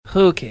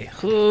Okay.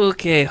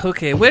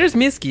 Where's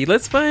Misky?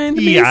 Let's find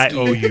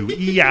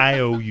Misky.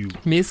 E-I-O-U.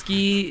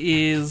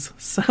 Misky is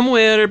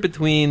somewhere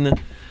between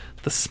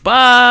the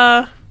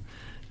spa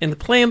and the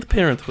Planned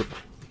Parenthood.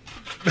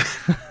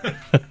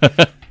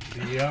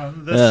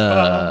 Beyond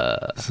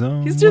the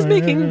spot. He's just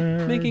making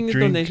a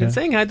donation,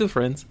 saying hi to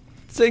friends,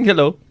 Saying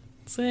hello.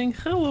 saying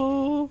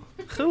hello.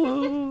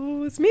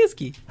 It's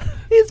Misky.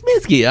 It's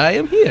Misky. I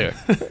am here.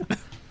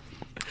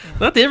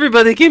 Not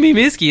everybody can be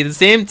Misky at the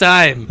same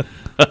time.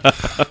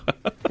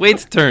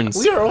 Wait turns.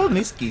 We are all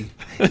Misky.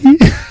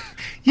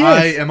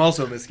 I am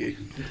also Misky.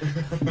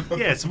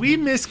 Yes, we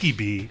Misky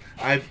be.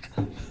 I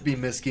be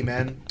Misky,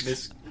 man.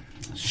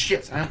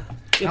 Shit, I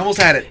almost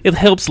had it. It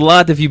helps a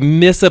lot if you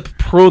mess up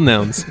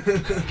pronouns.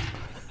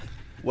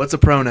 What's a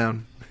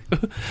pronoun?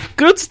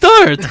 Good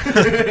start.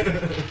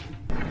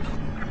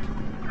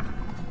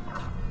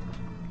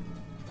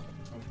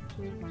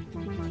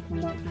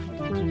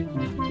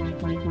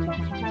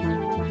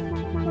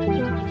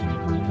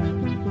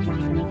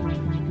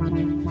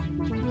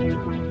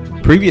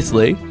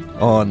 Previously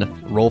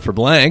on Roll for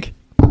Blank,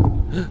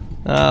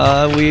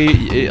 all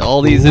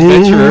these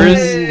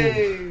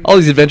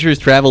adventurers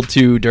traveled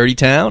to Dirty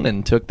Town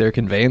and took their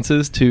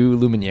conveyances to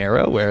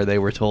Luminera, where they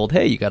were told,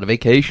 "Hey, you got a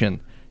vacation.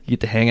 You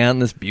get to hang out in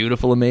this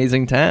beautiful,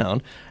 amazing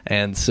town."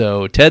 And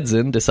so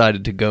Tedzin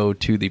decided to go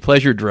to the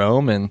Pleasure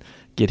Drome and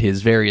get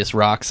his various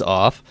rocks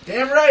off.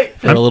 Damn right.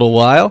 For a little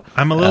while.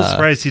 I'm a little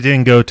surprised he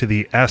didn't go to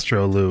the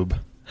Astrolabe.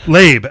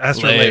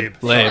 Astrolabe.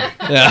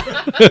 Yeah.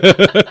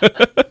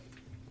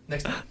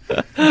 Next time.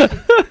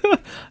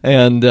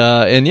 And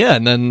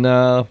then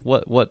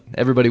what?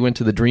 Everybody went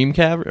to the Dream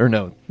Cavern, or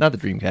no, not the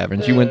Dream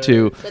Caverns. You went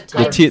to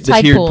the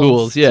tiered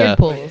pools. Yeah. Tiered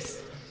pools.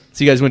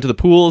 So you guys went to the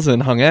pools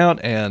and hung out,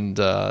 and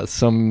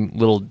some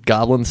little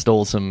goblin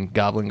stole some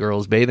goblin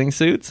girls' bathing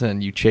suits,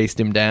 and you chased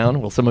him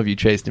down. Well, some of you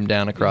chased him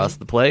down across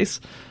the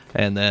place,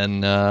 and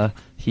then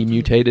he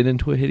mutated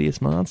into a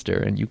hideous monster,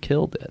 and you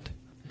killed it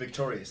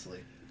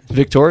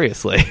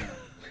Victoriously.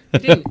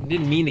 He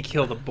didn't mean to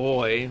kill the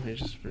boy.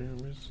 It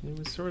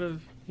was sort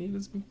of he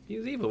was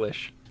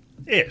evilish.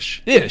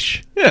 Ish.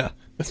 Yeah.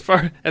 As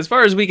far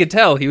as we could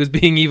tell, he was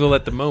being evil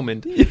at the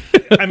moment.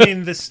 I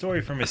mean, the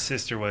story from his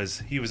sister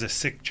was he was a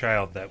sick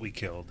child that we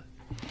killed.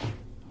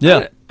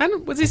 Yeah.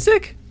 Was he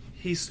sick?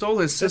 He stole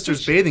his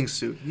sister's bathing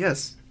suit.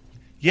 Yes.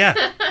 Yeah,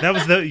 that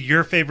was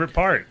your favorite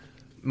part.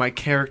 My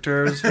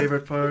character's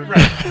favorite part.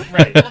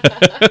 Right.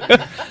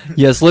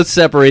 Yes, let's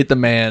separate the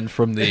man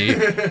from the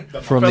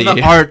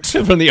art.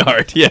 From the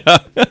art, yeah.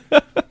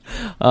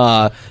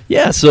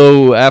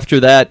 So after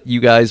that, you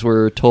guys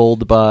were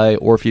told by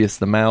Orpheus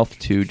the Mouth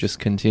to just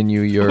continue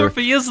your...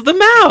 Orpheus the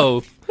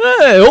Mouth!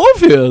 Hey,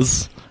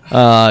 Orpheus!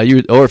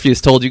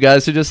 Orpheus told you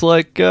guys to just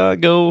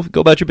go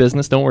about your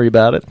business. Don't worry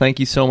about it. Thank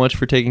you so much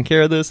for taking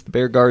care of this. The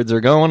bear guards are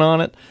going on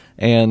it.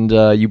 And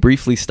you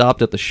briefly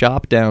stopped at the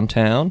shop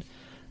downtown.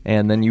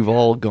 And then you've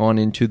all gone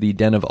into the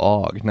Den of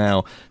Og.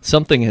 Now,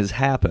 something has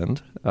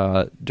happened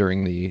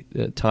during the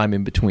time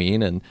in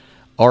between, and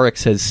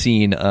Oryx has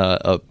seen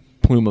a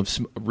plume of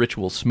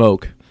ritual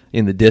smoke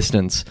in the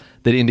distance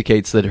that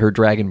indicates that her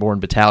Dragonborn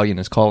battalion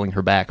is calling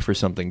her back for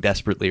something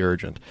desperately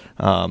urgent.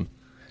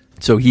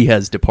 So he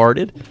has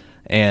departed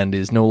and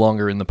is no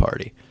longer in the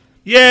party.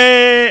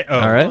 Yay! Oh.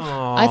 All right.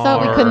 I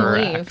thought we couldn't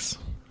leave.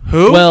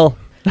 Who? Well...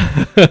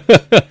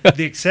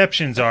 The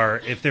exceptions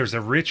are if there's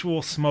a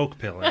ritual smoke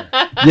pillar.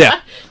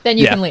 Yeah. Then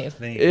you can leave.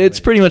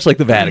 It's pretty much like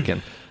the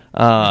Vatican.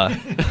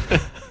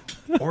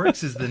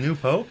 Oryx is the new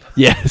pope?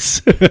 Yes.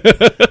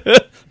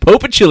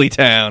 Pope of Chili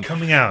Town.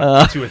 Coming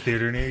out to a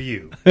theater near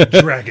you.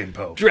 Dragon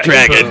Pope.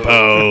 Dragon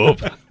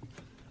Pope.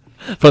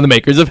 From the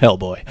makers of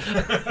Hellboy.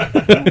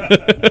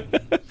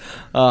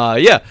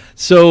 Yeah.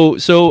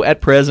 So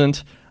at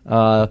present,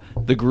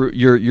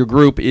 your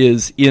group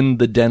is in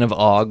the Den of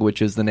Og,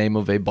 which is the name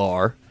of a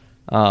bar.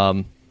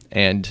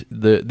 And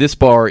this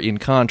bar, in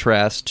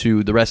contrast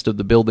to the rest of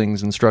the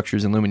buildings and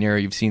structures in Luminera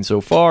you've seen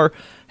so far,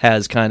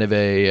 has kind of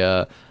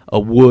a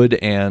wood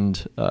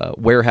and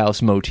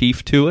warehouse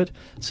motif to it.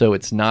 So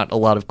it's not a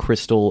lot of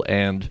crystal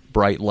and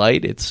bright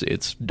light.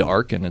 It's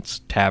dark and it's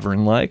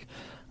tavern-like.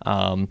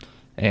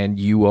 And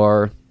you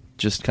are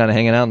just kind of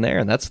hanging out in there,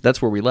 and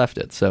that's where we left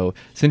it. So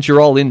since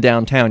you're all in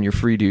downtown, you're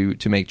free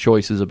to make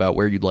choices about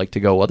where you'd like to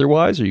go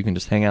otherwise, or you can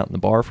just hang out in the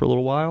bar for a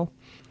little while.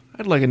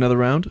 I'd like another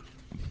round.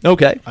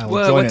 Okay.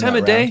 What time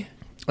of day?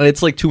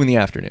 It's like 2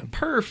 PM.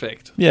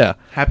 Perfect. Yeah.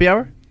 Happy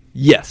hour?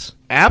 Yes.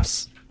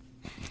 Apps?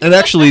 And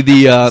actually,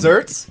 the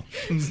Zerts?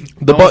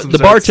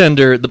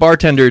 the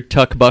bartender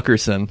Tuck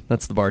Buckerson,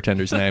 that's the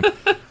bartender's name.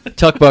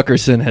 Tuck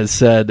Buckerson has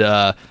said,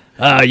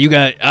 "You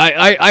guys,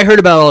 I heard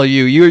about all of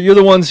you. You're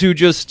the ones who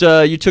just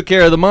you took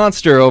care of the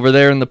monster over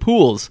there in the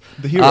pools.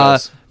 The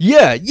heroes.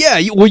 Yeah.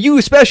 Well, you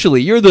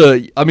especially. You're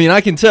the. I mean,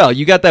 I can tell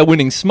you got that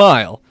winning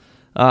smile.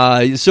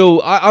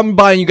 So I'm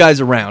buying you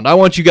guys around. I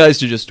want you guys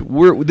to just.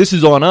 This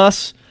is on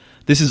us.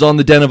 This is on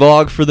the Den of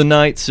Og for the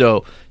night.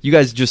 So you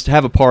guys just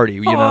have a party.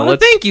 You know.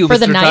 Thank you, For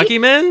the Mr. night? Tucky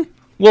Man.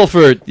 Well,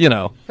 for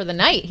For the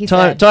night, he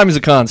time, said. time is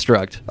a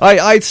construct.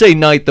 I'd say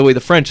night the way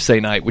the French say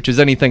night, which is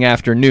anything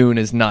after noon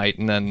is night,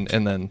 and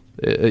then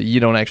you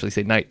don't actually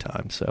say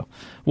nighttime. So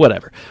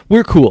whatever,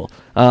 we're cool.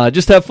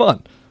 Just have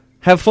fun,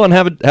 have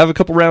a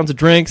couple rounds of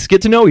drinks,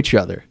 get to know each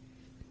other.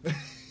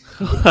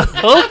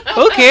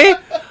 Oh, okay.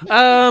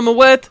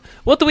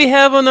 What do we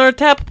have on our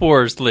tap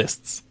pours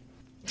lists?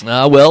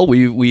 Well,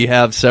 we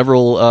have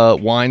several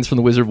wines from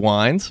the Wizard of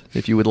Wines,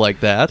 if you would like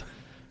that.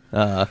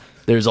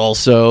 There's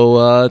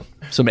also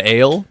some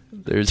ale.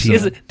 Do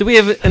we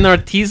have an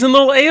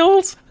artisanal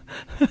ales?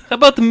 How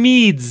about the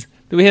meads?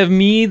 Do we have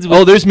meads?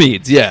 Oh, there's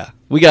meads. Yeah,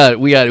 we got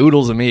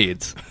oodles of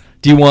meads.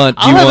 Do you want?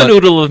 I'll have an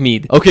oodle of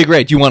mead. Okay,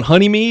 great. Do you want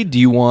honey mead? Do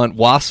you want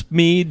wasp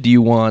mead? Do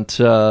you want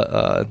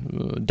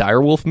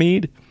direwolf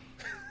mead?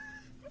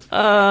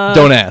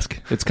 Don't ask.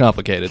 It's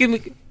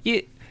complicated.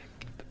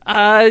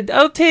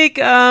 I'll take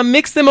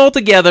mix them all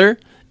together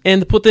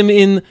and put them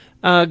in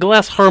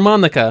glass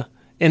harmonica,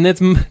 and that's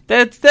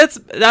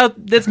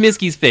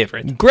Miski's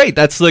favorite. Great.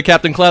 That's the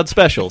Captain Cloud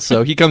special.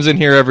 So he comes in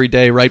here every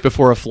day right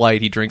before a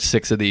flight. He drinks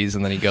 6 of these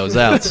and then he goes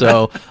out.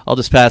 So I'll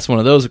just pass one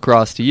of those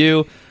across to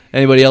you.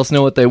 Anybody else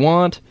know what they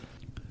want?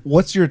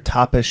 What's your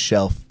toppest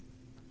shelf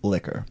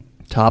liquor?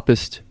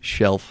 Toppest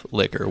shelf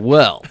liquor.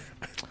 Well,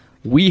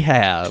 we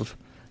have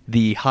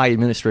the High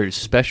Administrator's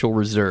Special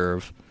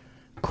Reserve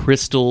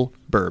Crystal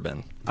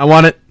Bourbon. I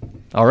want it.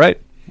 All right.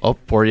 I'll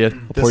pour you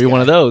one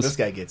of those. This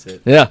guy gets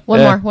it. Yeah.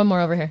 One more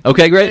over here.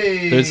 Okay, great.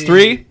 Hey. There's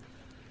 3.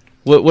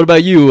 What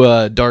about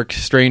you, dark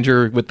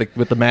stranger with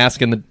the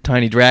mask and the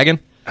tiny dragon?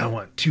 I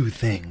want 2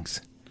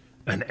 things: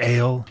 an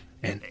ale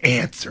and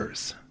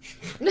answers.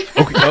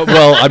 Okay.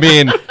 Well, I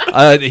mean,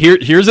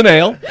 here's an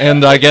ale,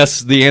 and I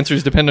guess the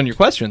answers depend on your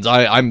questions.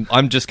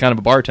 I'm just kind of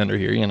a bartender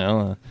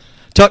here,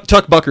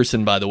 Tuck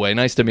Buckerson, by the way.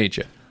 Nice to meet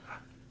you.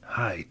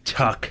 Hi,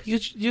 Tuck. You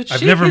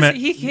I've never met.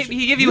 He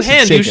gave you a should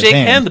hand. shake You his shake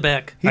hand. hand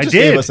back. He I just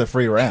did. gave us a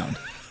free round.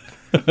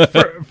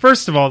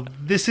 First of all,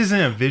 this isn't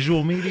a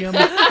visual medium,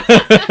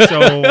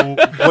 so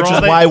Which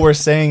is why we're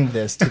saying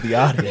this to the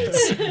audience.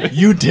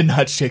 You did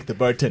not shake the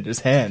bartender's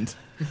hand.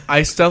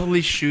 I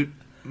stealthily shoot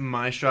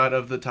my shot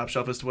of the top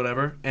shelfist,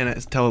 whatever, and I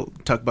tell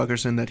Tuck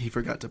Buckerson that he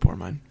forgot to pour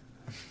mine.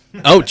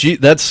 Oh, gee,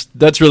 that's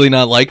really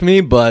not like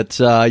me, but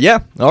yeah.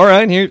 All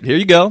right, here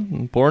you go.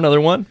 Pour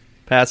another one.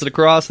 Pass it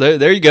across.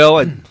 There you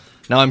go.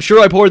 Now I'm sure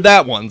I poured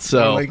that one.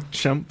 So Like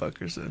Chump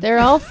Buckerson. They're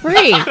all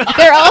free.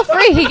 They're all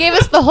free. He gave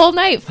us the whole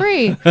night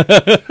free.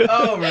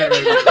 Oh, right.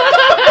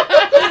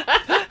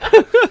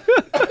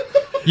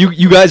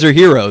 you guys are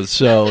heroes.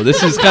 So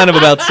this is kind of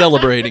about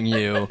celebrating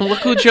you. Look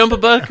who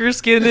Jump-a-Bucker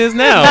skin is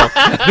now.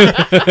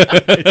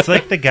 It's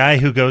like the guy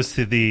who goes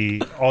to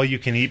the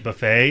all-you-can-eat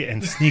buffet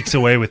and sneaks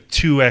away with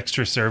 2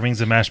 extra servings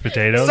of mashed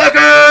potatoes.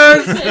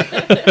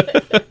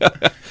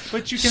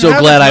 But you can So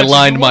have glad as I much as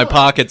lined you my want.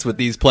 pockets with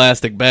these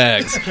plastic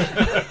bags.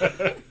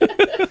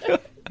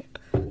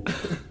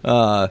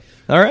 All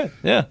right,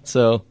 yeah.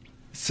 So,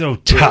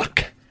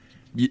 Tuck,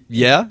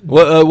 yeah.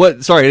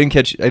 What? Sorry, I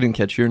didn't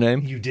catch your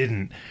name. you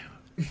didn't.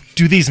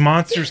 Do these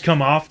monsters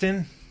come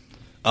often?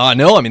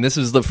 No. I mean, this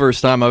is the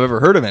first time I've ever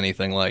heard of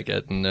anything like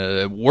it.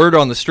 And word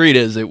on the street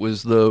is it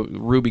was the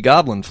Ruby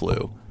Goblin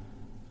flu.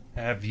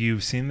 Have you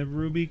seen the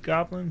Ruby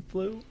Goblin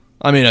flu?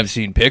 I mean, I've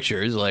seen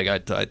pictures. Like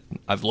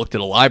I've looked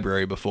at a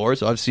library before,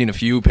 so I've seen a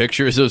few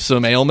pictures of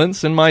some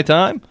ailments in my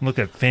time. Look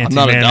at Fancy I'm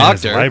not a Man in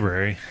his doctor.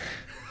 library.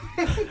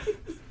 I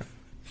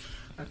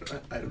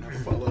don't have a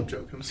follow-up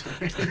joke. I'm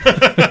sorry.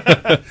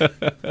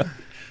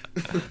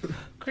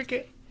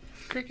 Cricket.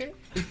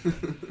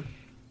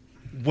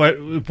 What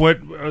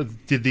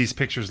did these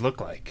pictures look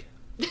like?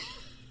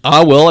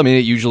 Well, I mean,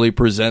 it usually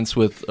presents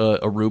with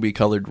a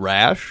ruby-colored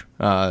rash.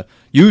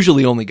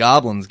 Usually, only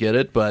goblins get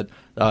it, but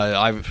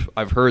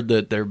I've heard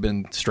that there have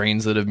been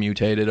strains that have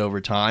mutated over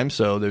time,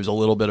 so there's a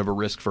little bit of a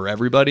risk for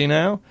everybody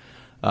now.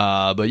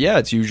 But yeah,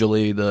 it's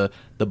usually the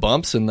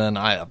bumps, and then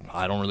I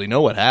don't really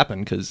know what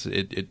happened because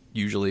it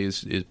usually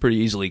is pretty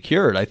easily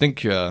cured. I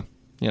think I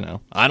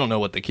don't know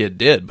what the kid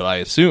did, but I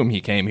assume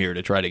he came here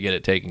to try to get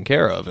it taken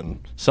care of, and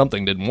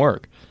something didn't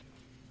work.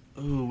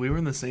 Ooh, we were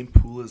in the same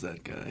pool as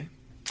that guy.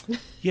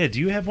 Yeah, do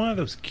you have one of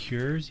those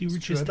cures you were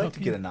just I'd like to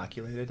talking get about?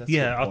 inoculated. That's a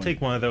Yeah, good I'll point.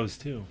 take one of those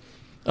too.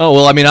 Oh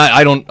well, I mean,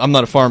 I'm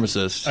not a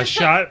pharmacist. A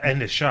shot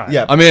and a shot.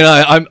 Yeah. I mean,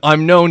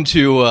 I'm known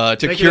to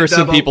Make it cure a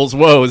some double. people's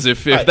woes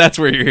if that's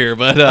where you're here.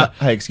 But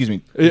Hi, excuse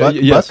me.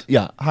 yes. Buck?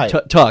 Yeah, hi.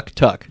 Tuck.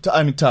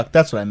 I mean, Tuck.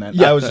 That's what I meant.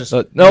 Yeah, I was just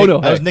no,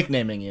 I was hey.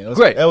 nicknaming you.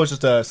 Great. That was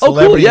just a Oh,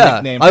 celebrity cool! Yeah,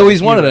 nickname. I for always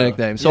the wanted a hero.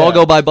 nickname, so Yeah. I'll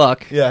go by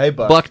Buck. Yeah, hey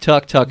Buck. Buck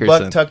Tuckerson.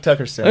 Buck Tuck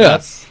Tuckerson.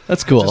 Yeah,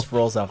 That's cool. Just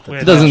rolls off the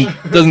Wait, tongue.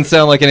 Doesn't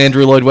sound like an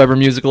Andrew Lloyd Webber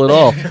musical at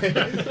all.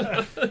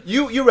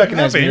 You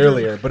recognized me Andrew.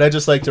 earlier, but I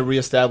just like to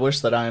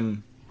reestablish that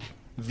I'm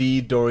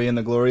the Dorian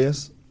the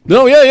Glorious.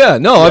 No, yeah.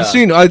 No,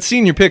 Yeah. I've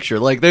seen your picture.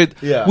 Like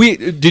Yeah.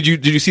 Did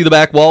you see the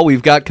back wall?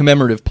 We've got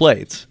commemorative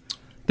plates.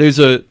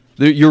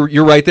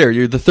 You're right there.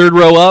 You're the third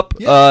row up,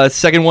 Yeah.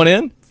 second one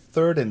in.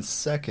 Third and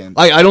second.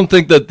 I don't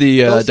think that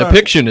the Those aren't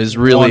depiction is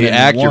one really and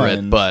accurate,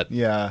 one. but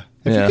yeah,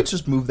 If Yeah. you could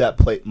just move that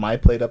plate, my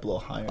plate up a little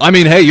higher. I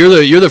mean, hey,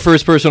 you're the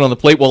first person on the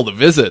plate wall to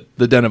visit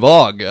the Den of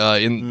Og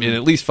in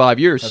at least 5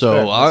 years. So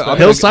fair, that's fair.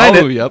 He'll sign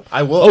it. Yep.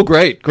 I will. Oh,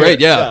 great, Yeah,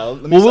 yeah.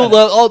 let me Well, sign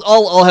it.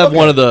 I'll have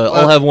one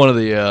of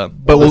the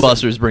But we'll-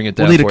 busters bring it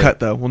down. We'll need a for you. cut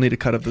though. We'll need a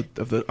cut of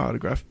the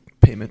autograph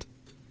payment.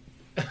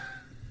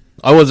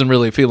 I wasn't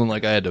really feeling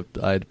like I had to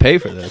pay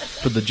for that,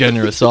 for the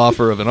generous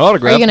offer of an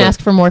autograph. Are you going to but- ask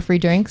for more free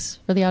drinks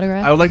for the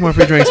autograph? I would like more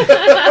free drinks.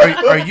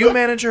 Are you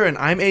manager and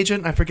I'm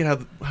agent? I forget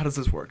how does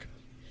this work?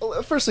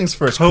 Well, first things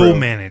first. crew.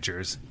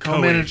 Co-managers,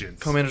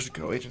 co-agents. Co-managers,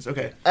 co-agents.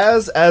 Okay.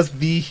 As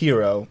the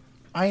hero,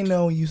 I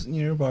know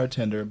you're a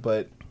bartender,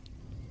 but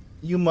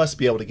you must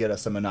be able to get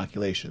us some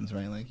inoculations,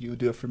 right? Like you would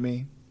do it for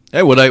me.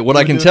 Hey, what I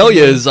can do it tell for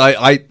you me? is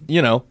I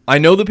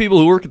know the people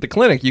who work at the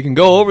clinic. You can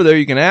go over there,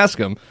 you can ask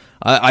them.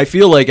 I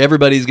feel like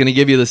everybody's going to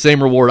give you the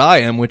same reward I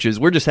am, which is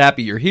we're just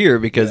happy you're here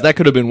because that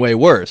could have been way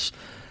worse.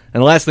 And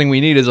the last thing we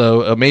need is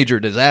a major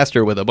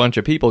disaster with a bunch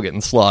of people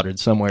getting slaughtered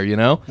somewhere, you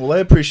know? Well, I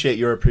appreciate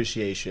your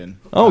appreciation.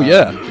 Oh,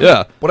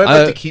 yeah. But I'd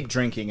like to keep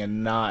drinking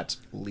and not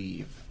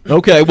leave.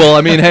 Okay, well,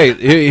 I mean, hey,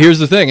 here's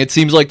the thing. It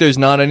seems like there's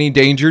not any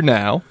danger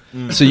now,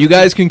 so you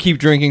guys can keep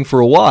drinking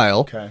for a while.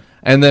 Okay.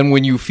 And then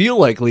when you feel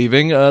like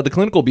leaving, the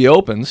clinic will be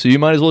open, so you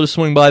might as well just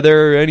swing by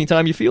there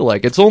anytime you feel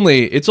like. It's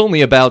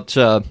only about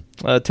a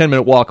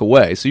 10-minute walk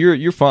away, so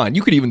you're fine.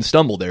 You could even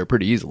stumble there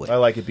pretty easily. I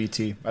like it,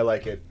 BT. I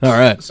like it. All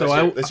right.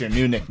 So That's your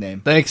new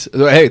nickname. Thanks.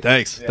 Hey,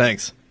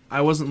 thanks.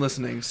 I wasn't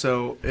listening,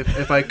 so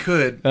if I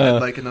could,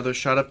 I'd like another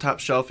shot up top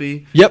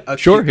shelfie. Yep,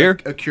 sure, here.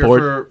 A cure Board.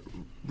 for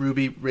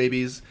ruby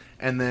rabies,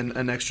 and then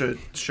an extra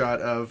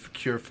shot of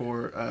cure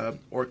for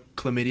or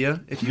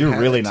chlamydia. If you You're have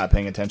really it. not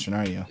paying attention,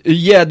 are you?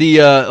 Yeah, the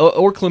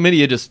or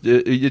chlamydia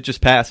just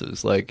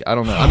passes. Like I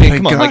don't know. I mean, my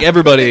come on, God. like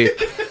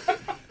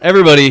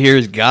everybody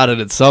here's got it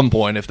at some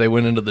point if they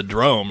went into the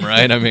drome,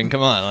 right? I mean,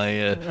 come on,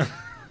 like,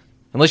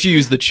 unless you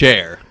use the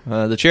chair.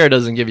 The chair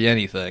doesn't give you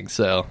anything,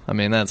 so I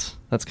mean that's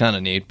kind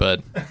of neat,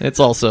 but it's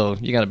also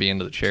you got to be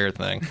into the chair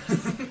thing.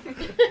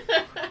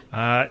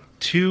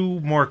 2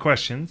 more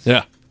questions.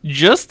 Yeah.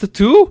 Just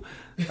two?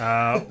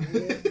 Not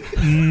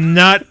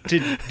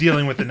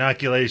dealing with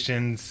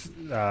inoculations,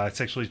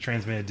 sexually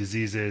transmitted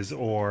diseases,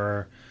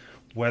 or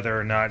whether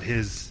or not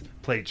his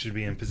plate should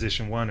be in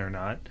position 1 or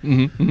not.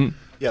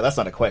 Yeah, that's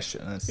not a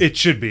question. It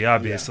should be,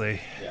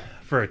 obviously, Yeah.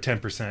 for a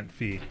 10%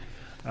 fee.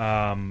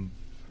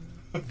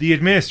 The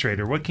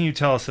administrator, what can you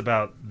tell us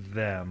about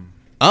them?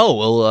 Oh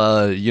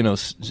well,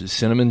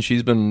 Cinnamon.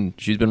 She's been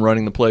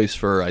running the place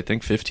for I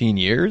think 15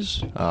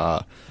 years.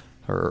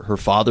 Her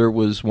father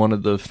was one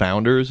of the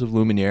founders of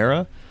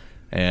Luminera,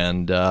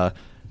 and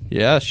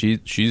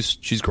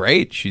she's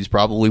great. She's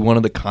probably one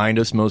of the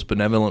kindest, most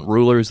benevolent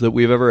rulers that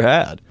we've ever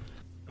had.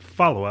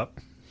 Follow-up.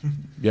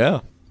 Yeah.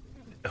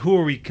 Who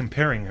are we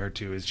comparing her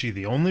to? Is she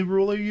the only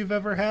ruler you've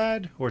ever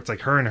had? Or it's like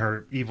her and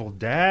her evil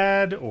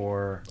dad?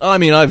 Or I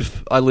mean, I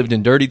lived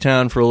in Dirty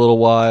Town for a little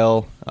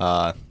while.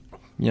 The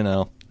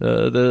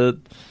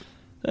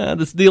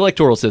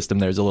electoral system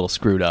there is a little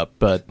screwed up,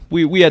 but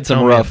we had some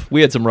Oh, rough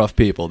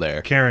people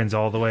there. Karen's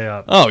all the way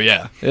up. Oh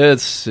yeah,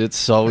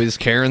 it's always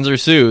Karens or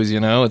Sues,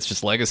 it's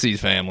just legacy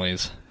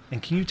families.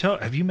 And can you tell,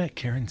 have you met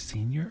Karen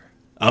Sr.?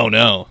 Oh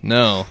no.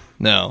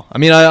 I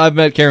mean, I've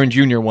met Karen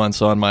Jr.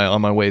 once on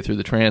my way through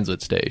the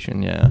transit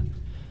station. Yeah.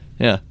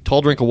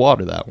 Tall drink of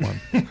water, that one.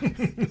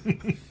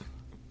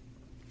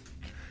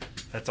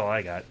 That's all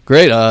I got.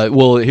 Great.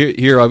 Well,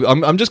 here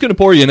I'm just going to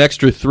pour you an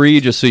extra 3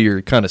 just so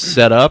you're kind of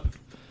set up.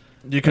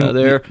 You can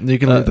there. You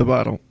can leave the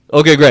bottle.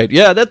 Okay, great.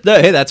 Yeah,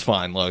 hey, that's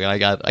fine. Look, I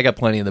got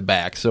plenty in the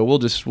back, so we'll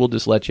just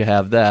let you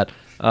have that.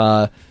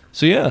 So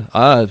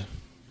yeah.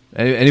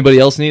 Anybody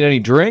else need any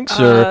drinks,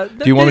 or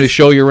do you want me to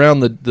show you around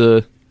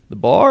the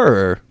bar?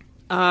 Or?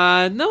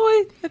 No,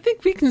 I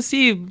think we can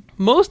see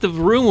most of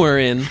the room we're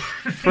in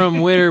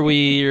from where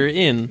we're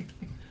in.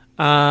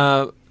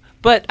 But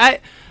I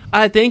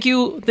thank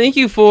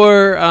you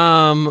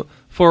for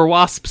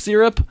wasp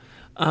syrup.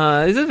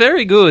 This is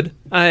very good.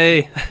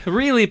 I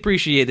really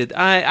appreciate it.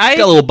 I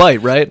Got a little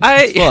bite, right?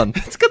 It's fun.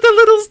 It's got a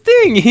little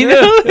sting, you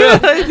know.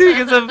 I think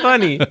it's so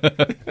funny.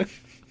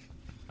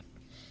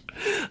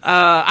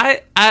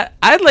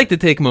 I'd like to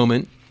take a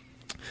moment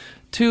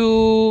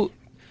to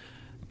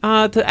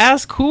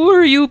ask, who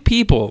are you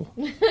people?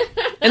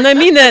 And I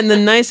mean that in the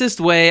nicest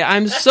way.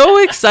 I'm so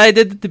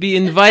excited to be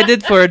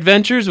invited for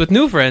adventures with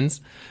new friends.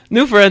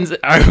 New friends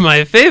are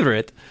my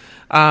favorite.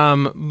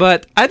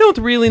 But I don't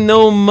really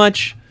know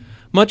much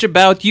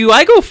about you.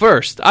 I'll go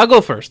first. Is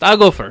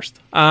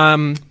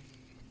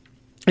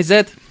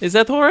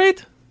that all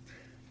right?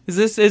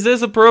 Is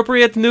this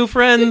appropriate, new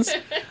friends?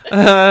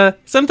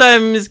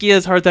 Sometimes Miski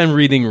has a hard time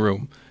reading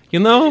room.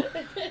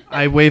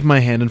 I wave my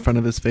hand in front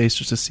of his face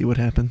just to see what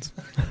happens.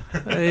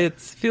 It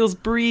feels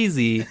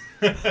breezy.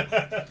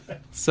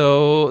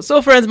 So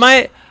friends,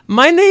 my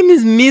name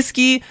is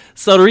Miski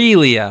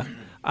Sarelia.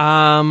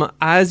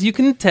 As you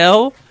can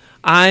tell,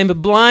 I'm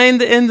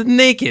blind and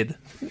naked.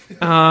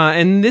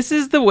 And this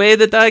is the way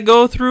that I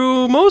go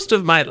through most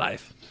of my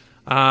life.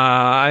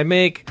 I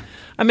make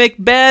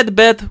bad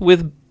bet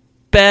with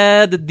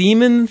bad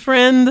demon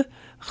friend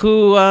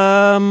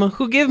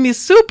who gave me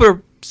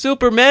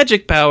super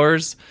magic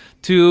powers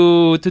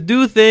to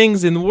do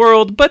things in the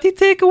world, but he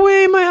take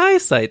away my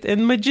eyesight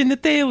and my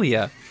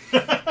genitalia.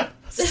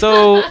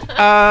 So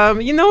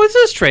it's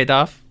just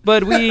trade-off,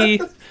 but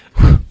we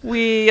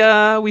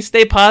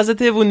stay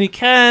positive when we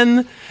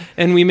can,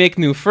 and we make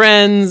new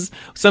friends.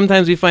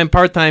 Sometimes we find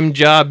part-time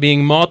job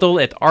being model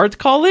at art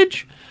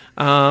college.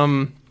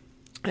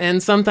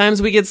 And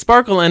sometimes we get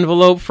sparkle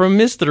envelope from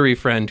mystery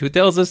friend who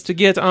tells us to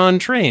get on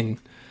train.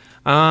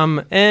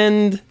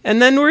 And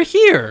then we're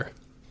here.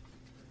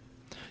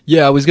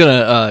 Yeah, I was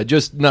gonna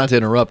just not to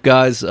interrupt,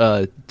 guys.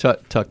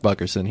 Tuck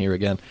Buckerson here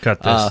again.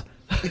 Cut this.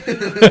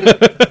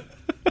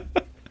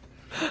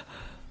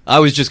 I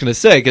was just gonna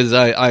say because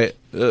I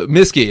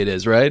Miski it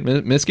is, right?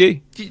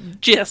 Miski?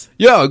 Yes.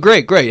 Yeah,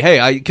 great.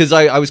 Hey, because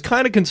I was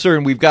kind of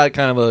concerned. We've got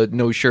kind of a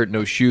no shirt,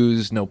 no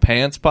shoes, no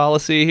pants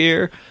policy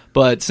here.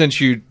 But since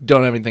you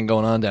don't have anything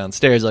going on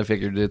downstairs, I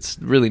figured it's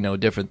really no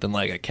different than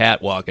like a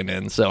cat walking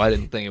in. So I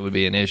didn't think it would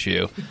be an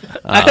issue.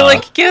 I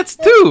like cats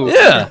too.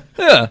 Yeah,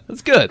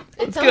 that's good.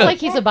 It sounds like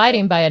he's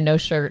abiding by a no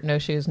shirt, no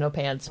shoes, no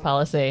pants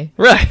policy.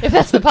 Right. If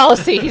that's the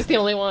policy, he's the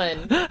only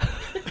one.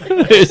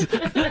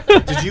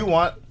 Did you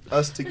want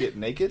us to get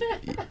naked?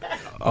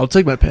 I'll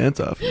take my pants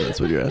off if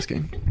that's what you're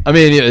asking. I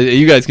mean,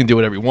 you guys can do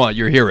whatever you want.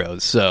 You're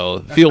heroes,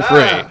 so feel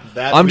free.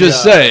 That I'm we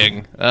just are.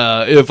 saying,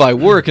 if I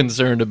were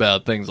concerned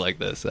about things like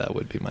this, that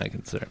would be my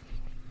concern.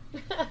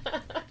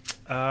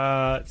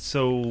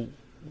 So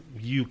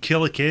you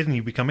kill a kid and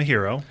you become a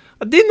hero.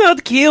 I did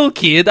not kill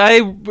kid. I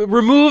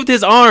removed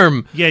his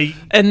arm. Yeah.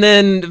 And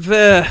then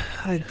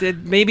I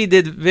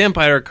did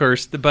vampire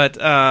cursed, but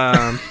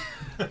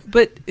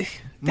but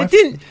they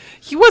didn't.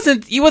 He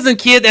wasn't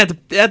kid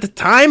at the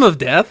time of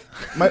death.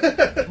 My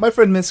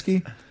friend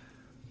Miski,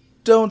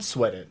 don't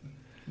sweat it.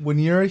 When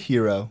you're a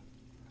hero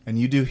and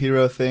you do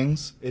hero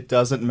things, it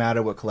doesn't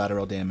matter what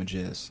collateral damage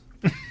is.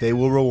 They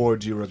will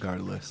reward you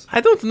regardless.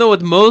 I don't know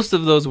what most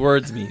of those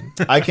words mean.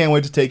 I can't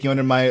wait to take you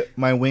under my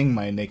wing,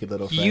 my naked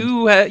little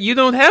friend. You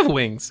don't have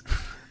wings.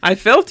 I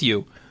felt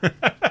you.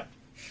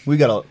 We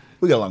got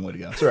a long way to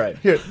go. It's all right.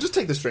 Here, just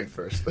take the strength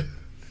first.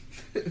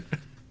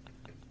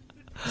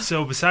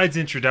 So besides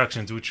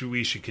introductions, which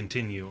we should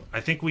continue,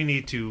 I think we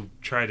need to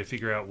try to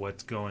figure out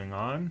what's going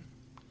on.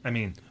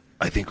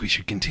 I think we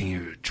should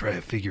continue to try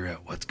to figure out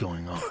what's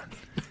going on.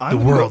 The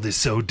world is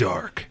so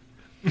dark.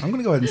 I'm going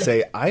to go ahead and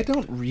say I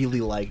don't really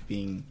like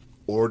being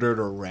ordered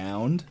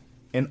around,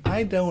 and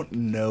I don't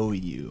know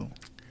you.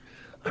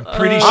 I'm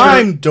pretty sure...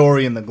 I'm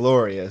Dorian the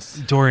Glorious.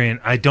 Dorian,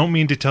 I don't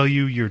mean to tell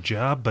you your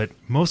job, but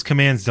most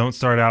commands don't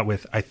start out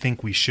with, I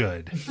think we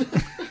should.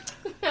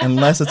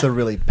 Unless it's a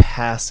really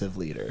passive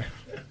leader.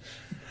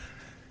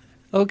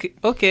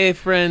 Okay,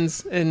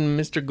 friends, and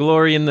Mr.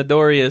 Glory and the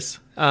Dorius.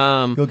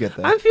 You'll get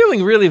that. I'm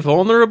feeling really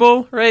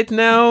vulnerable right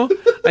now.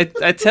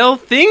 I tell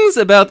things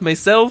about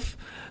myself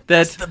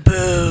that The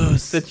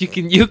booze. that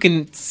you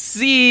can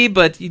see,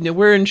 but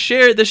we're in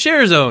the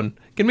share zone.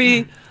 Can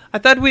we? I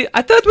thought we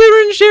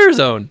were in share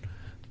zone.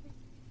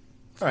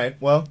 All right,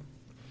 well,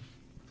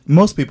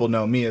 most people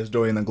know me as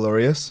Dorian the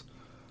Glorious,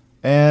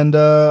 and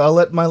I'll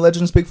let my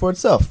legend speak for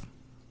itself.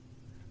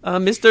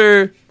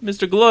 Mr.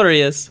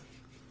 Glorious,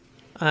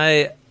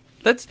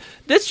 let's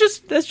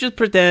just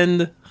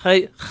pretend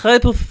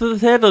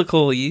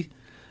hypothetically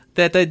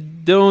that I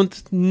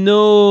don't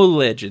know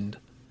legend.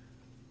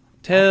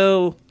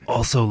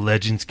 Also,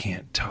 legends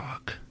can't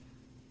talk.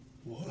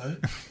 What?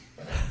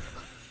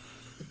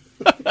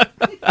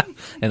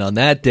 And on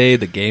that day,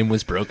 the game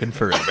was broken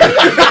forever.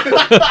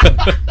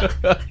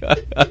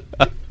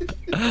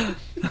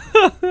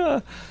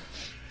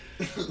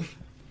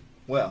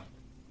 Well,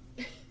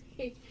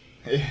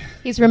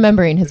 He's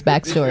remembering his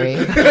backstory.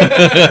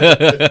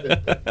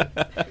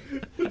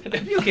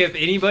 It'd be okay if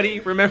anybody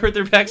remembered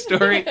their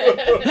backstory.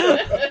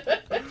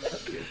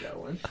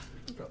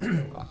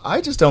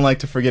 I just don't like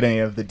to forget any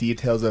of the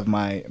details of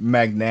my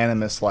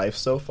magnanimous life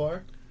so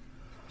far.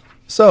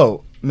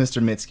 So,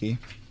 Mr. Mitsuki,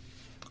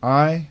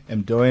 I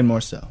am Dorian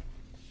Morceau,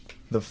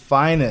 the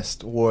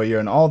finest warrior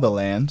in all the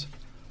land,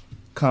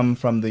 come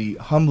from the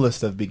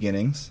humblest of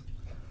beginnings.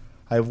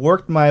 I've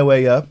worked my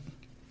way up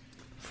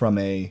from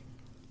a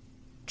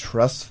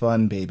trust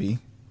fund baby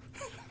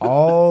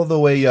all the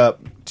way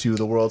up to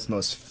the world's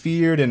most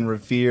feared and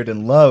revered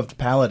and loved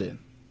paladin.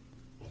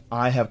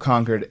 I have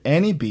conquered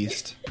any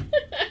beast,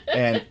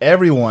 and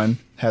everyone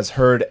has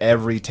heard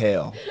every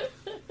tale.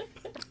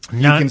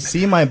 You can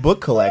see my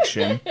book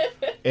collection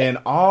in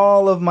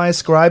all of my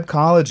scribe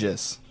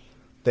colleges.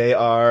 They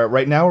are,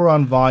 right now we're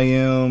on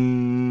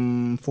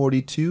volume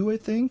 42, I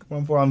think.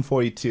 We're on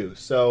 42.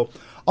 So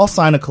I'll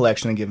sign a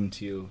collection and give them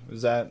to you.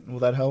 Will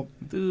that help?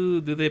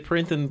 Do they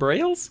print in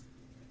brailles?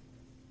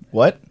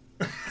 What?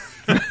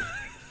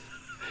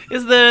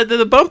 Is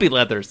the bumpy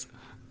leathers?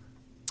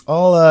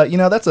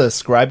 That's a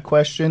scribe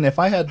question.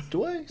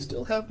 Do I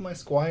still have my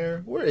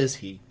squire? Where is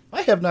he?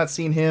 I have not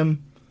seen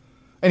him.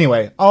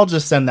 Anyway, I'll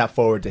just send that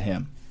forward to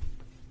him.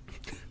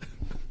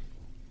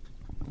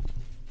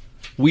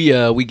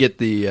 We get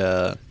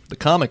the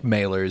comic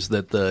mailers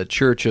that the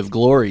Church of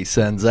Glory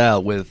sends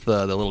out with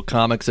the little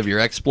comics of your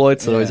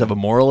exploits that always have a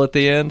moral at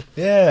the end.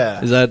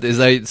 Yeah. Is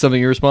that something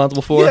you're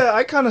responsible for? Yeah,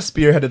 I kind of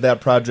spearheaded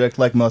that project,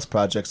 like most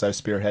projects I've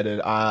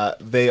spearheaded.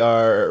 They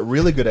are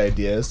really good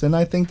ideas, and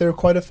I think they're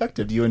quite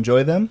effective. Do you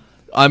enjoy them?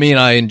 I mean,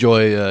 I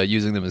enjoy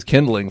using them as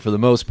kindling for the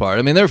most part.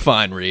 I mean, they're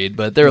fine read,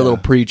 but they're a little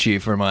preachy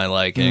for my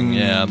liking.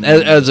 Yeah,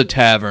 as a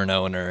tavern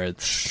owner,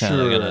 it's kind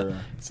of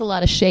gonna. It's a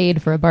lot of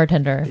shade for a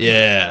bartender.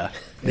 Yeah.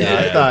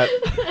 Yeah,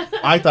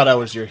 I thought I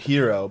was your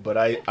hero, but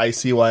I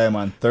see why I'm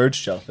on third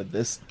shelf at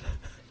this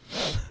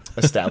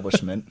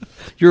establishment.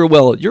 You're a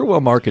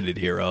well marketed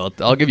hero.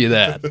 I'll give you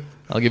that.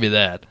 I'll give you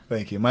that.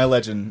 Thank you. My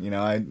legend,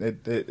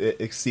 it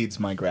exceeds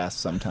my grasp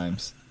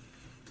sometimes.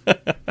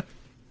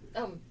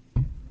 Well,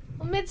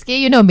 Mitski,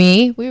 you know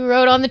me. We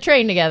rode on the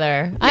train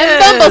together. I'm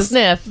Yes.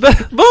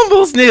 Bumblesniff.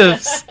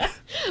 Bumblesniffs.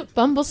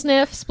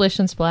 Bumblesniff, Splish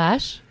and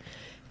Splash.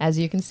 As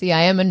you can see,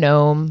 I am a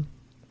gnome.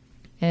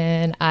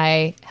 And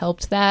I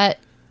helped that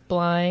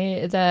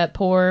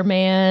poor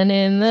man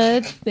in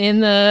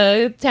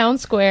the town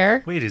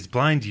square. Wait, is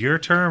blind your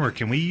term, or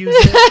can we use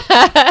it?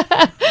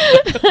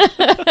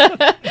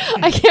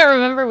 I can't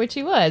remember which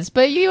he was,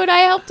 but you and I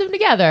helped him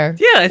together.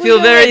 Yeah, I We feel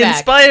go very way back.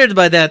 inspired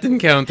by that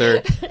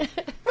encounter.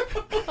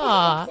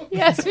 Aw,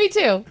 yes, me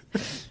too.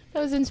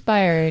 That was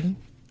inspiring.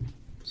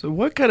 So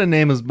what kind of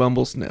name is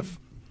Bumble Sniff?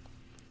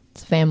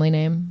 It's a family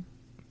name.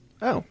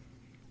 Oh.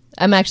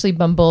 I'm actually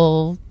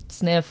Bumble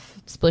Sniff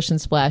Splish and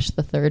Splash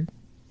the third,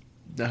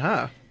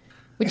 Aha.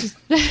 which is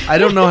I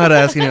don't know how to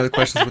ask any other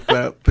questions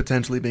without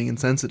potentially being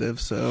insensitive,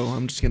 so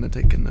I'm just going to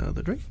take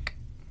another drink.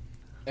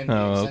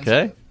 Oh,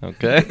 okay.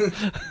 Okay.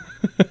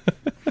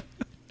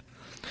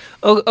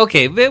 Oh,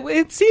 okay, but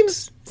it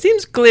seems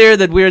clear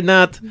that we're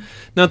not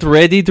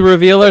ready to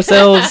reveal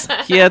ourselves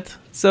yet.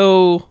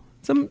 So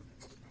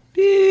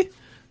maybe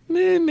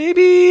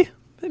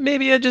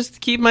I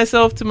just keep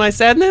myself to my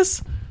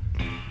sadness.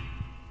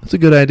 That's a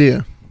good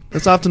idea.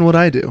 That's often what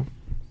I do.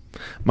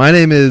 My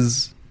name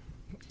is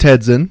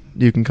Tedson.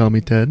 You can call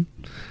me Ted.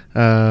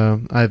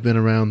 I've been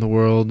around the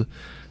world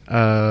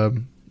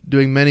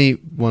doing many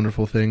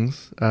wonderful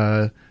things.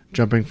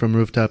 Jumping from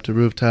rooftop to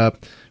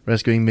rooftop,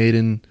 rescuing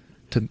maiden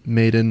to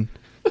maiden,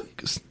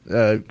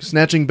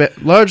 snatching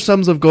large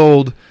sums of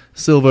gold,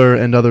 silver,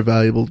 and other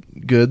valuable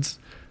goods,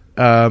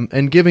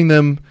 and giving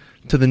them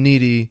to the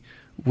needy,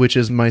 which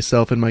is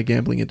myself and my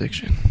gambling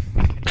addiction.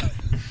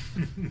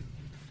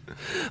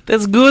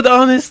 That's good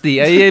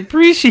honesty. I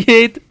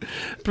appreciate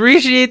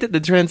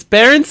the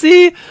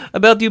transparency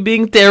about you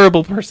being a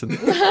terrible person.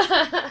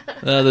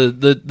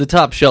 The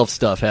top shelf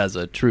stuff has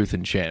a truth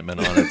enchantment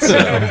on it.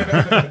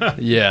 So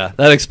yeah,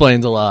 that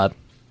explains a lot.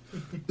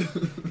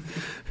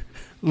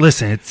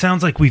 Listen, it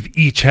sounds like we've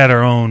each had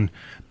our own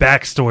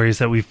backstories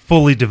that we've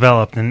fully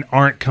developed and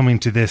aren't coming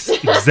to this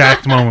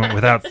exact moment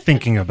without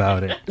thinking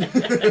about it.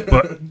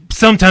 But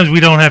sometimes we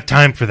don't have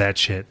time for that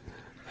shit.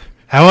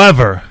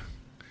 However,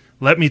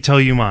 let me tell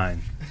you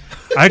mine.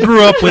 I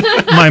grew up with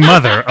my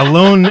mother,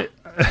 alone.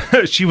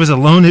 She was a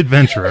lone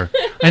adventurer.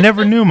 I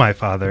never knew my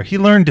father. He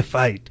learned to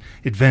fight,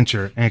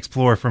 adventure, and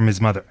explore from his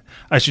mother.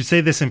 I should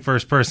say this in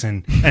first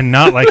person and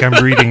not like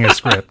I'm reading a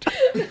script.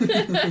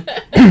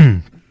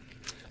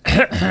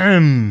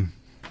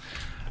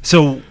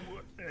 So,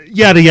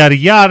 yada, yada,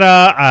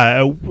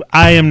 yada.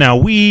 I am now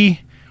we.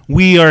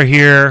 We are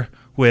here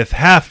with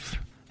half.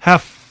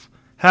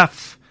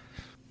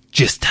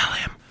 Just tell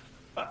him.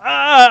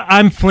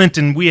 I'm Flint,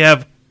 and we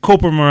have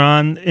Copper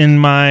Moran in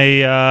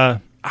my.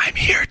 I'm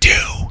here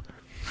too.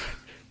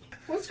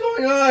 What's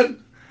going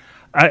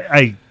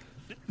on?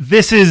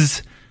 This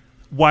is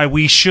why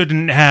we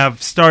shouldn't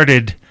have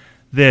started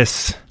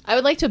this. I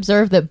would like to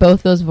observe that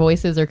both those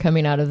voices are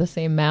coming out of the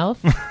same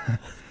mouth. In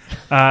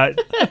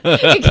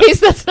case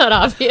that's not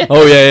obvious.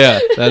 Oh yeah.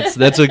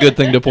 That's a good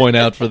thing to point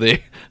out for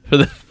the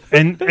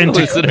and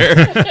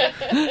listener.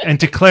 And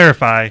to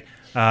clarify,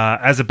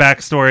 as a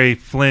backstory,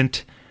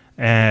 Flint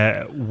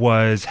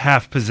was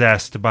half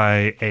possessed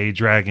by a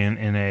dragon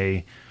in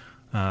a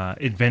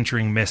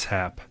adventuring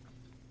mishap,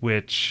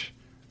 which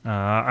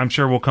I'm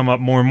sure will come up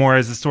more and more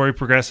as the story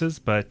progresses,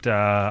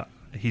 but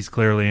he's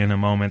clearly in a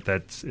moment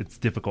that's it's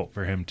difficult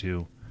for him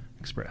to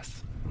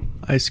express.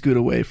 I scoot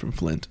away from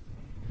Flint.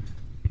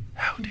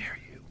 How dare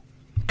you?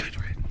 Good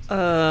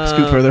riddance.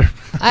 Scoot further.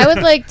 I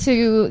would like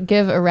to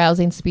give a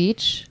rousing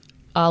speech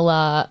a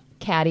la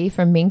Caddy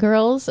from Mean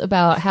Girls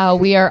about how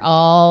we are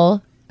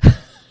all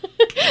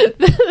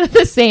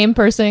the same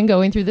person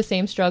going through the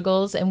same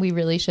struggles, and we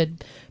really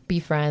should be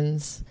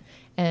friends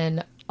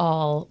and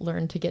all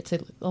learn to get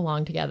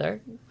along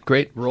together.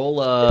 Great. Roll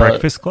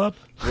Breakfast Club?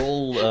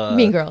 Roll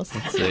Mean Girls.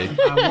 Let's see.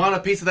 I want a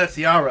piece of that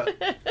tiara.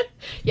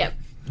 Yep.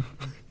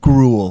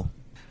 Gruel.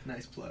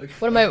 Nice plug.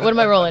 What am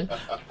I rolling?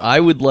 I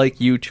would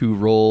like you to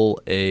roll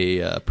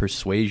a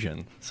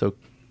persuasion. So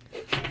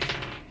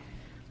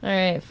All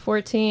right,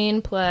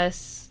 14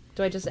 plus.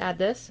 Do I just add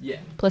this? Yeah.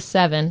 Plus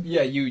 7.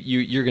 yeah,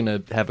 you're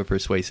gonna have a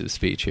persuasive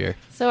speech here.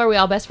 So are we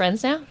all best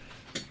friends now?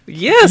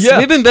 Yes, Yeah.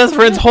 we've been best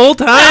friends whole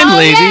time,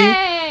 lady.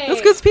 Yay!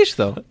 That's a good speech,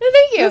 though.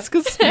 Thank you. That's a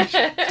good speech.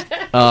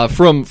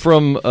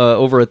 From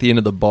over at the end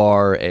of the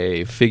bar,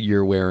 a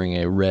figure wearing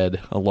a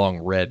long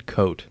red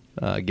coat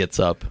gets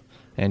up,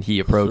 and he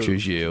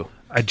approaches you.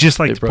 I'd just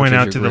like They to point approach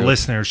out your to the group.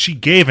 listeners, she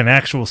gave an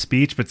actual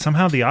speech, but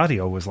somehow the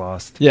audio was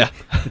lost. Yeah.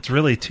 It's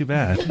really too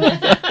bad.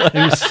 It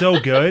was so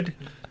good.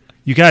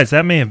 You guys,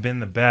 that may have been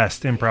the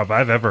best improv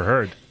I've ever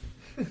heard.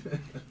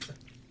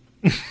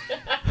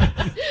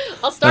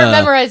 I'll start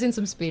memorizing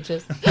some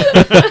speeches.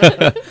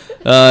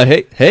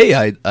 Hey,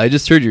 I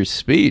just heard your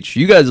speech.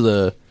 You guys are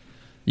the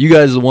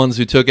ones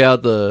who took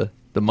out the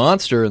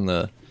monster in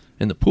the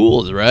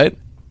pools, right?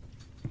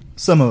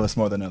 Some of us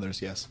more than others,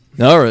 yes.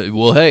 All right.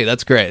 Well, hey,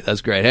 that's great.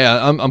 That's great. Hey,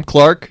 I'm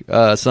Clark,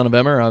 son of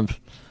Emmer. I'm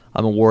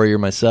a warrior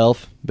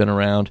myself. Been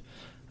around.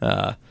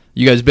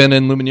 You guys been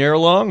in Lumiere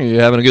long? Are you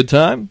having a good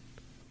time?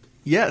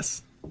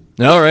 Yes.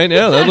 All right.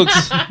 Yeah,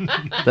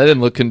 that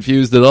didn't look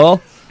confused at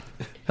all.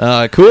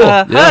 Cool.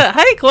 Yeah.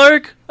 Hi,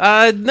 Clark.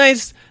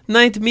 Nice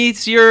to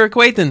meet your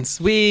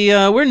acquaintance.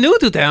 We're new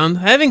to town,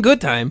 having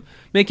good time,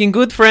 making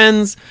good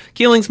friends,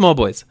 killing small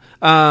boys.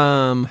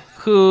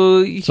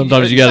 Who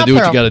Sometimes you got to not do what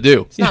you plural. got to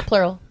do. It's not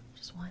plural.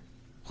 Just one.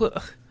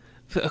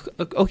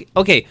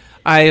 Okay.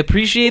 I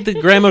appreciate the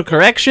grammar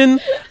correction.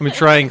 I'm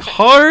trying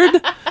hard.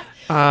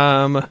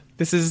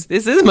 This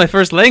is my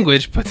first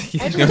language, but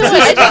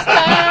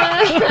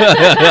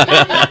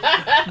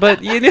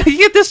but you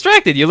get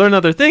distracted. You learn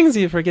other things.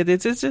 You forget.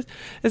 It's a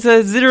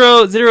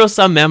zero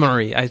sum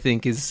memory. I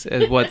think is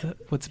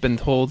what's been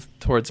told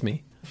towards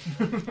me.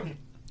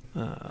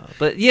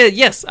 But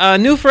yes,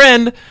 new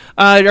friend.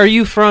 Are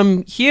you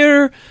from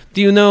here?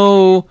 Do you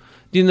know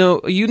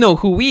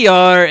who we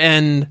are?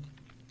 And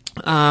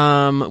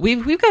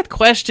we've got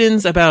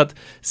questions about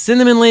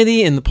Cinnamon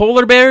Lady and the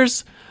polar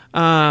bears.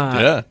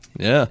 Yeah.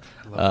 Yeah,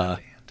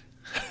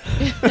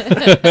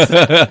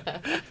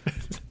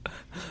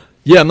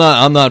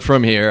 I'm not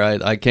from here.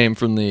 I came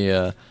from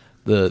the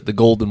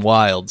Golden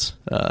Wilds.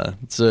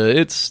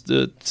 It's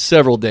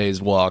several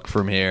days walk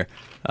from here.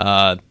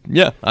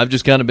 Yeah, I've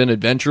just kind of been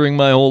adventuring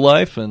my whole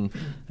life and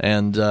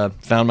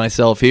found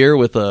myself here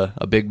with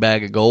a big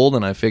bag of gold,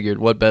 and I figured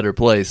what better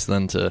place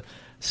than to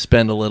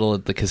spend a little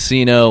at the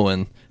casino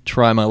and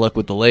try my luck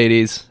with the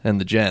ladies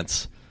and the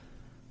gents.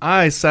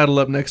 I saddle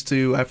up next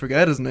to, I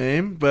forget his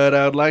name, but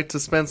I would like to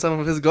spend some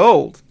of his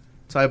gold.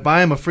 So I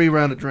buy him a free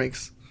round of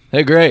drinks.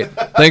 Hey, great.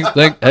 Thanks.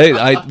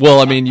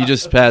 I mean, you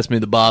just passed me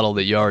the bottle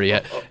that you already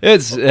had.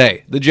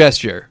 The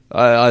gesture.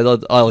 I'll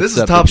This is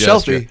accept top the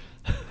gesture.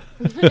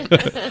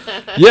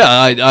 shelfie.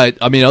 Yeah,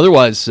 I mean,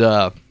 otherwise,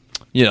 the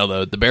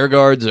Bear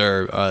Guards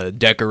are a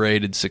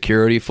decorated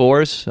security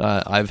force.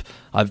 I've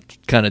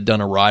kind of done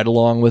a ride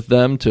along with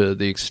them to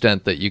the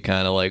extent that you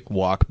kind of like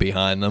walk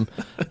behind them.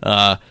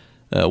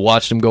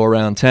 Watched them go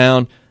around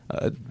town.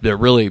 They're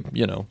really,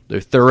 they're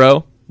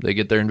thorough. They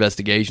get their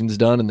investigations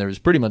done, and there's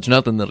pretty much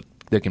nothing that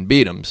can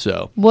beat them.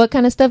 So, What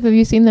kind of stuff have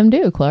you seen them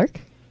do,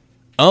 Clark?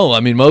 oh,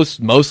 I mean,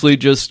 mostly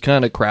just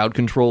kind of crowd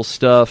control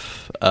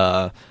stuff.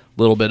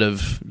 Little bit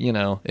of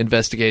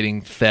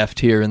investigating theft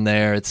here and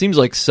there. It seems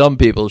like some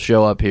people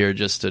show up here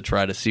just to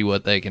try to see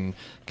what they can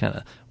kind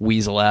of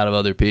weasel out of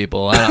other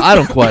people. I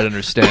don't quite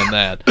understand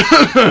that.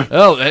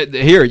 Oh,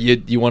 here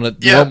you want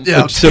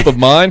a sip of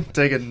mine?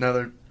 Take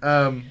another.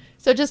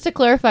 So just to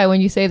clarify,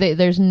 when you say that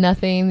there's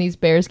nothing these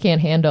bears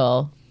can't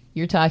handle,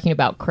 you're talking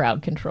about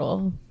crowd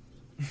control.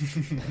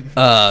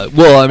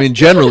 Well, I mean,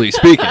 generally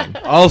speaking,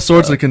 All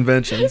sorts of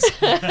conventions.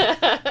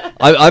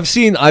 I've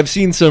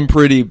seen some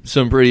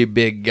pretty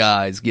big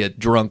guys get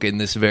drunk in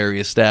this very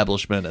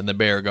establishment, and the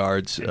Bear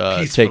Guards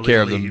take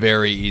care of them leave.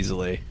 very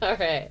easily. All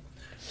right.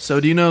 So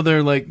do you know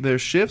their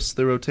shifts,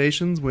 their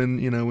rotations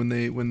when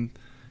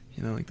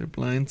their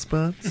blind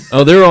spots?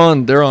 Oh, they're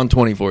on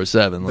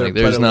 24/7. Their Like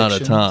there's not a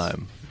predilections.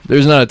 time.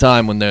 There's not a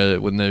time when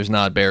there's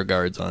not Bear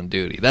Guards on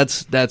duty.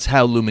 That's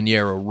how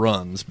Luminiera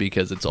runs,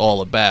 because it's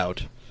all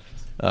about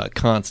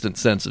constant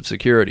sense of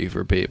security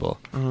for people.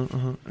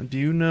 Do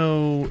you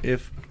know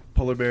if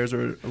polar bears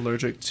are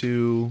allergic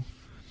to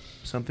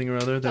something or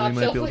other that Top we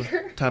might shelf be able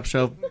liquor? to top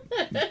shelf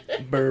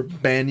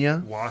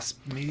Burbania?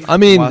 Wasp meat? I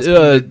mean, Wasp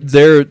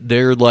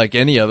they're like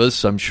any of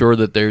us. I'm sure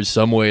that there's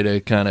some way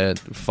to kind of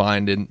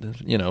find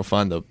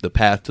the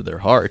path to their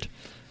heart.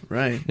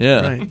 Right.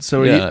 Yeah. Right.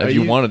 So if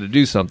you wanted to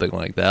do something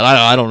like that,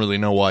 I don't really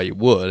know why you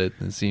would.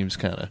 It seems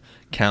kind of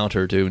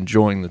counter to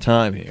enjoying the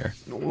time here.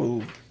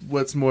 Well,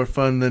 what's more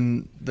fun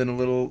than a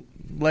little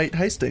light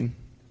heisting?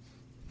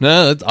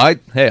 No,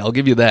 I'll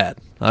give you that.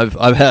 I've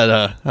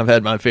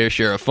had my fair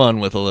share of fun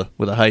with a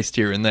heist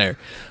here and there.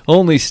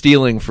 Only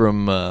stealing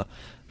from the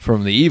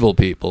evil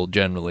people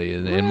generally.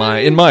 In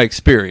my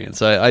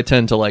experience, I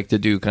tend to like to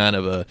do kind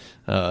of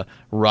a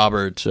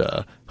Robert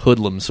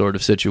Hoodlum sort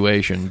of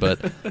situation.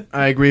 But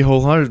I agree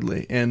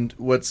wholeheartedly. And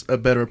what's a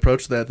better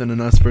approach to that than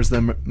an us versus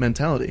them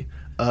mentality?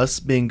 Us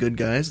being good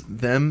guys,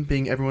 them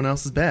being everyone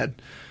else is bad.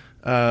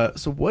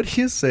 So what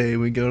do you say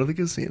we go to the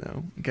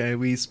casino, okay,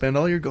 we spend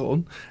all your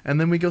gold, and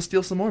then we go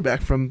steal some more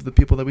back from the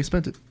people that we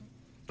spent it?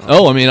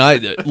 Oh, I mean,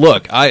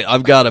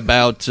 I've got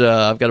about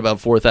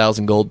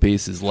 4,000 gold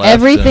pieces left.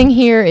 Everything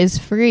here is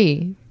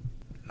free.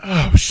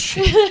 Oh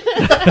shit!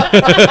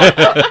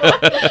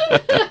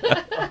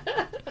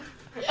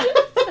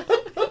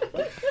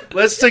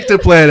 Let's stick to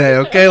plan A,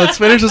 okay? Let's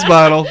finish this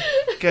bottle,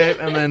 okay?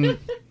 And then,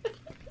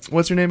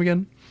 what's your name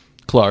again?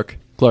 Clark,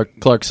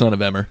 son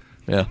of Emmer.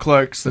 Yeah.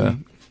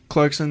 Clarkson.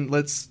 Clarkson.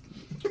 Let's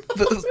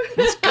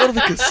go to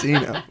the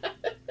casino.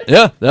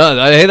 Yeah. No,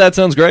 hey, that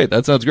sounds great.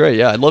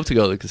 Yeah, I'd love to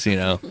go to the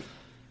casino.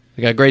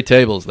 They got great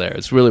tables there.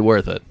 It's really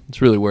worth it.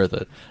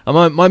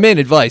 My main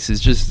advice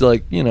is just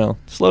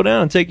slow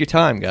down and take your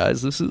time,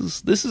 guys. This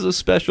is a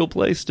special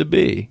place to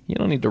be. You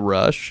don't need to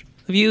rush.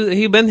 Have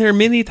you been here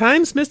many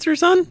times, Mr.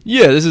 Sun?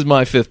 Yeah, this is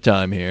my 5th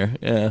time here.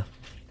 Yeah.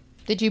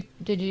 Did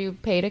you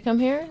pay to come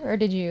here, or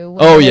did you?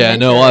 Oh yeah,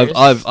 no,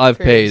 I've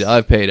paid.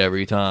 I've paid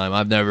every time.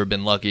 I've never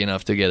been lucky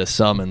enough to get a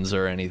summons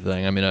or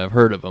anything. I mean, I've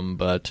heard of them,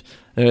 but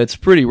it's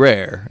pretty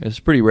rare. It's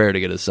pretty rare to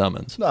get a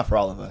summons. Not for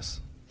all of us.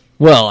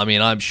 Well, I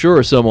mean, I'm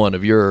sure someone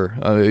of your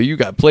you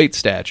got plate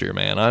stature,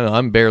 man.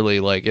 I'm barely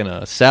like in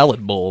a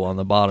salad bowl on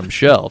the bottom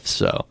shelf.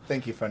 So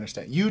Thank you for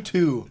understanding. You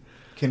too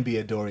can be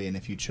a Dorian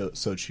if you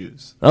so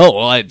choose. oh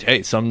well,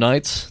 hey, some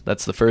nights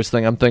that's the first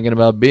thing I'm thinking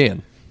about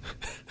being.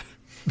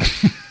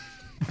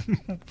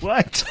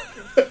 What?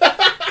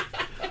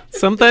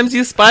 Sometimes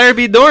you aspire to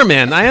be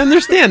doorman. I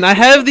understand. I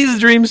have these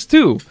dreams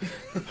too.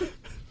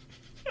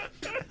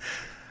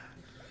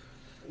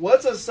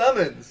 What's a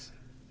summons?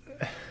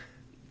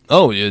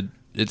 Oh,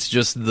 it's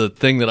just the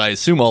thing that I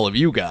assume all of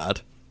you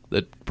got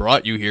that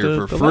brought you here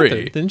for The free.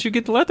 letter. Didn't you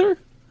get the letter?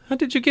 How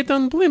did you get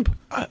on Blimp?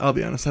 I'll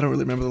be honest. I don't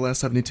really remember the last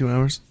 72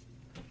 hours.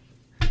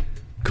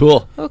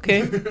 Cool. Okay.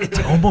 It's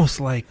almost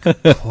like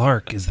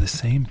Clark is the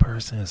same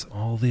person as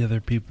all the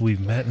other people we've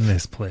met in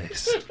this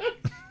place.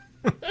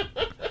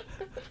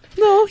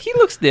 No, he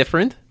looks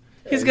different.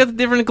 He's got a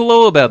different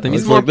glow about him.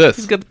 Looks He's more. like this.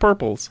 He's got the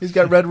purples. He's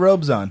got red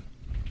robes on.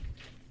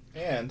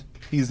 And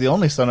he's the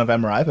only son of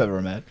Emmer I've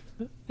ever met.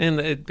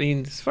 And I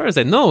mean, as far as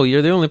I know,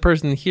 you're the only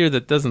person here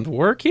that doesn't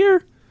work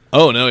here.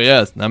 Oh no,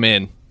 yes. I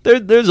mean,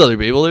 there's other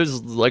people.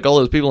 There's like all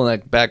those people in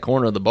that back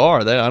corner of the bar.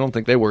 I don't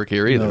think they work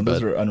here either. No, but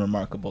those are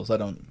unremarkables. I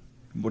don't...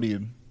 What do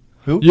you...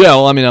 Who? yeah,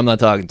 well, I mean, I'm not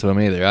talking to him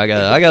either. I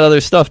got other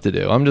stuff to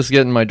do. I'm just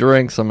getting my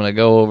drinks. I'm gonna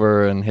go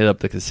over and hit up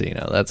the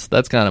casino. That's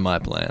kind of my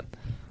plan.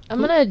 I'm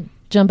gonna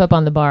jump up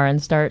on the bar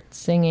and start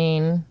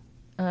singing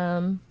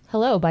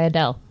 "Hello" by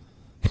Adele.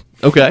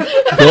 Okay,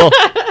 cool.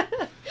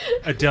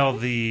 Adele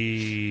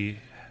the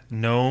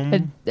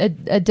gnome.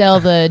 Adele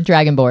the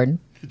Dragonborn.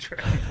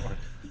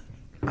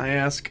 I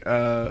ask,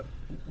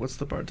 what's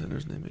the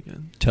bartender's name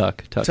again?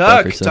 Tuck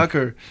Tuckerson.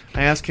 Tucker.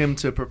 I ask him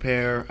to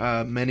prepare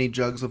many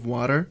jugs of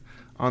water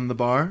on the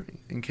bar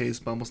in case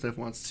Bumblestiff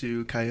wants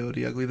to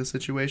Coyote Ugly the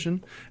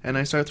situation, and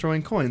I start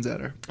throwing coins at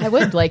her. I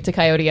would like to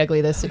Coyote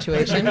Ugly this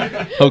situation.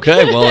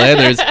 Okay, well, hey,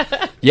 there's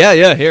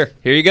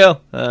here you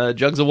go.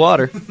 Jugs of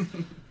water.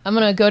 I'm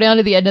gonna go down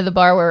to the end of the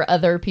bar where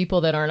other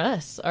people that aren't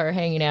us are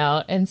hanging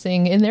out and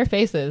sing in their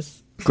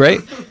faces.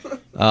 Great.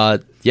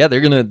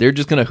 They're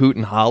just gonna hoot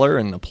and holler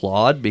and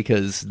applaud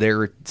because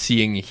they're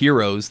seeing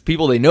heroes,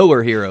 people they know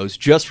are heroes,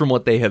 just from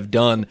what they have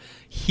done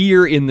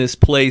here in this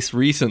place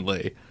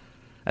recently.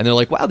 And they're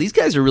like, wow, these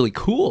guys are really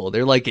cool.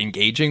 They're like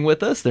engaging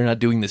with us. They're not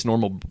doing this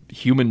normal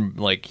human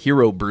like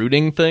hero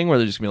brooding thing where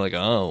they're just gonna be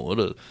like,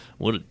 oh,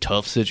 what a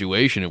tough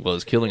situation it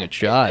was killing a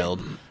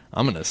child.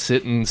 I'm gonna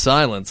sit in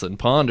silence and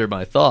ponder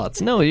my thoughts.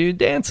 No, you're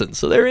dancing,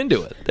 so they're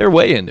into it. They're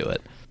way into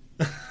it.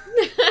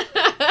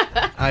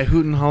 I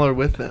hoot and holler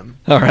with them.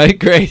 All right,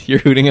 great. You're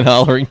hooting and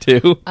hollering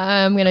too.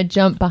 I'm gonna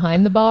jump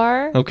behind the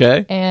bar.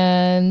 Okay.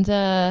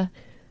 And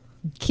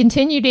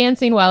continue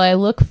dancing while I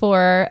look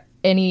for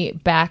any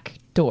back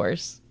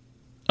doors.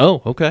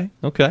 Oh, okay.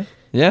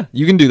 Yeah,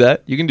 you can do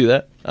that.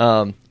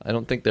 I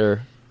don't think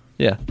there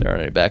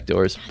aren't any back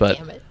doors, but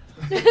Damn it.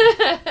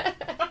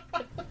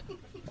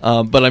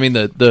 but I mean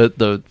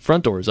the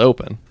front door is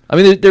open. I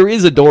mean there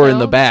is a door in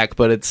the No. back,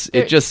 but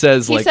it just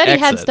says He like said he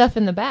exit. had stuff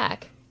in the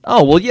back.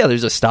 Oh well, yeah.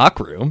 There's a stock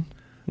room.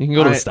 You can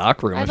go to the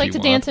stock room. I'd if like you to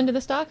want. dance into the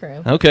stock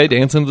room. Okay,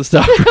 dance into the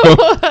stock room.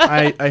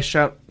 I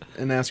shout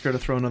and ask her to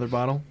throw another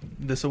bottle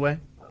this away.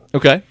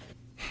 Okay.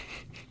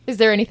 Is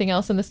there anything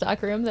else in the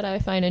stock room that I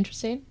find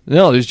interesting?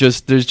 No, there's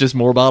just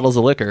more bottles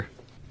of liquor.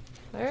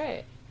 All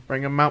right.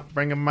 Bring them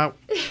out.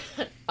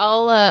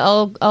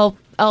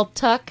 I'll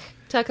tuck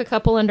a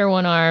couple under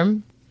one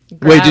arm. Wait,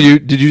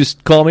 grab- did you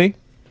just call me?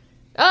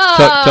 Oh!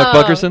 Tuck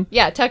Buckerson?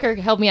 Yeah, Tucker,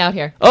 help me out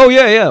here. Oh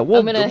yeah. Well,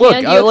 I'm gonna look,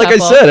 hand you a like I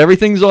couple. said,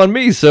 everything's on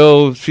me,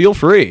 so feel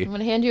free. I'm going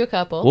to hand you a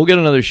couple. We'll get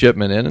another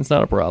shipment in. It's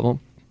not a problem.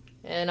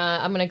 And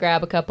I'm going to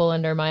grab a couple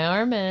under my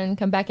arm and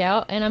come back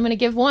out, and I'm going to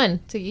give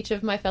one to each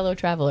of my fellow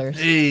travelers.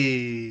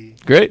 Hey.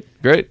 Great.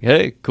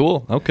 Hey,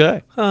 cool.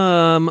 Okay.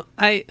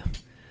 I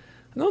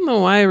don't know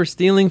why we're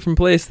stealing from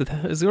place that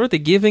is worth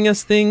giving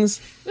us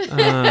things.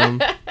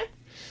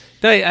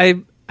 I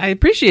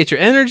appreciate your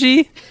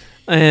energy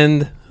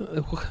and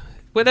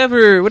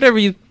whatever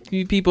you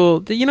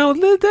people,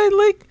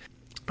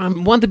 I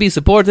want to be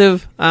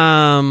supportive.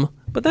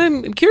 but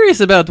I'm curious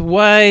about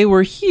why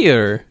we're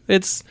here.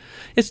 It's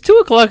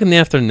 2:00 in the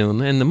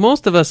afternoon, and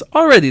most of us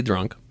already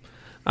drunk.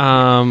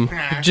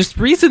 Just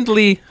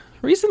recently,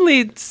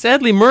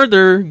 sadly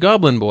murder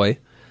Goblin Boy.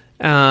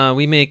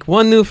 We make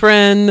one new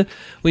friend.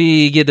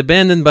 We get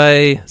abandoned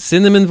by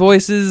cinnamon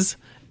voices,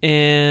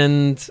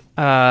 and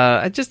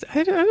I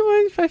don't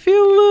know if I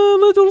feel a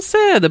little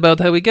sad about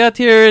how we got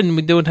here, and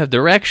we don't have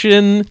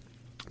direction.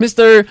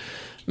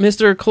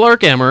 Mr.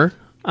 Clark Emmer.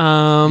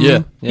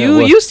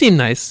 You seem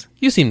nice.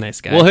 You seem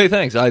nice guy. Well, hey,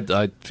 thanks.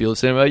 I feel the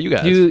same about you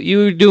guys.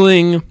 You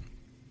doing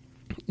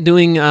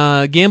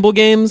gamble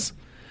games.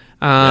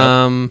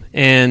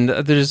 And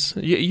there's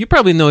you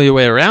probably know your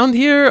way around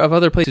here of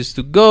other places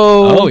to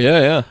go. Oh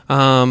yeah.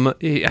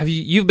 Have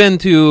you've been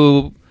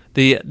to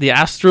the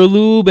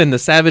Astrolube and the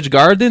Savage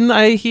Garden?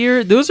 I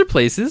hear those are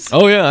places.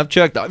 Oh yeah, I've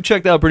checked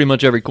out pretty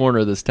much every corner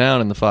of this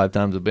town in the 5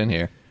 times I've been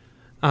here.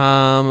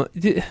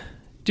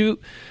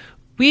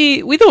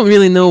 We don't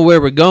really know where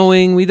we're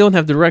going. We don't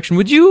have direction.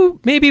 Would you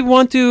maybe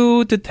want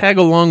to tag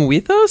along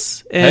with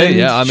us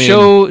and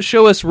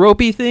show us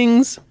ropey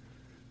things?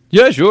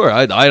 Yeah, sure.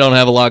 I don't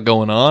have a lot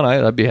going on.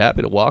 I'd be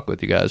happy to walk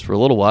with you guys for a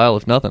little while,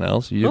 if nothing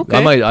else.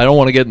 Okay. I don't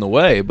want to get in the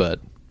way, but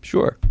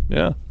sure.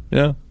 Yeah.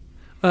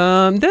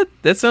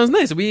 That sounds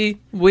nice. We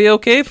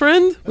okay,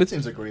 friend? That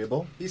seems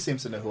agreeable. He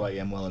seems to know who I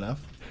am well enough.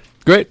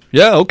 Great.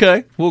 Yeah.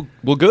 Okay. Well,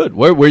 good.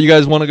 Where you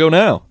guys want to go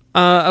now?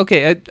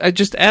 Okay. I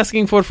just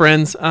asking for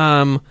friends.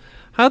 How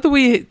do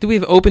we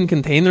have open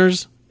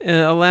containers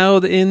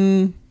allowed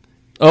in?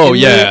 Oh,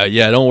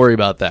 yeah. Don't worry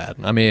about that.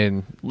 I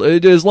mean,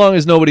 as long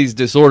as nobody's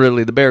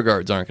disorderly, the bear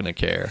guards aren't going to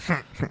care.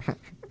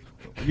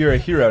 You're a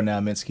hero now,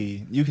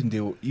 Mitski. You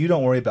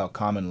don't worry about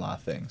common law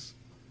things.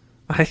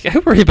 I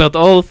worry about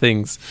all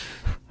things.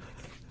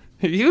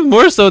 Even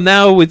more so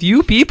now with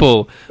you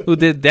people who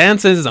did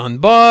dances on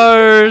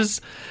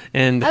bars.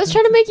 And I was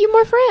trying to make you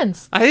more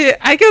friends.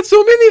 I got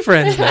so many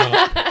friends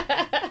now.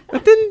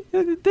 But they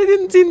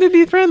didn't seem to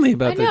be friendly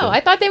about it. I know.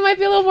 I thought they might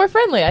be a little more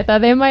friendly. I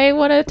thought they might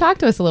want to talk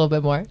to us a little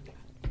bit more.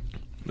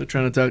 They're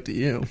trying to talk to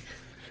you.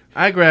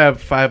 I grab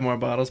 5 more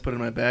bottles, put it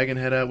in my bag, and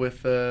head out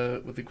with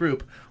the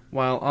group,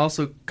 while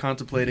also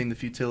contemplating the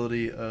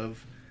futility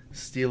of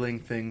stealing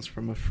things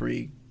from a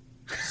free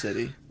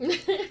city.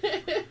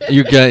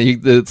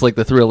 It's like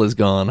the thrill is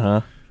gone,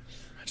 huh?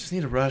 I just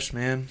need a rush,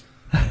 man.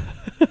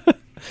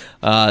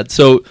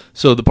 So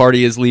the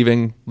party is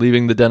leaving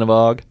the Den of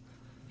Og?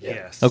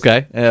 Yes.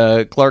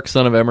 Okay. Clark,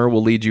 son of Emmer,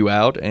 will lead you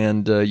out,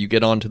 and you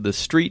get onto the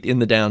street in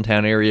the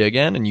downtown area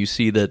again, and you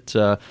see that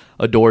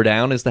a door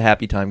down is the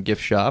Happy Time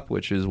gift shop,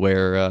 which is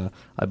where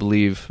I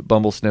believe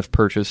Bumblesniff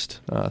purchased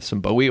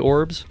some Bowie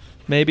orbs,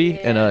 maybe,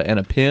 and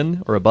a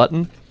pin or a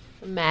button.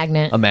 A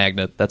magnet. A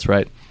magnet, that's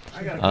right.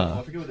 I got a couple.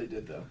 I forget what they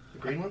did, though. The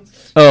green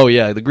ones? Oh,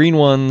 yeah, the green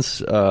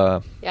ones.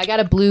 Yeah, I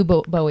got a blue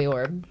Bowie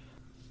orb.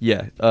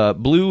 Yeah,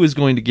 blue is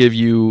going to give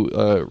you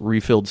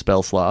refilled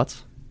spell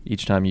slots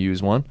each time you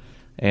use one.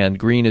 And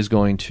green is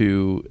going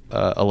to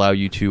allow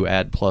you to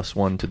add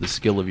 +1 to the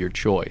skill of your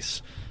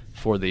choice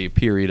for the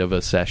period of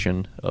a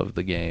session of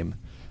the game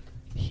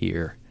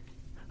here.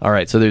 All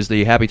right, so there's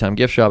the Happy Time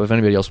gift shop. If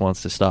anybody else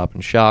wants to stop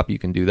and shop, you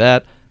can do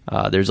that.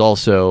 There's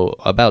also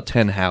about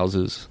 10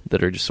 houses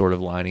that are just sort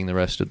of lining the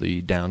rest of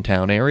the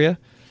downtown area.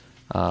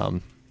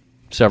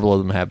 Several of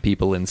them have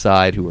people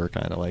inside who are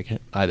kind of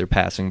like either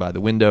passing by the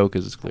window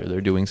because it's clear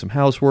they're doing some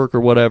housework or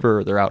whatever,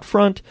 or they're out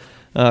front.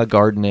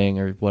 Gardening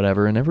or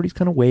whatever, and everybody's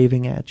kind of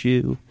waving at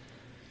you.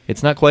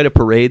 It's not quite a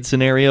parade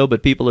scenario,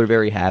 but people are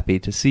very happy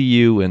to see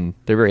you, and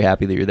they're very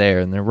happy that you're there,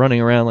 and they're running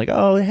around like,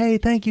 oh, hey,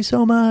 thank you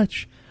so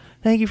much.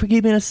 Thank you for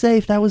keeping us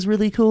safe. That was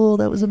really cool.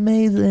 That was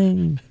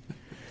amazing.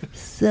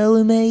 So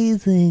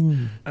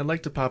amazing. I'd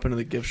like to pop into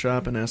the gift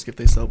shop and ask if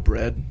they sell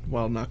bread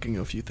while knocking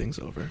a few things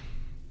over.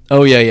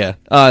 Oh, yeah.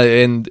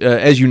 And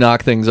as you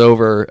knock things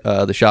over,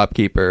 the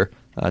shopkeeper,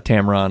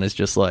 Tamron, is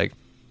just like,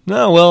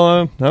 no,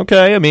 well,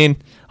 okay. I mean,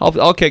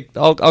 I'll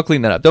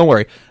clean that up. Don't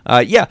worry.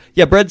 Yeah.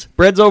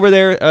 Bread's over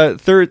there.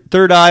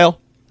 Third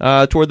aisle,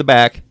 toward the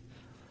back.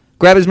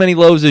 Grab as many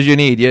loaves as you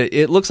need.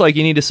 It looks like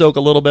you need to soak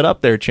a little bit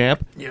up there,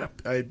 champ. Yeah,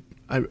 I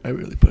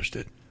really pushed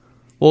it.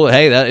 Well,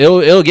 hey,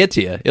 it'll get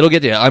to you. It'll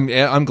get to you.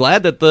 I'm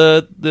glad that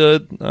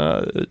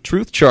the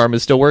truth charm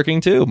is still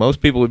working too. Most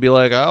people would be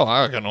like, oh,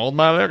 I can hold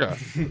my liquor.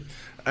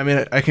 I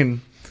mean, I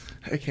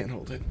can't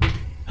hold it.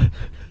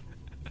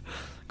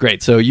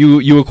 Great. So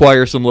you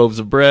acquire some loaves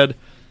of bread,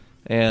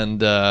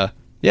 and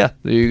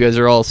you guys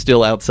are all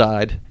still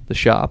outside the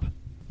shop.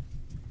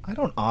 I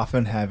don't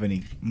often have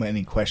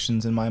many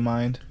questions in my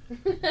mind,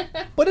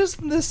 but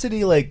isn't this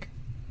city like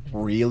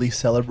really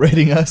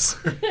celebrating us?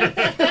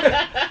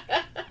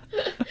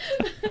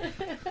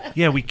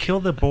 Yeah, we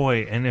killed the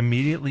boy, and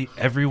immediately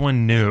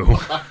everyone knew,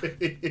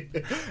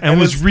 and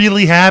was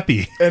really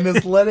happy, and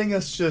is letting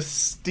us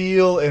just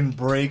steal and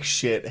break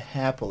shit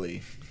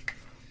happily.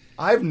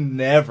 I've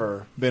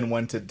never been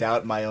one to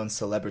doubt my own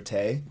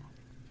celebrity,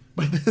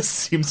 but this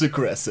seems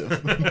aggressive.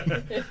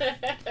 The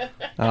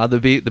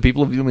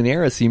people of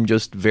Luminera seem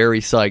just very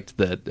psyched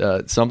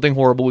that something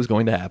horrible is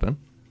going to happen.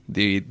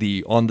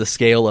 the on the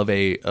scale of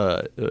a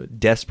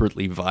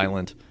desperately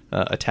violent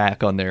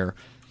attack on their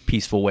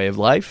peaceful way of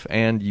life,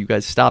 and you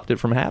guys stopped it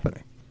from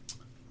happening.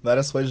 That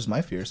assuages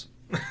my fears.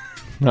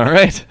 All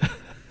right.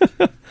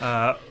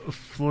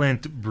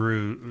 Flint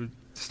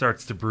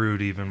starts to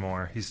brood even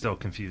more. He's still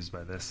confused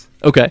by this.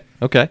 Okay.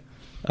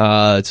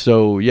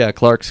 So yeah,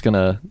 Clark's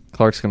gonna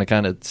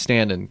kind of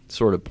stand and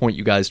sort of point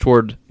you guys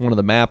toward one of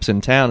the maps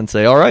in town and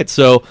say, "All right,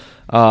 so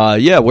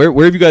yeah,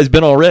 where have you guys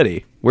been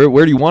already?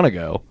 Where do you want to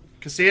go?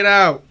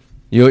 Casino.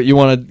 You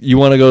want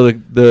to go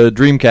to the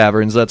Dream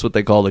Caverns? That's what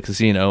they call the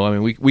casino. I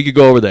mean, we could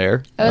go over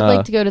there. I would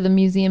like to go to the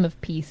Museum of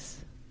Peace.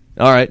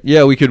 All right,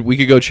 yeah, we could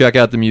go check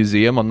out the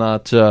museum. I'm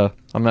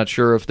not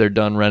sure if they're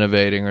done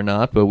renovating or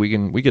not, but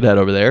we could head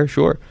over there.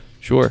 Sure.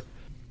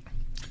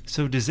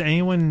 So does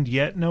anyone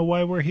yet know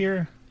why we're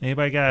here?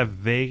 Anybody got a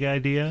vague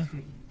idea?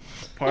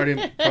 Party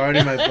my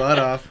butt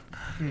off.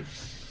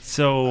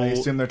 So I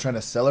assume they're trying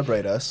to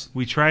celebrate us.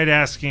 we tried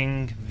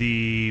asking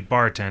the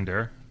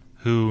bartender,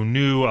 who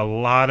knew a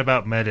lot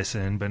about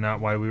medicine, but not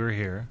why we were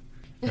here.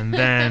 And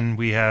then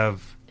we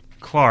have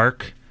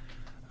Clark,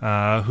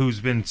 who's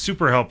been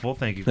super helpful.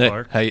 Thank you, Hey,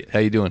 Clark. how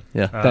you doing?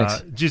 Yeah,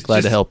 thanks. Just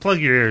Glad to help. Plug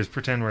your ears.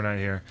 Pretend we're not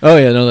here. Oh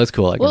yeah, no, that's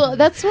cool. Well,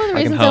 that's one of the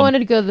I can reasons I hum. wanted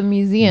to go to the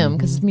museum,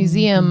 because the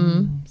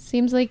museum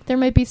seems like there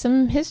might be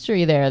some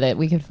history there that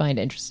we could find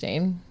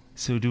interesting.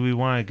 So do we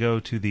want to go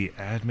to the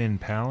admin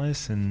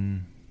palace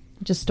and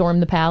Just storm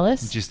the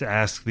palace. just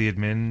ask the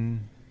admin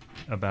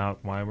about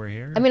why we're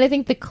here? I mean, I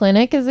think the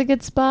clinic is a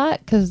good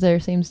spot because there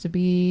seems to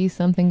be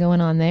something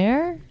going on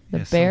there. The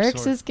Yeah, some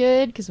barracks sort. is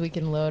good because we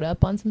can load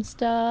up on some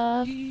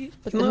stuff.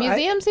 But the No,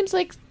 museum seems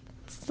like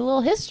it's a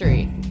little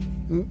history.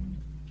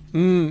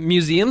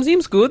 Museum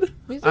seems good.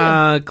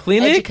 Museum.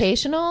 Clinic.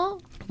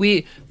 Educational.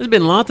 There's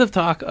been lots of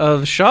talk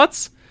of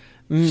shots.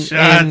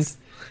 Shots.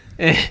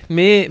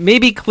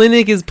 Maybe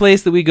clinic is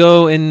place that we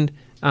go and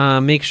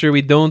make sure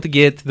we don't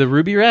get the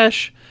ruby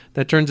rash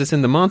that turns us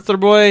into Monster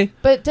Boy.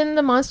 But didn't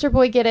the monster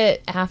boy get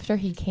it after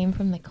he came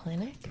from the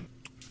clinic?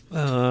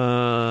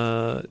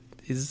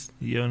 Is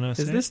Jonas,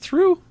 this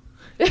true?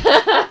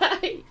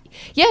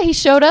 Yeah, he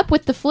showed up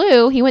with the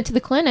flu. He went to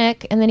the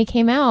clinic, and then he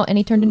came out, and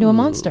he turned into a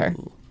monster.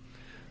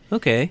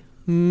 Okay.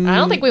 I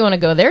don't think we want to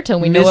go there till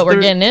we know what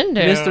we're getting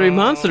into. Mystery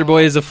Monster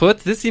Boy is afoot.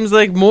 This seems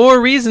like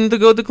more reason to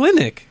go to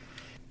clinic.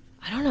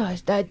 I don't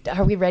know.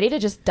 Are we ready to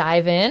just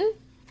dive in?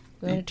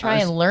 We want to try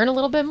and learn a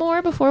little bit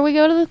more before we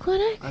go to the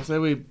clinic? I say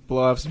we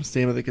blow off some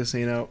steam at the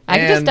casino. I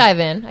could just dive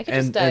in.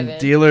 And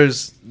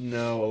dealers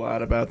know a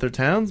lot about their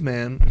towns,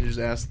 man. You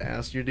just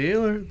ask your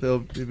dealer. They'll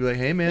be like,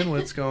 "Hey, man,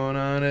 what's going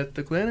on at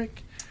the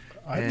clinic?"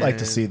 I'd like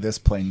to see this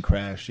plane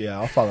crash. Yeah,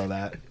 I'll follow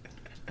that.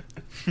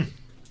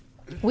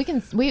 We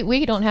can.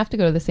 We don't have to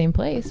go to the same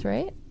place,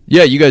 right?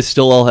 Yeah, you guys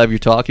still all have your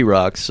talkie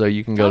rocks, so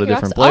you can go to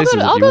different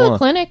places I'll if go you to the want.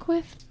 clinic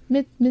with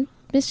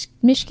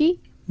Mishki.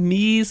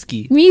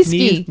 Miski.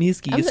 Miski.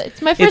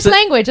 It's my first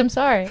language. I'm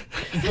sorry.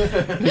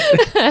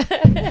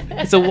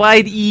 It's a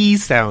wide E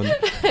sound.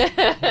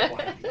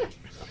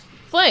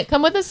 Flint,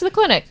 come with us to the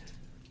clinic.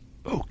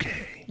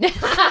 Okay.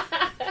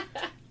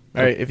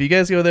 All right, if you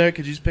guys go there,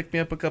 could you just pick me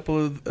up a couple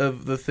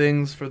of the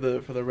things for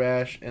the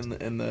rash and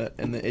the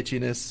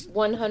itchiness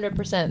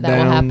 100% that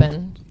will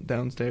happen.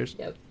 downstairs?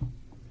 Yep.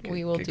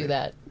 We will Okay, do great.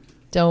 that.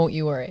 Don't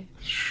you worry.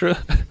 Sure.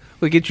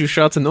 We'll get you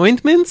shots and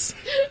ointments.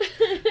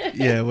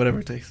 Yeah, whatever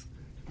it takes.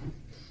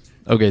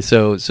 Okay,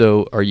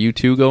 so are you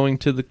two going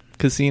to the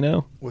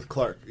casino? With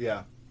Clark,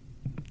 yeah.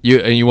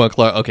 You want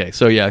Clark? Okay,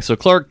 so yeah, so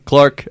Clark,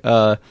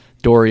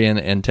 Dorian,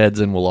 and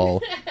Tedzin will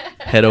all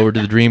head over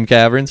to the Dream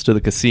Caverns to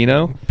the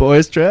casino.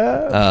 Boys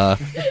trap.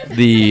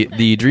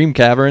 The Dream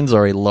Caverns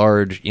are a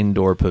large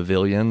indoor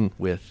pavilion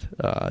with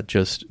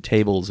just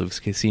tables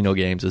of casino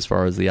games as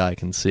far as the eye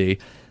can see.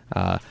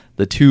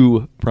 The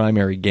two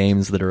primary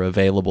games that are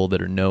available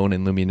that are known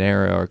in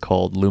Luminera are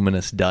called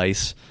Luminous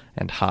Dice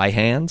and High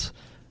Hands.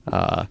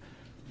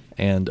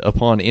 And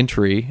upon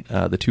entry,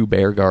 the two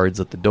bear guards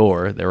at the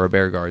door, there are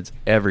bear guards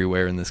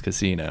everywhere in this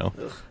casino.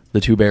 The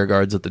two bear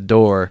guards at the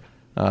door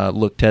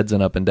look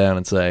Tedzin up and down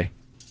and say,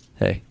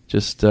 "Hey,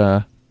 just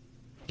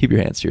keep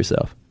your hands to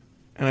yourself."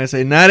 And I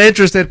say, "Not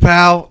interested,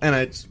 pal," and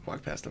I just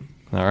walk past him.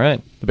 All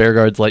right. The bear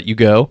guards let you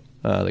go.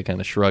 They kind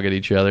of shrug at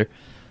each other.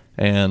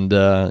 And,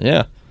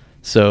 yeah.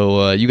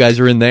 So you guys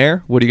are in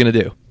there. What are you going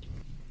to do?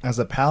 As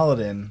a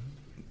paladin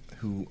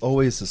who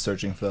always is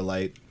searching for the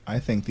light, I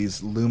think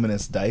these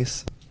luminous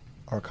dice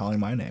are calling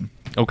my name.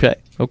 Okay.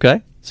 So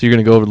you're going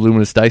to go over to the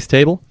Luminous Dice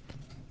table?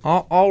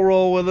 I'll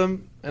roll with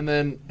him, and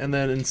then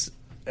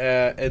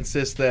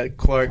insist that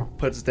Clark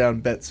puts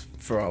down bets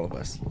for all of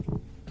us.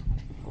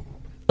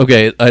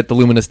 Okay, at the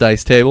Luminous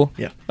Dice table?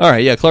 Yeah. All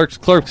right, yeah, Clark's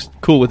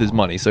cool with his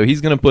money, so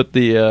he's going to put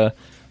the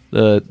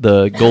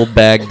gold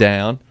bag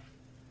down.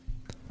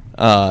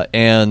 So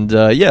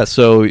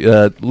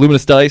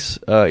Luminous Dice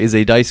is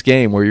a dice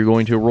game where you're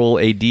going to roll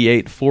a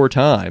d8 4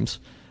 times,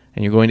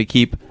 and you're going to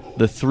keep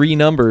the 3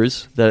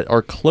 numbers that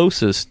are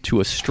closest to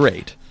a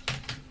straight.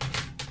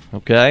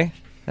 Okay?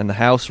 And the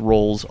house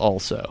rolls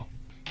also.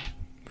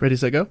 Ready,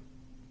 set, go.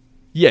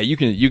 Yeah, you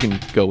can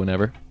go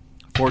whenever.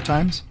 4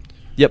 times?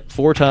 Yep,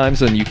 4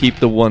 times, and you keep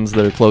the ones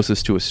that are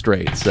closest to a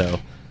straight.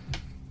 So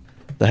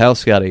the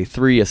house got a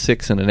 3, a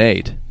 6, and an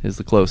 8 is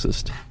the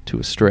closest to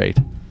a straight.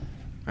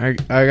 I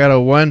got a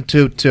 1,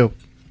 2, 2.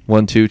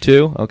 1, 2,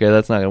 2. Okay,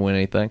 that's not gonna win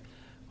anything.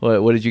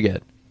 What did you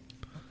get?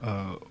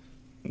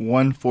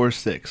 1, 4,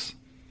 6.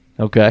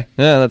 Okay,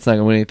 yeah, that's not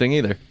gonna win anything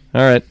either.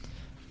 All right.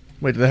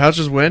 Wait, did the house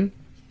just win?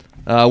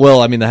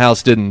 Well, I mean, the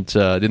house didn't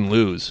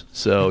lose,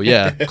 so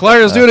yeah.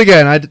 Clark, let's do it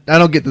again. I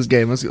don't get this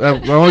game. I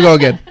want to go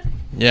again.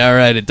 Yeah, all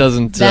right. It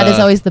doesn't. That is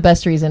always the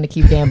best reason to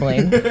keep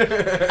gambling.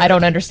 I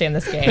don't understand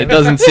this game. It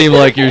doesn't seem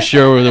like you're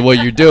sure with what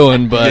you're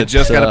doing, but You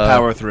just got to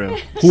power through.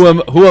 Who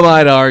am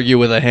I to argue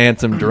with a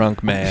handsome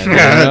drunk man? You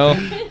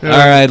know?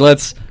 All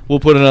right, we'll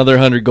put another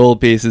 100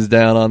 gold pieces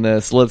down on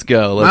this. Let's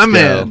go. Let's My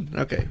go. man.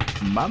 Okay.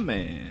 My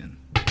man.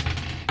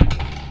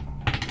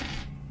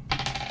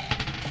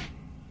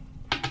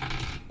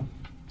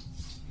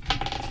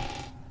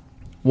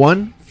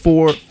 One,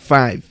 4,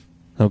 5.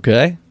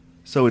 Okay.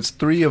 So it's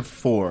 3 of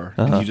 4,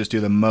 Uh-huh. and you just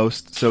do the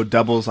most. So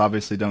doubles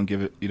obviously don't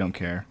give it. You don't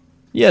care.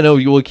 Yeah, no,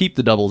 you will keep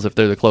the doubles if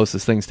they're the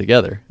closest things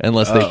together,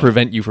 unless they Oh.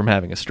 prevent you from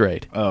having a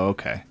straight. Oh,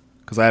 okay.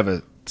 Because I have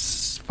a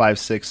 5,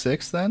 6,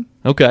 6 then.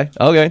 Okay.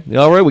 All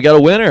right, we got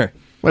a winner.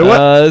 Wait,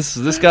 what?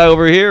 This guy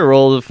over here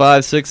rolled a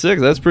 5, 6,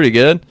 6. That's pretty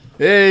good.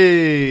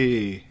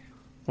 Hey.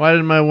 Why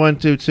did my 1,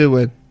 2, 2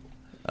 win?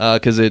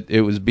 Because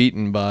it was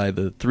beaten by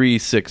the 3,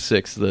 6,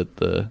 6 that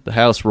the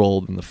house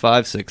rolled and the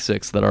 5, 6,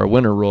 6 that our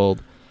winner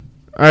rolled.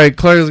 All right,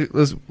 Clark.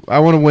 I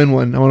want to win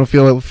one. I want to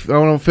feel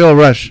a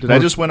rush. Did I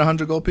just win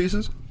 100 gold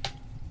pieces?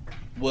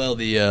 Well,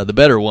 the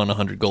better won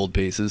 100 gold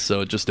pieces,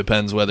 so it just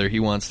depends whether he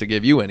wants to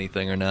give you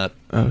anything or not.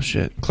 Oh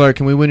shit, Clark,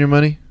 can we win your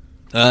money?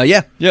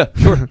 Yeah,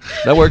 sure,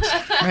 that works.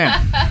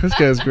 Man, This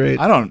guy's great.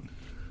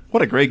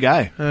 what a great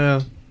guy. I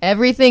know.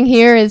 Everything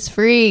here is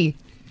free.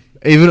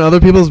 Even other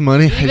people's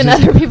money. Even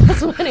other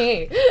people's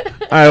money. All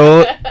right,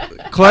 well,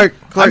 Clark.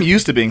 I'm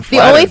used to being The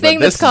flattered, only but thing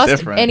this that's cost is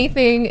different.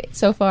 anything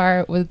so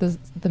far was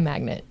the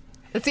magnet.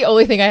 That's the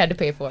only thing I had to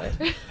pay for.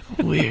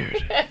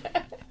 Weird.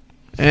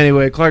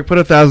 Anyway, Clark, put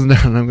 1,000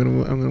 down. I'm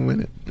gonna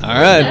win it. All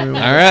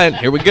right,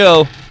 here we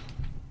go.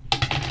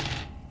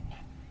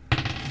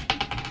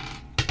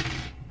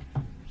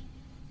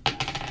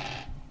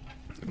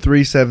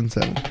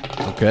 $377.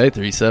 Okay,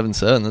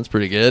 377. That's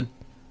pretty good.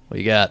 What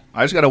you got?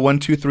 I just got a 1,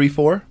 2, 3,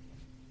 4.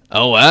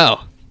 Oh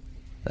wow,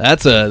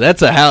 that's a winner.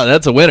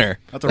 That's a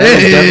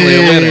definitely a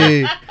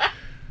winner.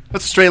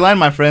 That's a straight line,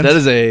 my friend. That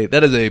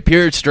is a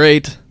pure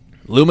straight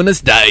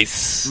luminous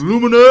dice.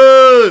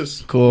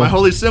 luminous. Cool. My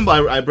holy symbol.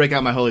 I break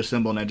out my holy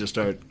symbol and I just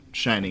start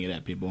shining it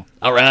at people.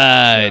 All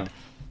right.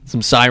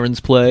 Some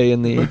sirens play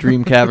in the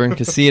Dream Cavern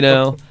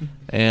Casino,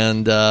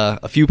 and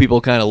a few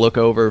people kind of look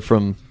over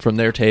from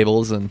their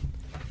tables, and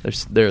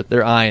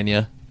they're eyeing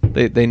you.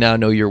 They now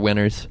know you're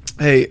winners.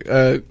 Hey,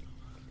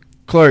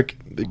 Clark,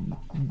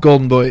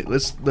 Golden Boy.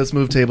 Let's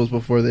move tables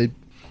before they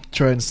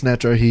try and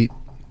snatch our heat.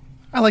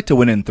 I like to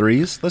win in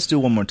threes. Let's do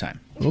one more time.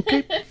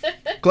 Okay.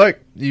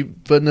 Clark, you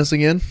footing us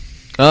again?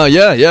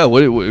 Yeah.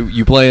 What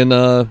you playing?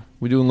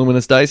 We doing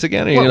luminous dice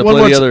again? Or are you gonna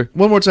play the other?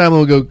 One more time, and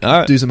we'll go All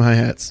right. do some hi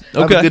hats. I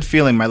have Okay. a good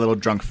feeling, my little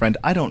drunk friend.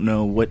 I don't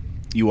know what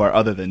you are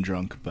other than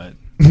drunk, but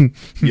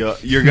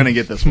you're going to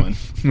get this one.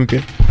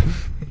 Okay.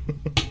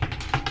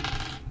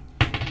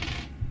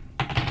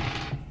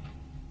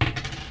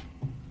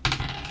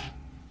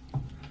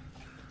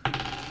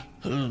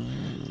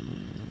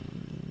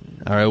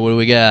 All right. What do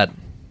we got?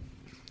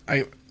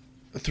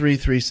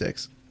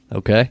 336.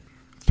 Okay.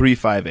 3,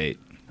 5, 8.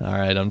 All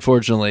right.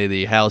 Unfortunately,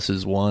 the house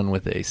is won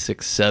with a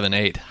 6, 7,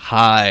 8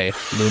 high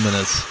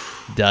luminous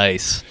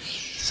dice.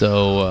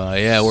 So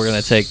yeah, we're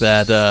gonna take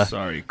that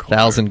Sorry, Clark.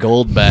 1,000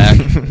 gold back.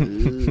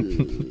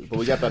 But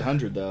we got that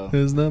 100 though.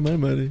 It's not my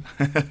money.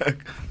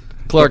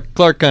 Clark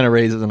kind of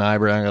raises an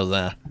eyebrow and goes,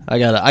 "Nah, I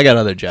got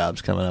other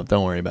jobs coming up.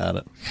 Don't worry about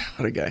it."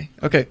 What a guy.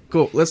 Okay,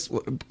 cool. Let's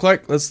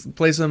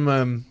play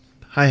some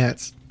hi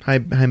hats. Hi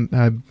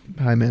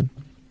man.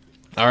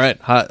 All right.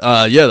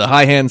 The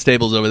high hands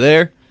table's over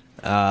there.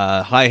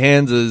 High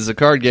hands is a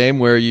card game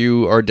where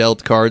you are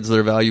dealt cards that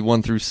are valued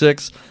 1 through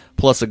 6,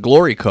 plus a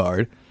glory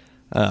card,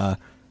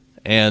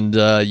 and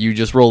you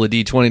just roll a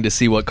d20 to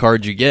see what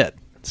card you get.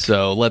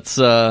 So let's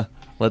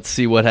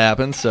see what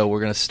happens. So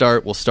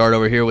we'll start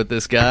over here with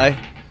this guy.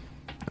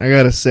 I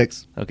got a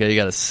 6. Okay, you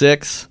got a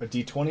 6, A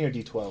D20 or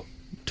D12?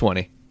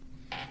 20.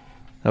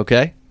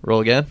 Okay, roll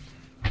again.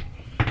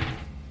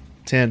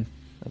 10.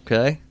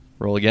 Okay,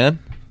 roll again.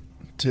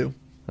 2.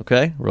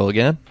 Okay, roll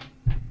again.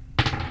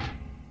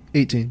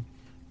 18.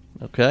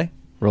 Okay,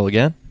 roll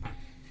again.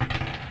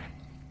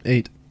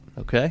 8.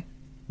 Okay,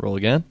 roll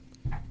again.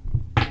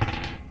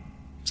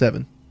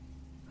 7.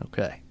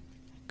 Okay,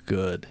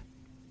 good,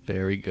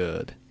 very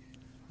good.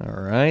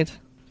 All right.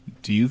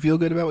 Do you feel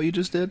good about what you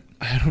just did?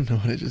 I don't know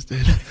what I just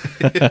did.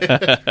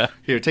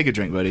 Here, take a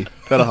drink, buddy.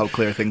 That'll help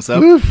clear things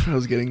up. Oof, I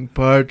was getting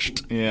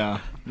parched. Yeah,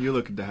 you're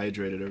looking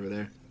dehydrated over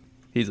there.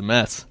 He's a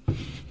mess.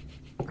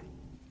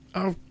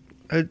 Oh,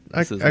 I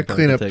This is the I part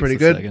clean that up takes pretty a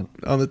good second.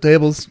 on the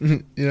tables,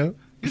 you know?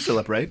 You're still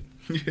up, right?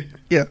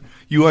 Yeah.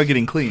 You are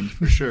getting clean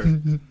for sure.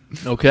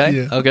 Okay.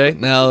 Yeah. Okay.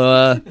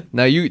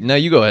 Now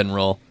you go ahead and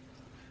roll.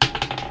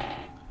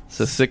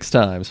 So 6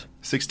 times.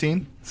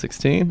 16,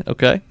 16.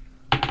 Okay.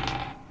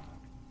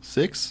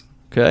 6,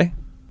 Okay.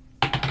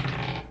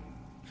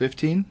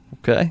 15,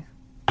 Okay.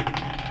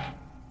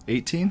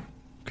 18,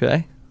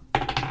 Okay.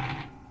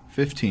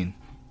 15,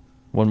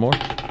 One more.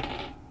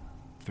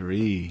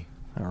 3.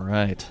 All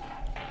right.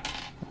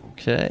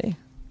 Okay.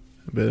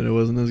 I bet it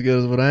wasn't as good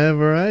as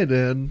whatever I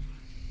did.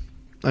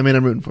 I mean,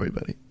 I'm rooting for you,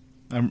 buddy.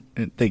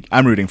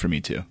 I'm rooting for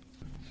me too.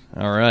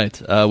 All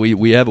right.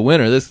 We have a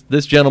winner.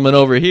 This gentleman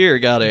over here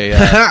got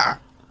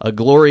a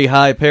glory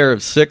high pair of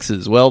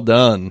 6s. Well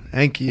done.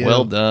 Thank you.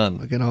 Well done.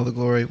 Look at all the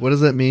glory. What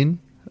does that mean?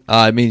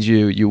 It means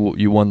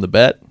you won the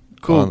bet.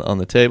 Cool. On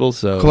the table.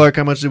 So Clark,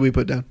 how much did we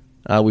put down?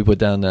 we put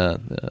down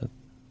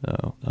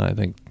I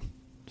think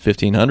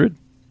 1,500.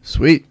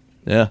 Sweet.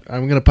 Yeah.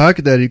 I'm going to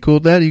pocket that. You cool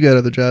with that? You got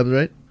other jobs,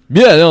 right?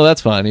 Yeah. No,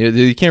 that's fine.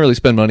 You can't really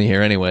spend money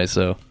here anyway,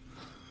 so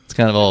it's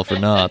kind of all for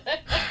naught.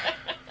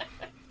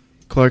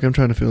 Clark, I'm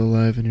trying to feel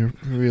alive, and you're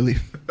really,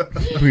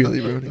 really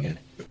ruining it.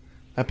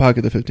 I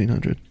pocket the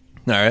 1,500.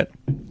 All right.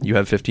 You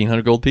have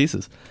 1,500 gold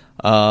pieces.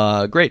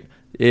 Great.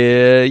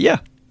 Yeah.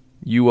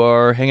 You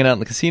are hanging out in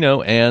the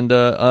casino, and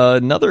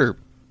another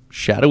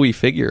shadowy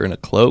figure in a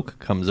cloak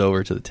comes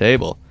over to the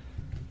table.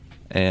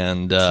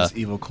 And This is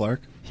Evil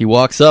Clark. he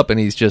walks up, and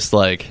he's just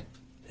like,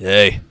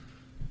 "Hey,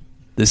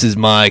 this is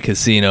my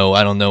casino.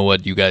 I don't know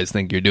what you guys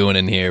think you're doing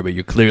in here, but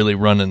you're clearly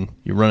running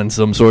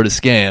some sort of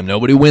scam.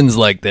 Nobody wins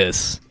like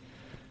this."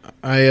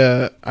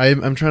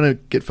 I'm trying to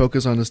get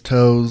focus on his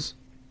toes.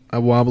 I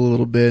wobble a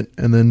little bit,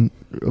 and then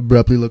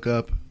abruptly look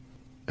up,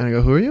 and I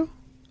go, "Who are you?"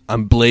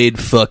 I'm Blade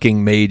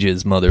fucking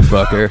Mages,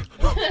 motherfucker.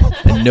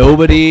 And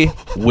nobody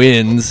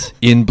wins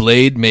in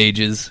Blade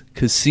Mages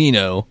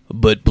casino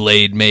but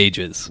Blade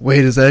Mages.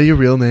 Wait, is that your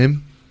real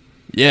name?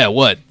 Yeah,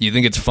 what? You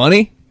think it's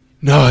funny?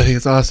 No, I think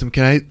it's awesome.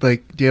 Can I, do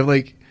you have,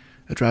 a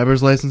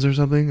driver's license or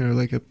something? Or,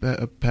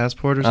 a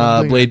passport or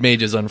something? Blade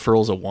Mages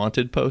unfurls a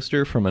wanted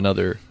poster from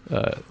another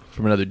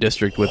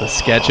district with a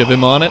sketch of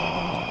him on it.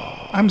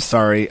 I'm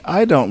sorry,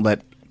 I don't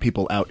let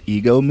people out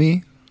ego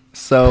me,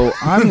 so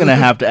I'm gonna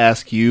have to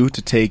ask you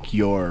to take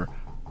your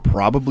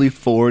probably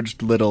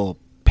forged little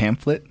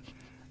pamphlet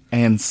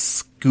and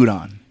scoot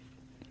on.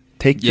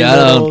 Take your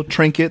little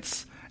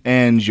trinkets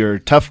and your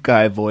tough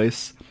guy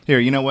voice. Here,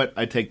 you know what?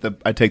 I take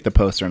the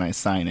poster and I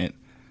sign it,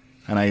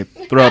 and I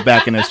throw it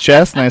back in his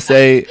chest, and I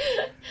say,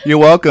 "You're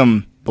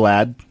welcome,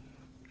 Blad."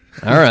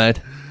 All right.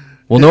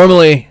 Well,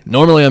 normally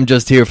I'm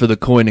just here for the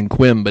coin and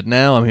quim, but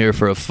now I'm here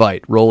for a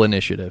fight. Roll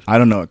initiative. I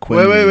don't know what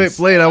Quinn Wait, means.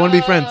 Blade, I want to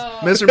be friends.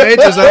 Mr.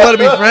 Mages, I want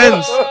to be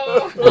friends.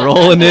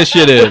 Roll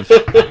initiative.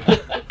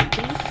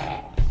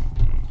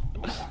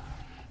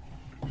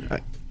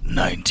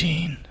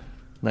 19.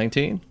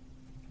 19?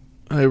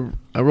 I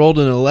rolled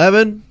an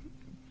 11,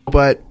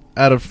 but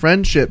out of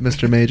friendship,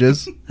 Mr.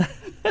 Mages.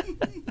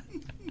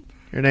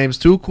 Your name's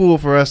too cool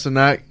for us to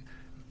not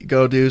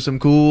go do some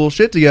cool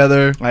shit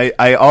together.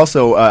 I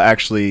also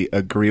actually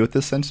agree with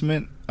this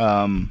sentiment.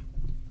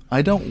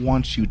 I don't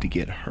want you to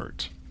get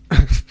hurt.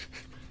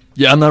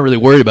 Yeah, I'm not really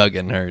worried about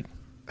getting hurt.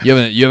 You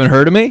haven't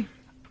heard of me?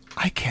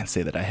 I can't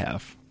say that I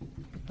have.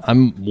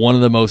 I'm one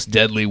of the most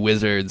deadly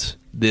wizards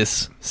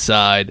this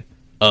side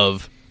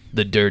of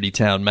the Dirty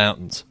Town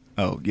Mountains.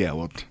 Oh, yeah,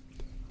 well,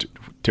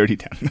 Dirty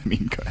Town. I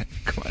mean, go ahead.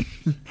 Come on.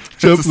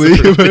 Jump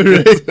leave.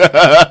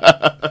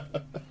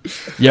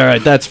 Yeah, all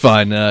right, that's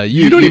fine.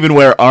 You don't even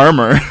wear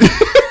armor.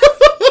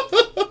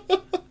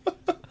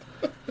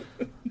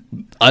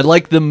 I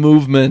like the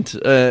movement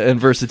and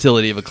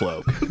versatility of a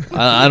cloak.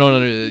 I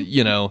don't,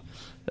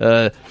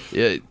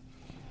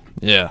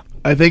 yeah.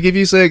 I think if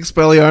you say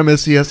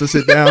Expelliarmus, he has to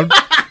sit down.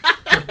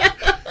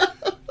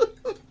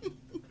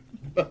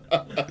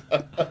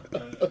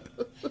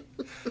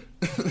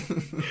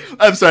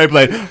 I'm sorry,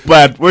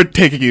 Blad, we're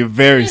taking you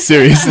very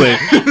seriously.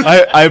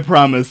 I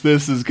promise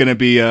this is going to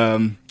be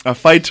a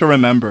fight to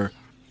remember.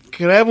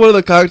 Can I have one of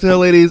the cocktail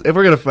ladies? If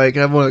we're going to fight, can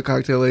I have one of the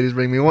cocktail ladies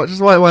bring me one?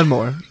 Just one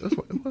more. Just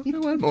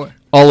one more.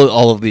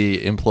 All of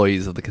the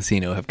employees of the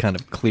casino have kind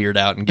of cleared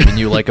out and given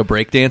you like a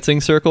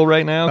breakdancing circle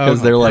right now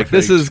because they're like,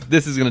 this is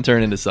going to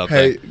turn into something.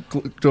 Hey,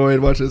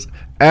 Dorian, watch this.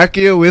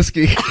 Accio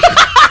whiskey.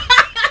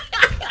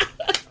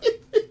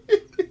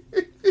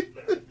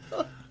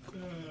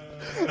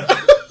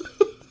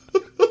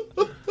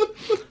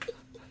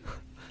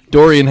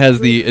 Dorian has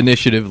the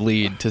initiative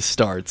lead to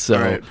start, so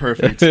All right,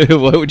 perfect.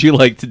 What would you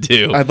like to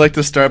do? I'd like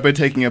to start by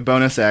taking a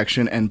bonus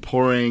action and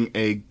pouring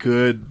a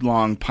good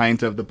long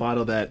pint of the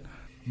bottle that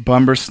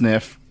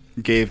Bumbersniff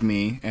gave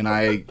me, and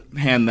I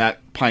hand that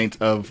pint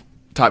of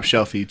Top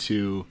Shelfie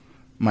to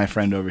my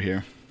friend over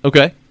here.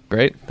 Okay,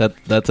 great.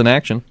 That's an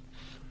action.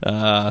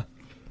 I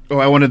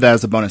wanted that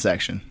as a bonus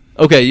action.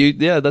 Okay,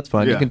 that's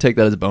fine. Yeah. You can take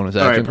that as a bonus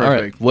All right, action.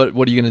 perfect. What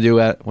are you gonna do?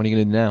 What are you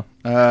gonna do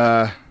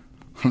now?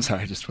 I'm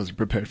sorry, I just wasn't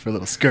prepared for a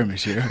little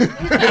skirmish here.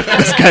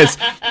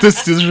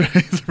 This is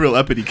he's a real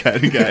uppity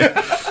kind of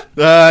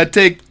guy. I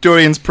take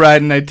Dorian's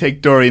pride and I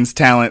take Dorian's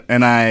talent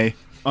and I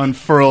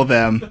unfurl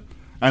them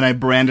and I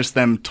brandish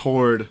them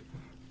toward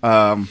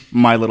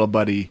my little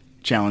buddy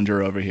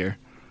Challenger over here.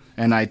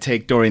 And I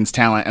take Dorian's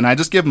talent, and I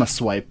just give him a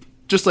swipe.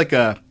 Just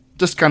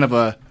kind of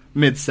a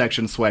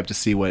midsection swipe to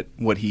see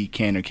what he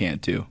can or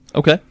can't do.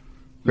 Okay,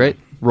 great.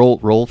 Roll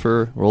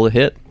a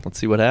hit. Let's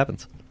see what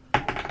happens.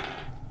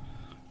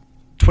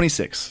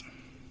 26.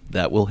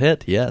 That will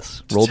hit.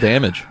 Yes. Roll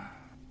damage.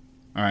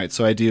 All right,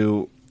 so I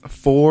do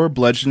 4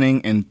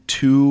 bludgeoning and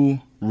 2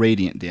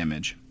 radiant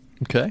damage.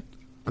 Okay,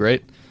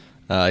 great.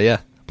 Yeah,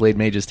 Blade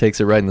Mage just takes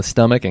it right in the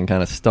stomach and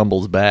kind of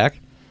stumbles back,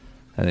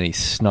 and then he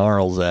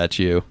snarls at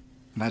you.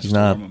 He's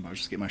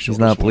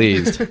not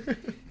pleased.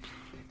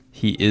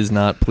 He is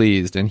not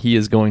pleased, and he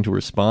is going to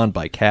respond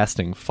by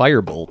casting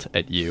Firebolt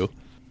at you.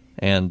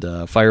 And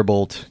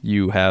Firebolt,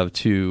 you have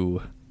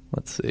to...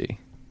 Let's see.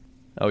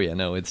 Oh, yeah,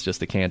 no, it's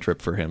just a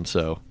cantrip for him,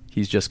 so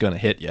he's just going to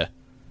hit you.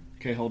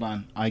 Okay, hold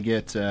on. I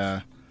get...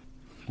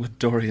 with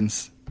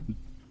Dorian's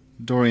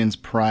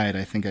pride,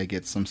 I think I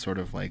get some sort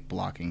of, like,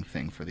 blocking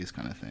thing for these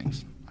kind of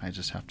things. I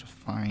just have to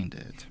find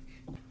it.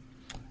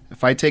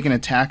 If I take an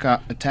attack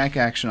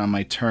action on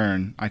my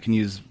turn, I can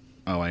use...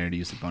 Oh, I already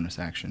used a bonus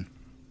action.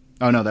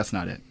 Oh, no, that's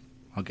not it.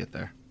 I'll get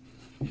there.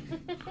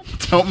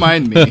 Don't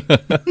mind me.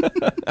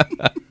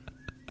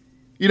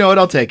 You know what?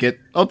 I'll take it.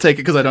 I'll take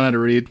it because I don't know how to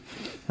read.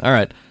 All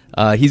right.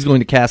 He's going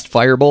to cast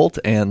Firebolt,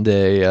 and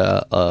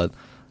a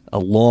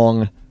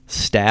long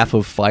staff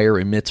of fire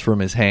emits from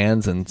his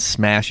hands and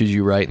smashes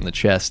you right in the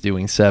chest,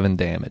 doing 7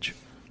 damage.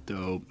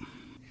 Dope.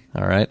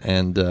 All right,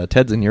 and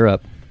Tedson, you're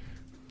up.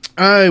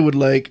 I would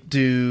like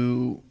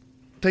to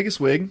take a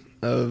swig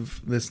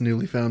of this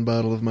newly found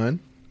bottle of mine.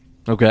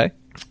 Okay.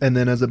 And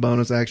then as a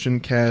bonus action,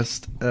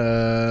 cast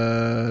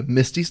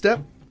Misty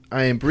Step.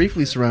 I am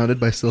briefly surrounded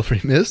by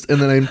silvery mist,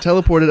 and then I'm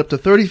teleported up to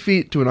 30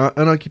 feet to an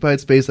unoccupied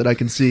space that I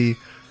can see.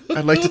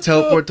 I'd like to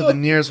teleport to the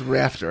nearest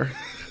rafter.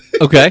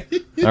 Okay.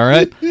 All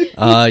right.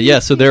 Yeah,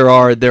 so there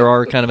are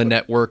kind of a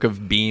network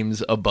of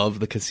beams above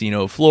the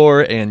casino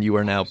floor, and you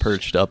are now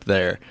perched up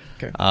there.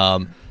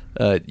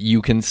 Okay.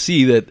 You can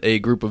see that a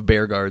group of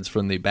bear guards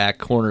from the back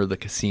corner of the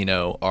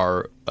casino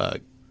are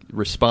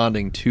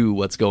responding to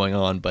what's going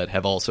on, but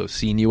have also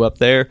seen you up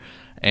there,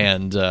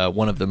 and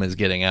one of them is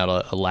getting out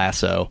a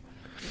lasso.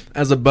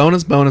 As a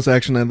bonus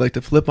action, I'd like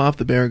to flip off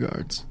the bear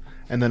guards.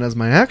 And then as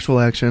my actual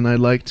action, I'd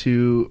like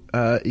to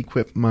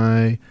equip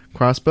my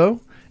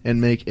crossbow and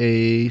make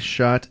a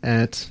shot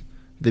at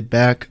the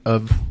back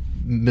of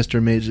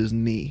Mr. Mage's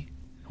knee.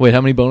 Wait,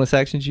 how many bonus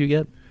actions do you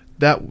get?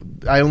 That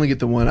I only get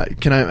the one.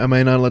 Am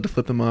I not allowed to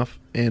flip them off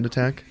and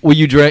attack? Well,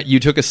 you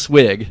took a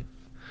swig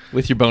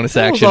with your bonus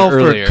action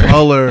earlier. For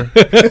color.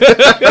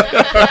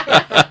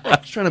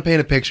 Just trying to paint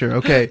a picture.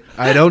 Okay,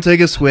 I don't take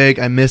a swig.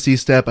 I Misty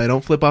Step. I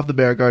don't flip off the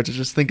bear guards. I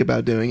just think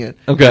about doing it.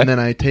 Okay. And then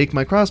I take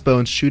my crossbow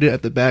and shoot it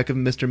at the back of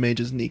Mr.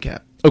 Mage's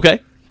kneecap.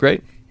 Okay,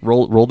 great.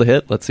 Roll the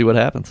hit. Let's see what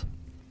happens.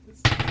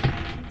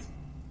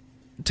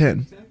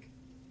 10.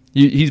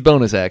 He's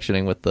bonus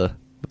actioning with the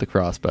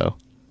crossbow.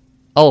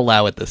 I'll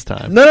allow it this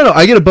time. No.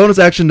 I get a bonus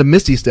action to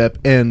Misty Step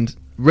and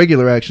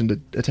regular action to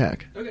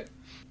attack. Okay.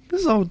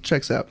 This all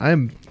checks out.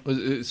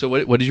 So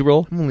what did you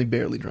roll? I'm only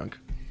barely drunk.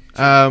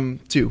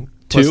 2.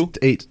 Plus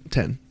 8,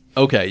 10.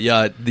 Okay,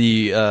 yeah.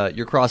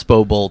 Your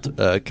crossbow bolt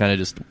kind of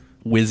just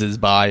whizzes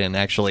by and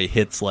actually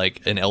hits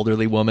like an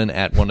elderly woman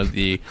at one of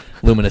the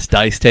luminous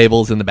dice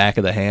tables in the back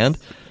of the hand.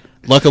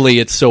 Luckily,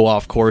 it's so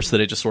off course that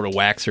it just sort of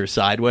whacks her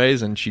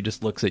sideways, and she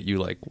just looks at you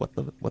like,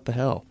 "What the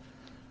hell?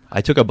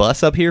 I took a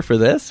bus up here for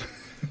this?"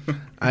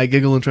 I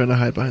giggle and try to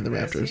hide behind the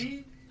rafters.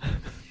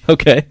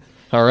 Okay,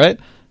 all right.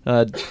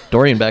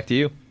 Dorian, back to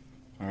you.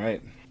 All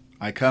right.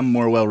 I come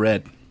more well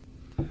read.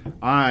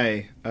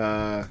 I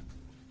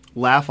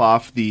laugh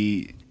off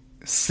the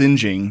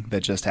singeing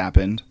that just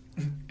happened,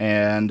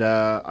 and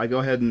I go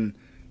ahead and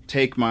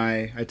take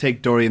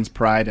Dorian's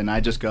pride, and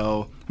I just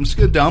go, I'm just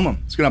going to dome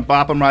him. Just going to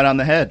bop him right on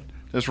the head.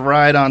 Just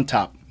right on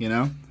top,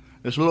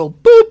 Just a little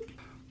boop.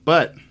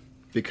 But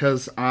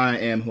because I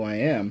am who I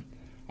am,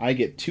 I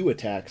get 2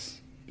 attacks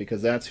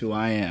because that's who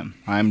I am.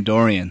 I'm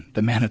Dorian,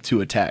 the man of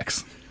 2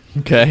 attacks.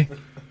 Okay.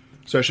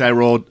 So should I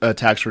roll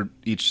attacks for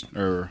each,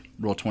 or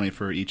roll 20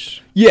 for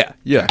each? Yeah.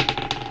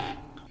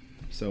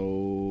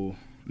 So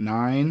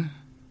 9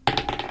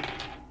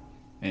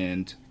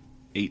 and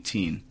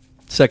 18.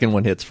 Second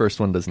one hits. First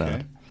one does not.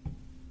 Okay.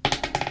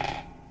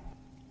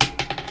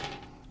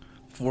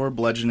 4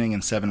 bludgeoning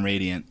and 7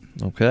 radiant.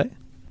 Okay.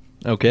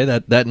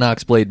 That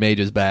knocks Blade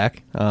Mage's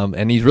back,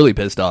 and he's really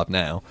pissed off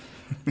now.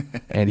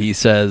 And he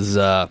says,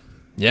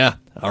 "Yeah,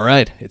 all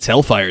right, it's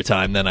Hellfire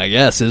time then, I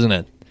guess, isn't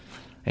it?"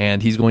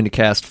 And he's going to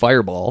cast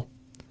Fireball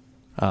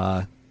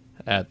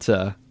at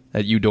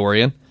you,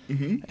 Dorian.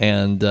 Mm-hmm.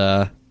 And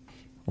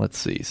let's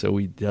see. So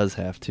he does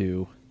have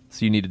to.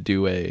 So you need to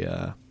do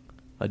a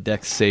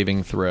Dex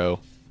saving throw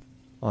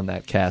on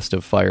that cast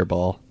of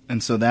Fireball.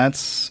 And so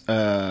that's so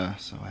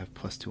I have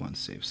 +2 on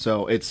save.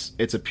 So it's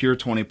a pure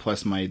 20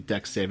 plus my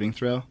Dex saving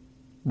throw.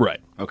 Right.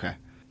 Okay.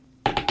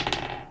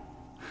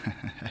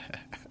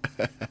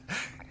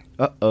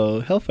 Uh-oh,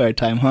 Hellfire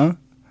time, huh?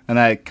 And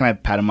I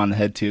pat him on the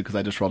head, too, because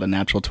I just rolled a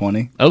natural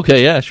 20.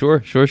 Okay, yeah,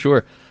 sure.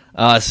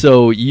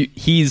 So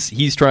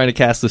he's trying to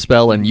cast the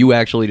spell, and you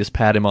actually just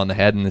pat him on the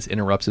head, and this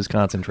interrupts his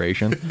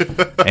concentration.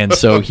 And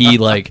so he,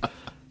 like,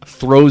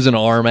 throws an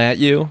arm at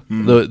you,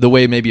 the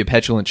way maybe a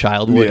petulant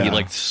child would. Yeah. He,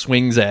 like,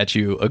 swings at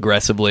you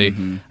aggressively,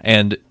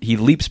 and he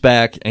leaps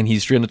back, and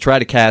he's going to try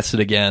to cast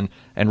it again.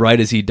 And right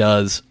as he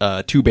does,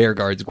 2 bear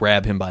guards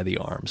grab him by the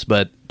arms.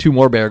 But 2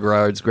 more bear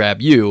guards grab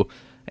you,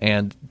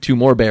 and 2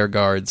 more bear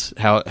guards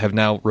have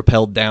now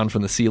rappelled down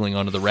from the ceiling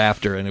onto the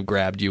rafter and have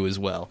grabbed you as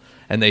well.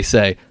 And they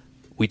say,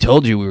 "We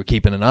told you we were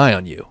keeping an eye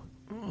on you.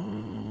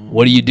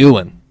 What are you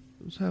doing?"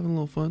 I was having a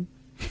little fun.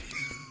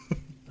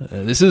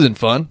 This isn't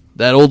fun.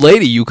 That old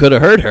lady, you could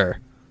have hurt her.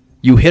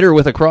 You hit her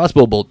with a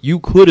crossbow bolt. You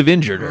could have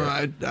injured her.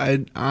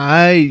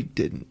 I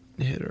didn't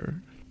hit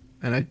her,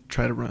 and I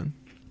try to run.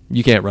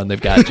 You can't run. They've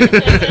got you.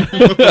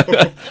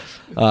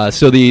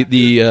 So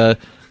the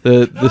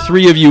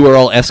 3 of you are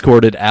all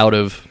escorted out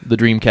of the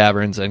Dream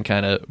Caverns and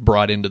kind of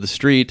brought into the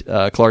street.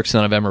 Clark,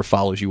 son of Emmer,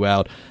 follows you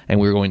out, and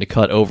we're going to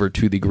cut over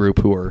to the group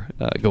who are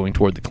going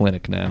toward the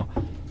clinic now.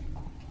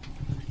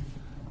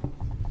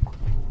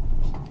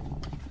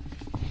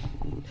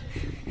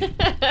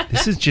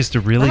 This is just a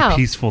really Wow.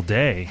 peaceful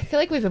day. I feel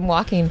like we've been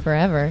walking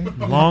forever.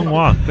 Long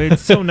walk, but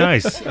it's so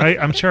nice.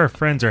 I'm sure our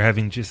friends are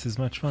having just as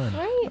much fun.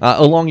 Right?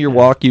 Along your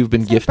walk, you've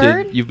been Is that bird?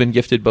 gifted. You've been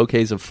gifted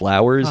bouquets of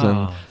flowers, and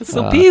Oh. It's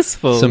so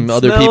peaceful. Some It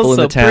other smells people in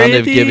so the town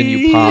have pretty. given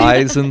you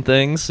pies and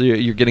things. So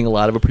you're getting a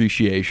lot of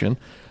appreciation.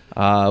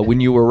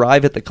 When you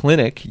arrive at the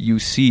clinic, you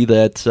see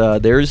that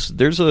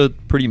there's a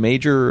pretty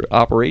major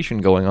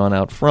operation going on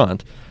out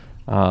front.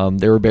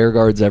 There are bear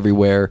guards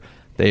everywhere.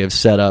 They have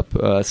set up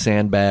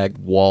sandbag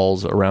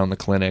walls around the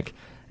clinic,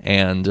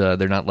 and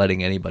they're not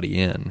letting anybody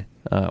in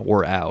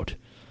or out.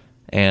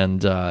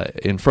 And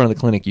in front of the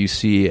clinic, you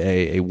see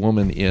a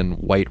woman in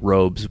white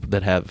robes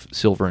that have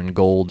silver and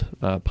gold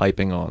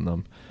piping on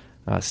them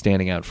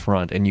standing out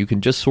front. And you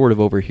can just sort of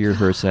overhear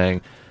her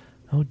saying,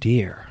 "Oh,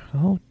 dear.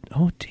 Oh,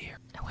 dear."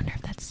 I wonder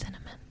if that's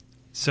cinnamon.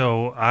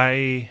 So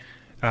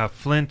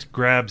Flint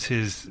grabs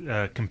his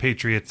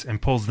compatriots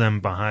and pulls them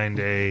behind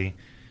a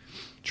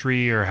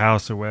tree or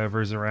house or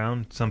whatever's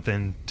around,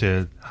 something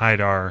to hide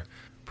our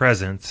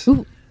presence,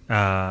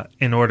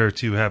 in order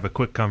to have a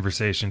quick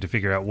conversation to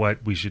figure out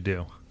what we should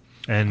do.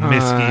 And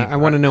Misky, I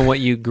want to know what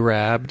you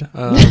grabbed.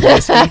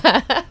 Misky.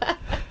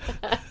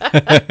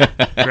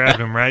 grabbed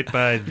him right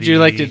by the... Would you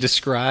like to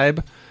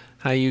describe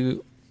how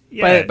you...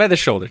 Yeah, By the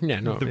shoulder.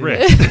 Yeah, no. the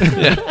wrist.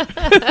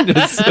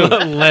 Just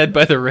led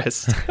by the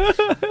wrist.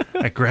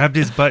 I grabbed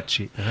his butt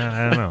cheek.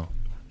 I don't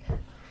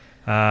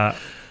know.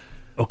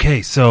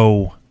 Okay,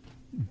 so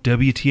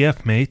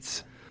WTF,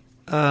 mates?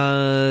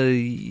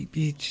 I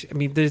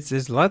mean,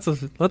 there's lots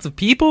of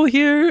people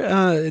here,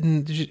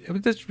 and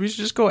we should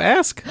just go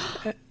ask.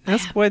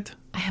 Ask what?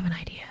 I have an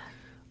idea.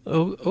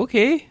 Oh,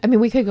 okay. I mean,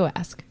 we could go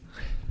ask.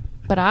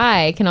 But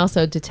I can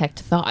also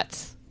detect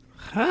thoughts.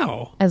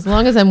 How? As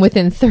long as I'm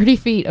within 30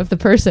 feet of the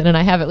person and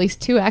I have at least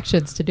 2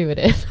 actions to do it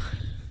in.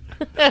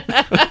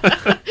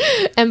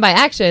 And by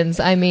actions,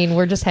 I mean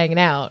we're just hanging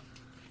out.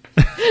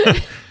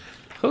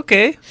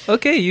 Okay.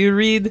 You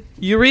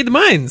read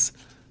minds.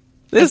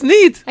 That's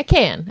neat. I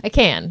can.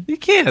 You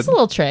can. It's a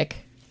little trick.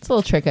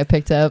 I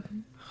picked up.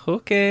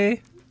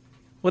 Okay.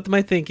 What am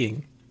I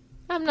thinking?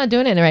 I'm not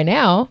doing it right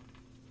now.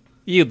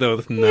 You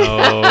don't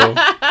know.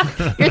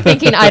 You're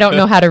thinking I don't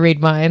know how to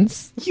read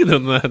minds. You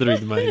don't know how to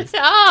read minds.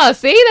 Oh,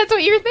 see? That's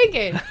what you're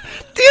thinking.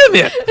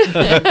 Damn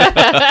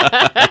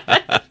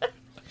it.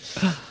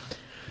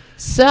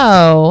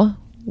 So,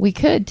 we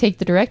could take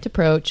the direct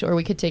approach or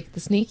we could take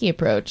the sneaky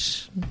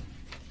approach.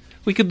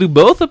 We could do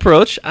both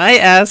approach. I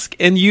ask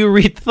and you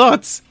read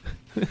thoughts.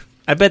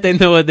 I bet they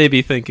know what they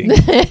be thinking.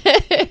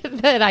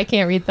 That I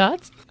can't read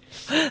thoughts?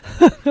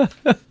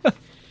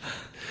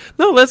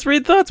 No, let's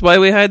read thoughts. Why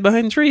we hide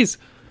behind trees?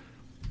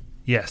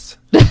 Yes.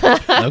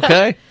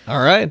 Okay.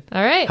 All right.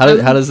 All right.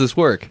 How does this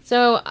work?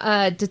 So,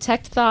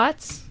 detect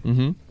thoughts.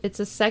 Mm-hmm.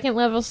 It's a 2nd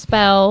level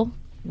spell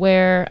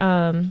where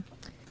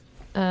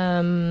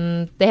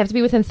they have to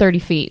be within 30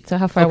 feet. So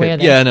how far away are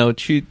they? Yeah, no,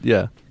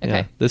 yeah.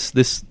 Okay.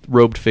 This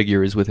robed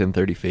figure is within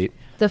 30 feet.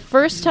 The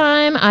first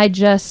time, I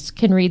just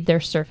can read their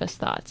surface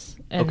thoughts.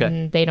 And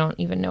Okay. they don't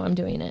even know I'm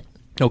doing it.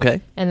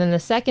 Okay. And then the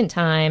second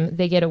time,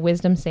 they get a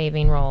wisdom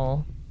saving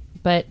roll.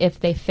 But if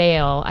they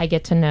fail, I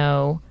get to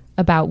know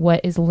about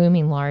what is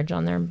looming large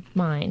on their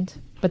mind.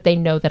 But they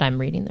know that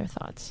I'm reading their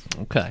thoughts.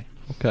 Okay.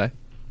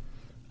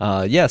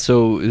 Yeah,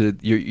 so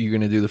you're going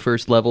to do the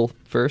first level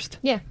first?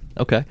 Yeah.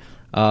 Okay.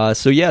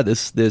 So yeah,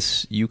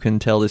 this you can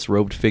tell this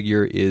robed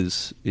figure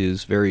is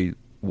very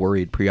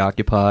worried,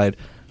 preoccupied.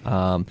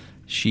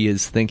 She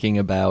is thinking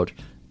about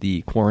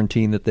the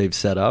quarantine that they've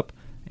set up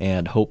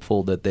and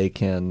hopeful that they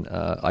can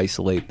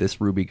isolate this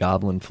ruby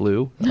goblin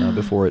flu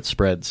before it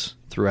spreads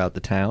throughout the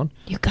town.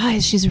 You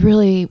guys, she's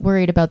really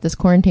worried about this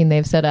quarantine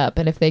they've set up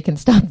and if they can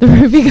stop the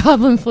ruby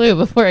goblin flu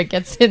before it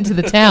gets into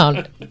the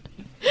town.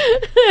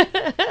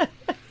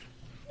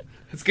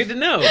 It's good to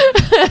know.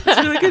 It's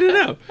really good to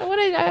know.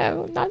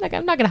 I'm not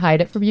going to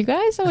hide it from you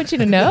guys. I want you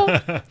to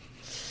know.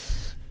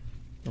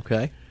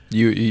 Okay.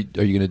 You are you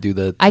going to do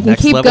the I can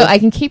next keep level? I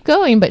can keep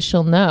going, but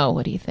she'll know.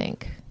 What do you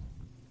think?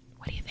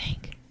 What do you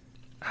think?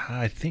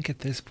 I think at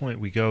this point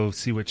we go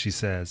see what she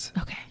says.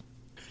 Okay.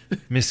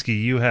 Misky,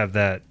 you have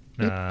that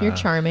You're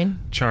charming.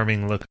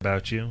 charming look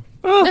about you.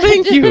 Oh,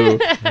 thank you.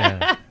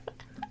 Yeah.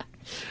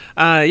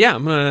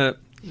 I'm gonna.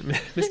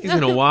 Misky's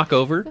gonna walk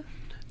over,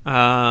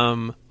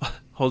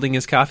 holding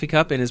his coffee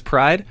cup in his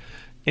pride,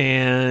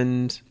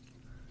 and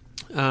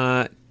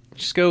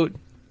just go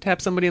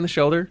tap somebody on the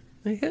shoulder.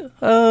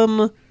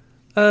 Hello.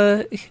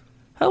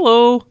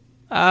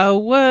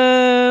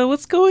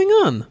 What's going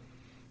on?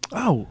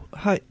 Oh,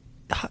 hi.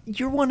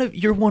 You're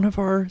one of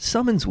our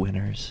summons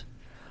winners.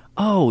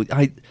 Oh,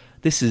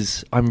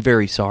 I'm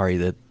very sorry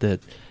that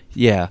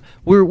yeah,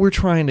 we're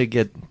trying to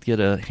get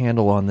a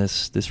handle on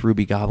this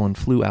Ruby Goblin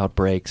flu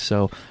outbreak,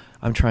 so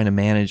I'm trying to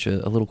manage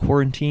a little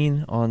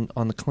quarantine on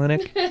the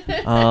clinic.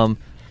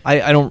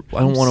 I don't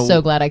want to.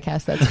 So glad I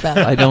cast that spell.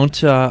 I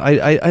don't.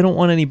 I don't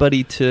want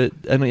anybody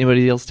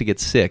else to get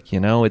sick. You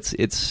know,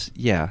 it's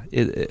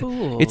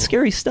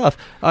scary stuff.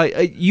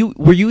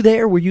 Were you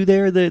there? Were you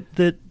there?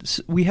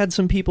 That we had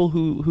some people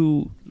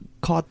who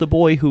caught the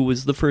boy who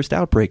was the first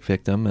outbreak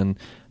victim, and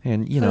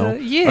you know.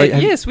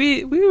 Yes,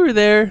 we were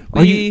there.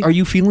 Are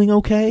you feeling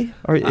okay?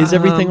 Is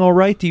everything all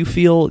right? Do you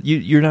feel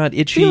you're not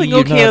itchy? Feeling you're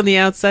okay not... on the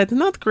outside,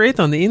 not great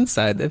on the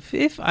inside.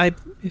 If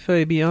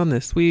I be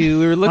honest, we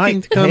were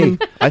looking to come.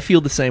 Hey, I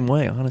feel the same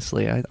way.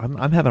 Honestly,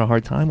 I'm having a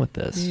hard time with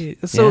this. Yeah.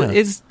 So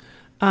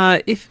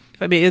are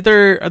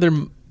there?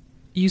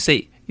 You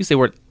say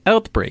word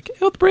outbreak.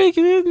 Outbreak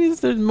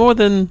is there more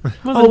than?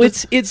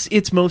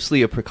 It's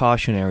mostly a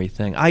precautionary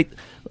thing.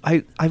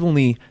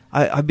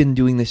 I've been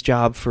doing this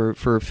job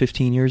for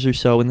 15 years or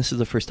so, and this is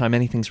the first time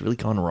anything's really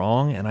gone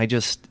wrong. And I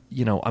just,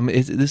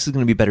 this is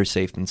going to be better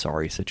safe than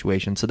sorry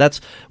situation. So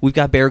we've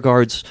got bear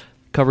guards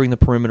covering the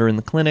perimeter in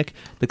the clinic.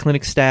 The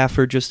clinic staff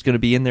are just going to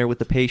be in there with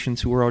the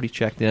patients who are already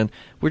checked in.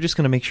 We're just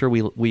going to make sure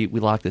we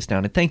lock this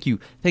down. And thank you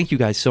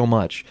guys so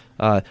much.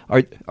 Are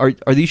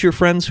these your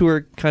friends who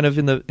are kind of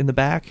in the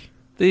back?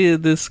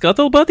 The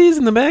scuttle buddies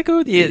in the back?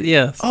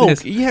 Yes. Oh,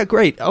 yes. yeah,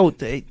 great. Oh,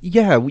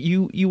 yeah,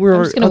 you were.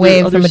 I'm just going to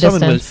wave from a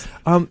distance.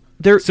 I'm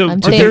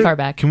staying far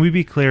back. Can we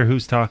be clear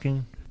who's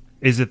talking?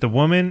 Is it the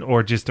woman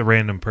or just a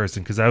random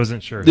person? Because I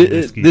wasn't sure. Who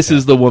this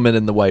is the woman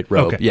in the white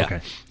robe. Okay, yeah.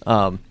 Okay.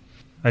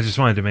 I just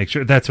wanted to make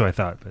sure. That's what I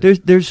thought.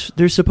 But.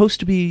 There's supposed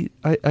to be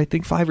I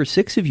think 5 or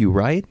 6 of you,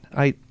 right?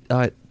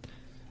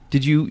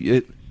 Did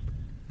you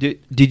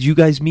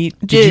guys meet?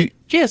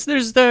 Yes,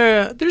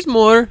 there's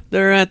more.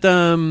 They're at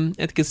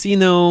the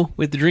casino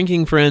with the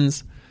drinking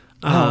friends.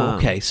 Oh,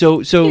 okay.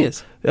 So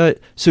yes.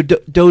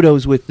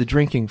 Dodo's with the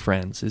drinking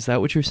friends. Is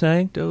that what you're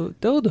saying?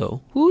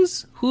 Dodo.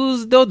 Who's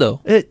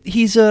Dodo?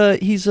 He's a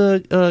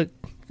kind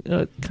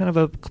of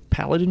a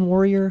paladin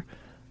warrior.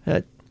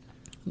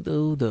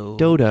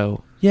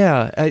 Dodo.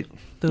 Yeah.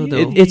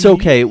 Dodo. It's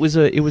okay. It was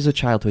a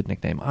childhood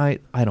nickname. I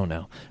don't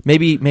know.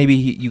 Maybe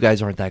you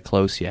guys aren't that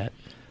close yet.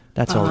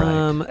 That's all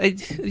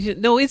right.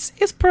 No,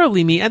 it's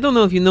probably me. I don't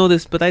know if you know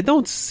this, but I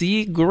don't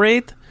see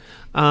great.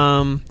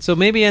 So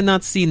maybe I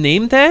not see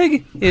name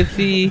tag. If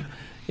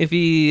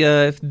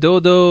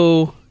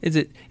Dodo is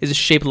it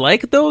shaped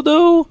like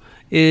Dodo?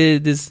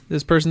 Does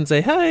this person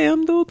say, "Hi,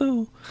 I'm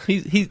Dodo"?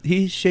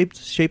 He's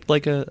shaped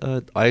like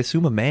I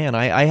assume a man.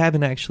 I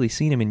haven't actually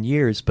seen him in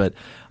years, but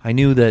I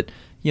knew that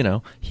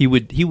he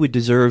would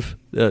deserve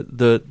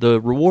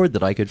the reward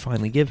that I could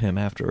finally give him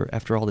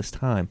after all this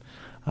time.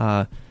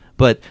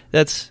 But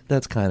that's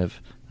kind of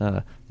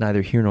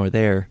neither here nor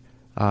there.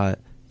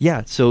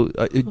 Yeah. So,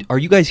 are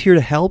you guys here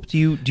to help? Do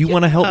you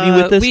want to help me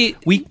with this?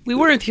 We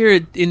weren't here we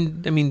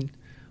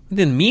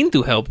didn't mean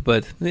to help,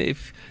 but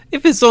if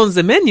it's on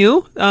the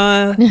menu,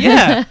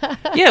 yeah,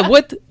 yeah.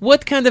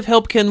 What kind of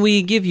help can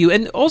we give you?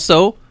 And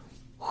also,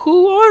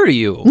 who are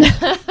you?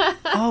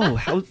 Oh,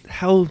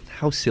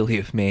 how silly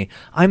of me!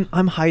 I'm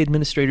High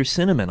Administrator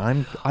Cinnamon.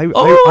 You're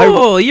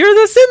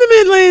the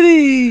Cinnamon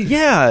Lady.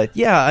 Yeah.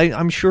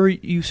 I'm sure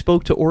you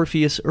spoke to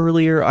Orpheus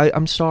earlier.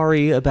 I'm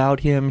sorry about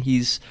him.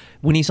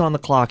 When he's on the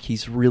clock,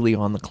 he's really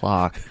on the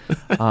clock.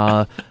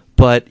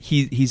 But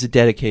he's a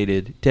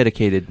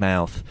dedicated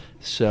mouth.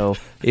 So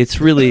it's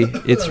really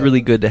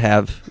good to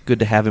have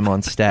him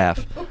on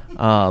staff.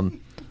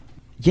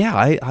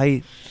 Yeah,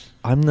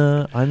 I'm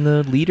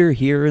the leader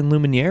here in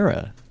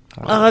Luminera.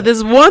 This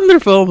is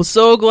wonderful. I'm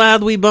so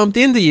glad we bumped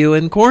into you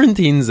in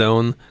Quarantine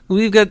Zone.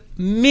 We've got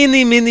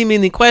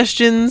many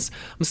questions.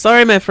 I'm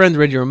sorry my friend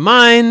read your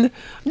mind.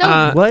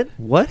 No.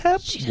 What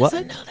happened? She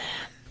doesn't know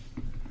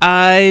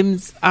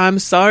that. I'm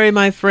sorry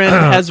my friend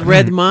has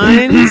read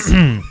minds.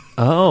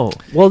 Oh,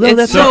 well, no,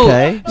 that's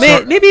okay.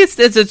 Maybe it's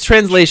a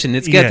translation.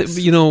 It's got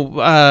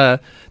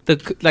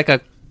like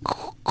a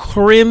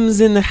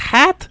crimson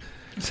hat.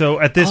 So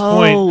at this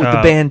point, the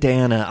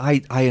bandana.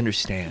 I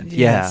understand.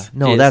 Yes, yeah,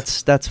 no,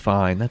 yes. that's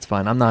fine. That's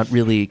fine. I'm not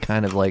really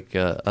kind of like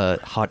a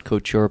hot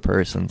couture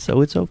person,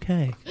 so it's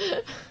okay.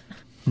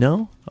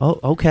 No? Oh,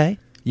 okay.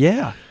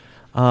 Yeah.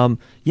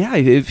 Yeah,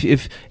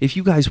 if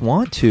you guys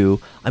want to,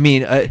 I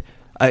mean,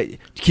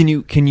 can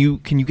you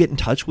get in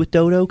touch with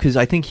Dodo? Because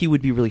I think he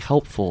would be really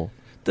helpful.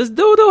 Does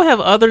Dodo have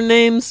other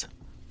names?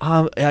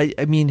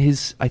 I mean,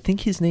 I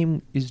think his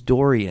name is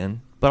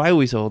Dorian, but I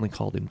always only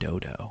called him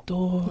Dodo.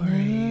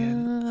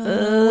 Dorian.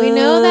 We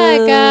know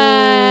that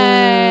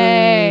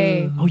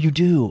guy. Oh, you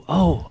do?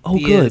 Oh,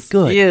 Yes,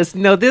 good. Yes.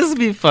 No, this will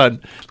be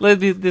fun.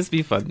 This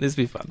be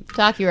fun.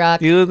 Talkie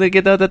Rock. You want to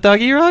get out the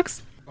doggy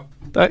rocks?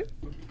 I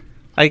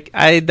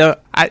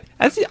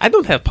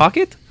don't have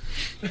pocket.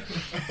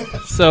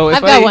 So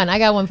if I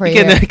got one for you.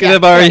 Can I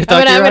borrow your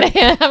Talkie I'm Rock?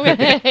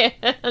 gonna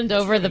hand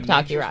over the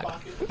Talkie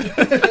Rock.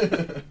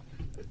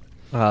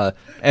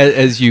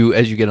 As you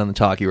get on the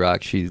Talkie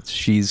Rock,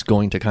 she's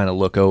going to kind of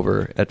look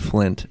over at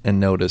Flint and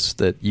notice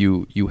that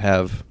you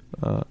have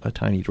a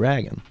tiny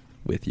dragon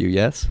with you.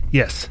 Yes.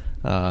 Yes.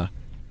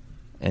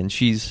 And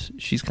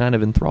she's kind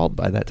of enthralled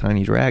by that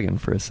tiny dragon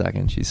for a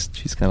second.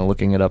 She's kind of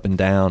looking it up and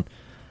down,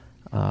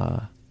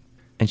 and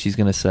she's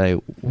going to say,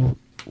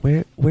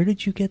 "Where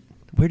did you get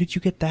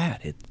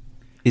that?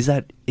 Is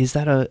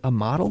that a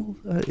model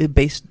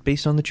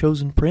based on the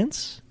Chosen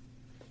Prince,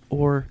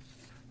 or?"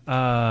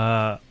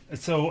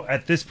 So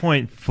at this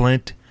point,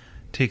 Flint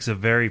takes a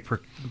very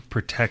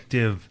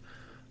protective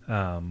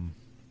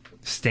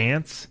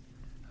stance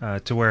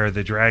to where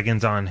the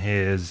dragon's on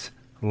his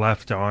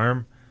left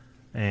arm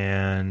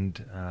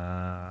and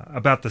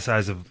about the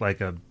size of like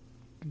a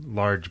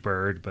large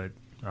bird, but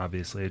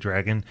obviously a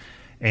dragon.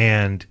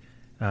 And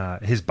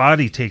his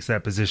body takes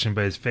that position,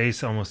 but his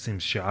face almost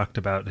seems shocked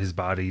about his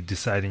body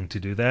deciding to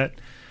do that.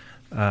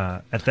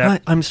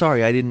 I'm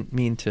sorry, I didn't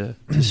mean to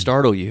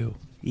startle you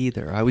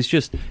either. I was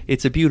just,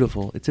 it's a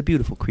beautiful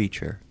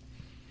creature.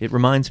 It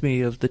reminds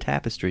me of the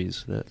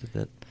tapestries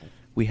that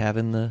we have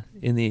in the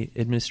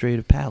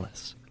administrative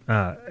palace.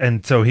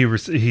 And so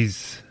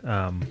he's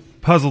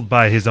puzzled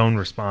by his own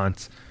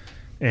response.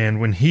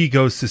 And when he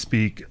goes to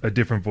speak, a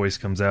different voice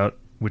comes out,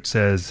 which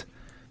says,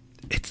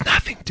 "It's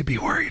nothing to be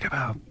worried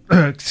about."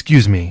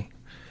 Excuse me.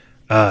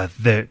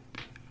 That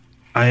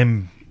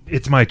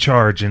it's my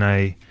charge, and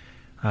I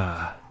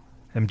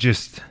am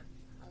just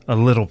a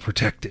little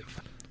protective.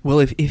 Well,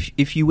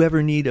 if you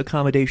ever need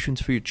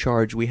accommodations for your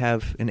charge, we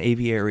have an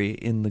aviary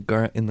in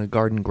the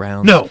garden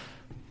grounds. No.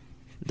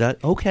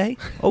 Okay,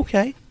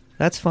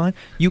 that's fine.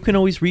 You can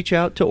always reach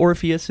out to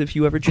Orpheus if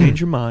you ever change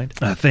your mind.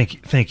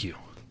 Thank you.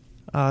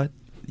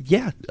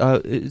 Yeah.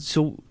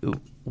 So,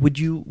 would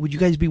you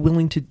guys be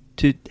willing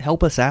to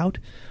help us out?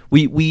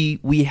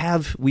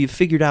 We've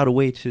figured out a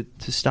way to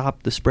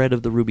stop the spread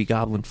of the Ruby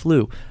Goblin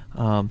flu,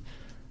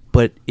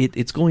 but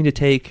it's going to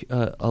take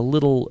a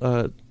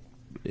little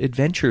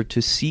adventure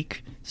to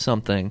seek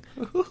something,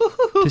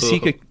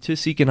 to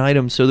seek an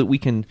item so that we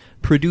can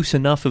produce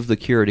enough of the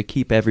cure to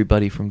keep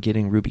everybody from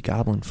getting Ruby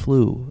Goblin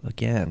flu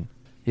again.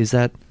 Is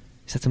that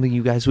something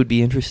you guys would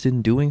be interested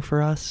in doing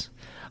for us?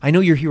 I know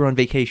you're here on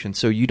vacation,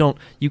 so you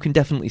can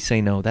definitely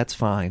say no. That's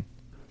fine.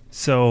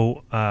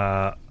 So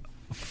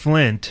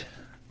Flint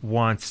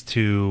wants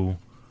to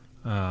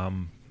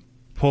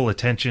pull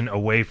attention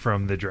away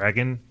from the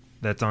dragon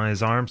that's on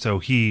his arm, so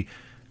he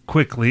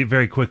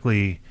very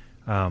quickly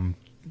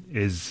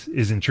is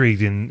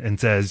intrigued and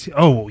says,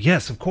 "Oh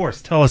yes, of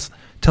course. Tell us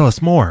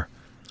more.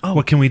 Oh,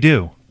 what can we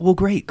do?" Well,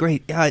 great.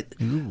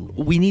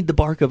 We need the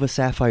bark of a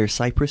sapphire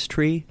cypress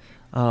tree.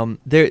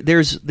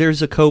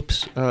 There's a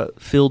copse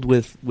filled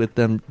with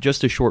them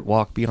just a short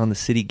walk beyond the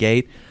city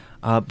gate,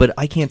 but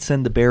I can't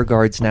send the bear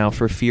guards now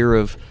for fear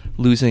of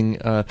losing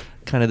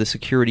kind of the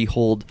security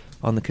hold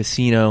on the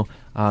casino.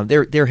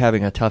 They're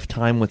having a tough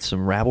time with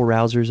some rabble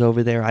rousers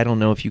over there. I don't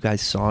know if you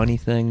guys saw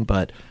anything,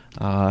 but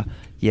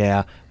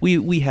yeah,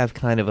 we have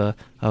kind of a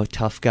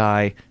tough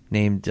guy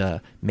named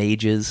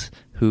Mages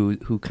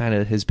who kind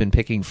of has been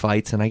picking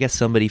fights, and I guess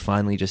somebody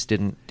finally just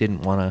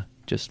didn't want to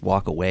just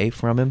walk away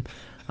from him.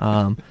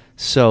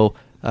 So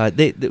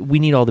we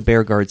need all the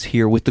bear guards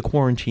here with the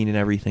quarantine and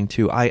everything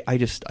too. I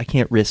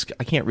can't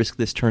risk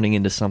this turning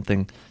into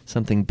something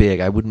big.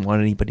 I wouldn't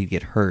want anybody to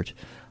get hurt.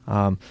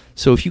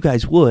 So if you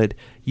guys would,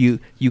 you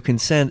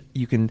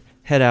can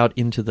head out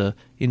into the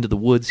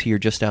woods here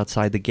just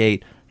outside the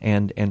gate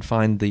and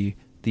find the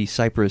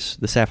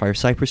sapphire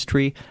cypress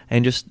tree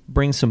and just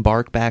bring some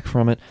bark back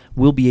from it.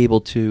 We'll be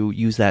able to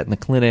use that in the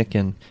clinic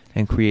and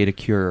create a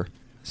cure.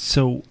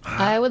 So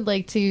I would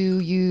like to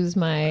use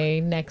my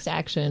next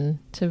action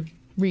to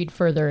read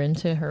further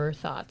into her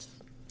thoughts.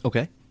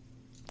 Okay,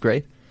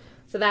 great.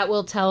 So that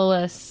will tell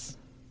us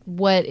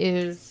what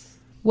is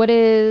you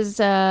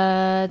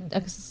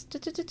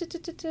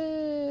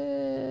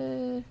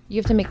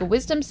have to make a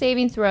wisdom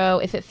saving throw.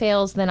 If it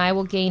fails, then I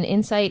will gain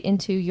insight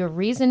into your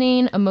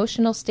reasoning,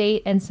 emotional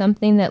state, and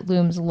something that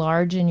looms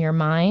large in your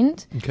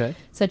mind. Okay.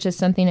 Such as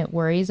something it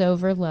worries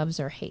over, loves,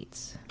 or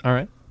hates. All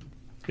right.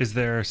 Is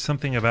there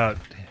something about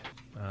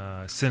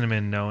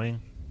Cinnamon knowing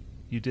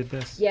you did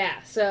this?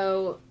 Yeah,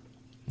 so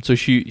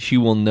she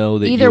will know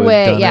that either you have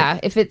way, done yeah.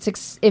 it.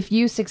 If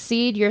you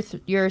succeed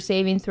your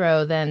saving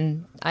throw,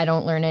 then I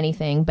don't learn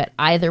anything. But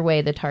either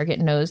way, the target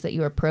knows that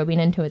you are probing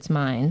into its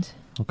mind.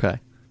 Okay.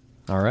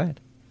 All right.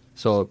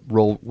 So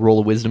roll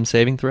a wisdom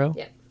saving throw?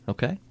 Yeah.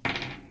 Okay.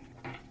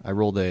 I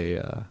rolled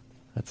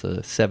that's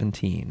a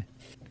 17.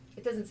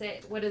 It doesn't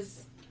say what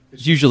is.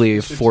 It's usually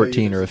a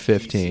 14 or a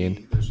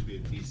 15. There should be a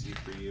DC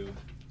for you.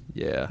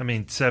 Yeah. I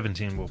mean,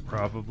 17 will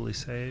probably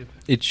save.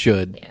 It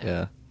should. Yeah.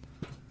 Yeah.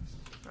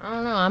 I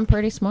don't know. I'm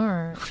pretty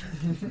smart.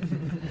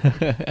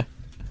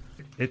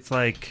 It's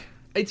like,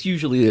 It's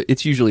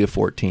usually a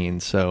 14,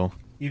 so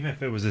even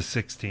if it was a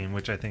 16,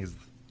 which I think is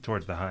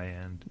towards the high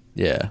end,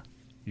 yeah.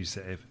 you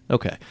save.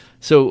 Okay.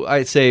 So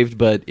I saved,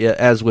 but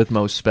as with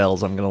most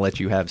spells, I'm going to let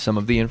you have some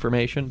of the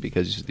information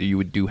because you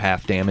would do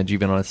half damage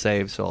even on a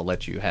save, so I'll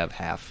let you have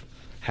half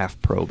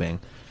probing.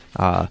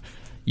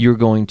 You're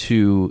going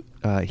to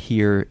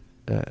hear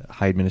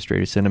High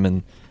Administrator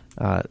Cinnamon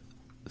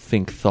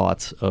think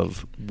thoughts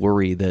of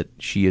worry that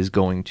she is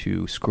going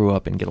to screw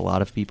up and get a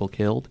lot of people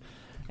killed,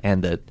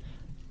 and that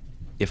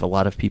if a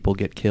lot of people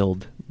get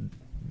killed,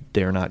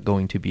 they're not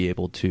going to be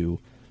able to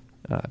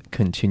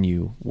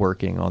continue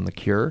working on the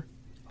cure.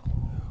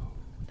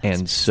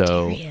 And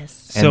so,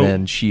 mysterious. and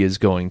then she is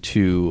going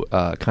to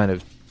kind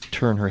of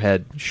turn her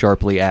head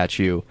sharply at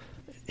you.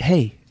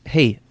 Hey,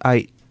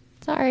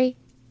 Sorry.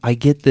 I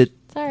get that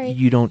Sorry.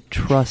 you don't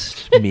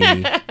trust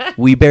me.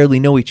 We barely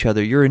know each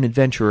other. You're an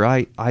adventurer.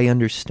 I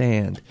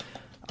understand.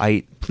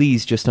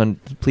 Please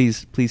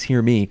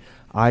hear me.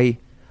 I'm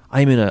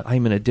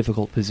in a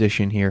difficult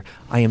position here.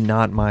 I'm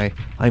not my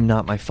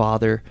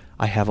father.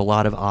 I have a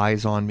lot of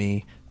eyes on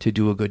me to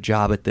do a good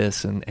job at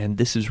this, and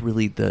this is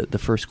really the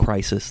first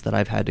crisis that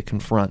I've had to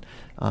confront.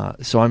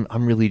 So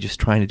I'm really just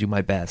trying to do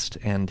my best,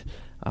 and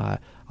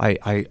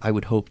I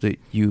would hope that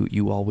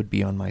you all would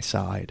be on my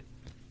side.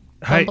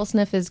 Hi,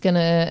 Bumblesniff is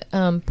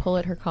gonna pull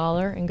at her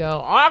collar and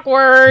go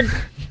awkward.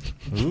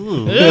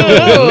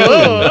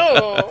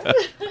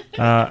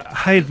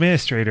 High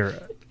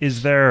Administrator,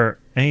 is there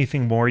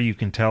anything more you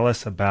can tell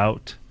us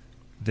about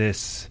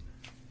this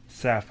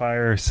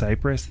sapphire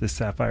cypress?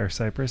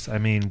 I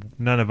mean,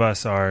 none of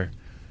us are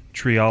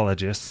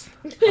treologists.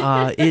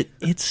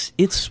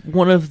 It's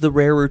one of the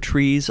rarer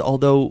trees.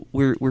 Although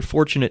we're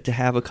fortunate to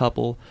have a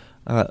couple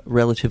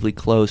relatively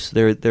close.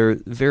 They're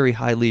very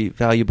highly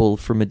valuable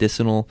for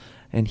medicinal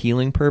and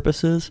healing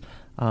purposes.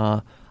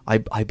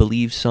 I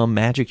believe some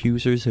magic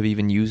users have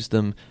even used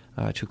them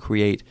to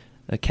create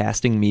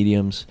casting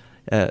mediums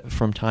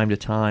from time to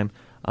time.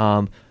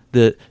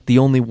 The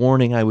only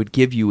warning I would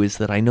give you is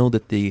that I know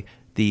that the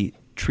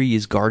tree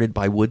is guarded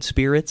by wood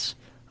spirits,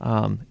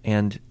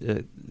 and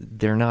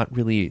they're not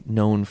really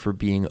known for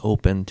being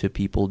open to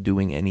people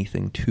doing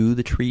anything to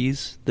the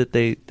trees that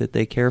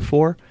they care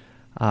for.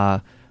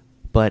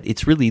 But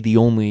it's really the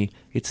only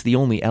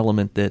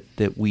element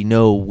that we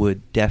know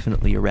would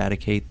definitely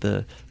eradicate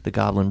the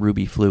goblin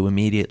ruby flu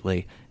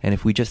immediately. And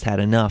if we just had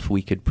enough,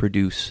 we could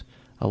produce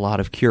a lot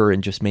of cure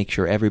and just make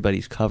sure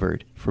everybody's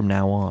covered from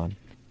now on.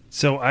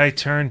 So I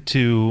turn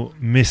to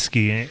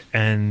Misky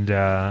and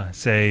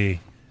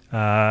say,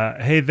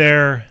 hey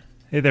there,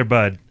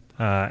 bud.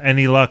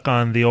 Any luck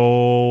on the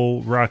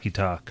old Rocky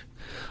Talk?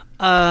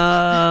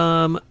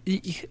 It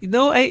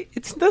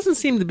doesn't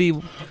seem to be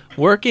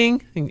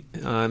working.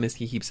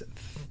 Misky keeps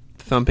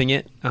thumping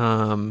it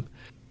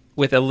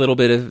with a little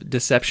bit of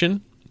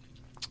deception,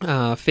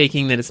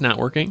 faking that it's not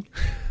working.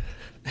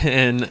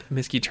 And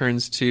Misky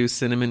turns to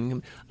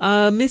Cinnamon.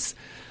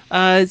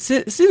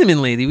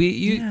 Cinnamon Lady,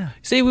 you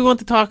say we want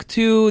to talk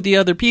to the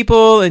other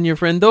people and your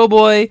friend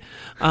Doughboy,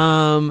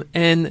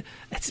 and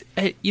it's,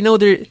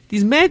 they're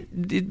these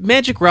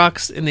magic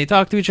rocks, and they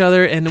talk to each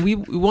other, and we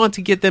want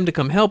to get them to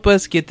come help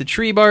us get the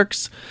tree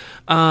barks,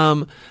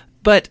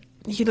 but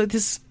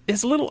this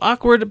is a little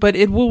awkward, but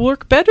it will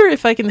work better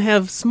if I can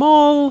have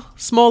small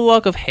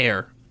lock of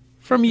hair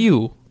from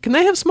you. Can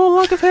I have small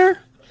lock of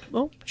hair?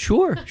 Oh,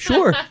 sure.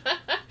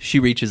 She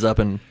reaches up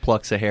and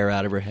plucks a hair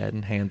out of her head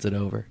and hands it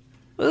over.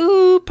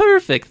 Oh,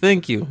 perfect.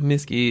 Thank you.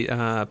 Misky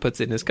puts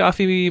it in his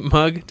coffee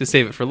mug to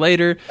save it for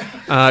later,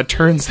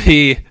 turns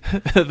the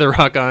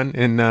rock on,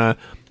 and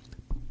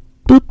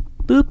boop,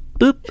 boop,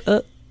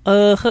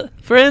 boop.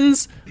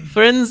 Friends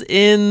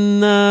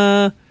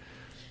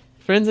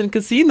in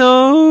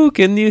casino,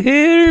 can you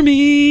hear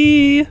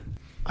me?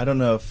 I don't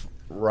know if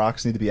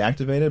rocks need to be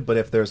activated, but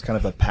if there's kind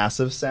of a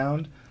passive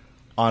sound,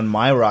 on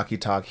my Rocky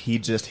Talk, he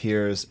just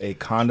hears a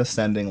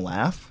condescending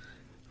laugh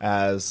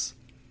as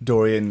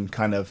Dorian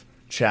kind of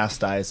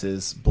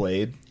chastises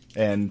Blade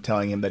and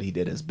telling him that he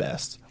did his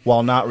best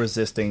while not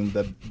resisting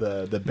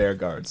the bear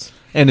guards.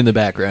 And in the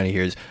background, he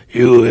hears,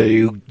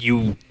 "You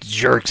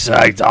jerks!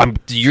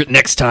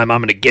 Next time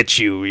I'm gonna get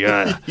you."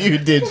 Yeah. You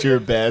did your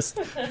best.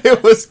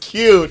 It was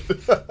cute.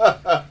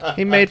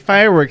 He made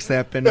fireworks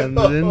happen on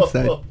the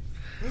inside.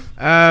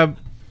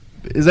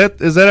 Is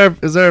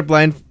that our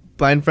blind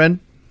friend?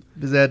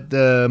 Is that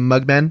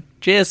Mugman?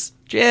 Jess.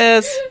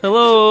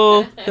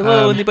 Hello.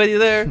 Anybody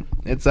there?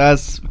 It's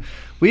us.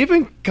 We've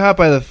been caught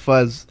by the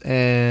fuzz,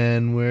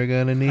 and we're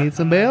gonna need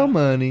some bail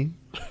money.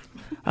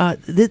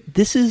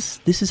 This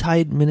is High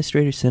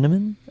Administrator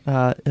Cinnamon.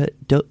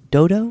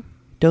 Dodo,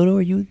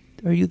 are you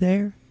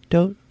there?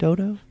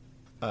 Dodo?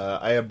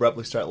 I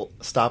abruptly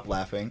stop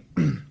laughing.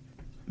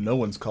 No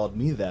one's called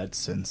me that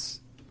since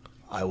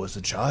I was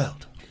a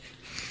child.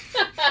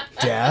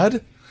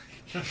 Dad?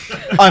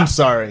 I'm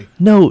sorry.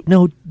 No,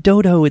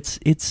 Dodo, it's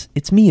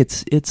me.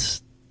 It's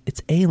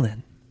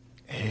Aelin.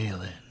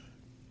 Aelin,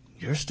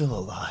 you're still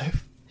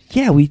alive?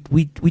 Yeah, we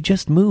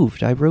just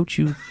moved. I wrote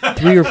you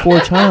 3 or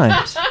 4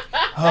 times.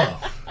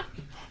 Oh.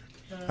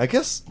 I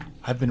guess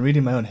I've been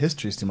reading my own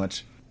histories too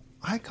much.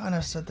 I kind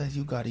of said that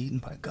you got eaten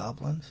by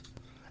goblins.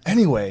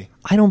 Anyway.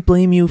 I don't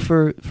blame you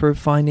for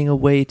finding a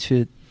way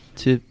to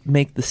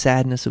make the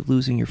sadness of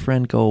losing your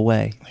friend go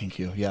away. Thank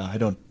you. Yeah, I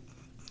don't...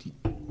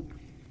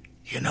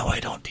 You know I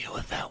don't deal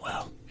with that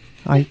well.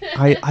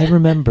 I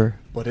remember.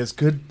 But it's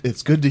good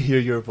to hear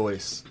your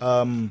voice.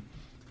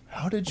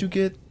 How did you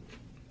get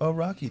a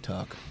Rocky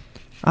Talk?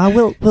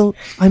 Well,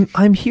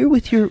 I'm here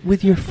with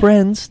your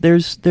friends.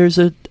 There's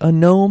a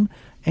gnome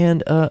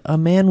and a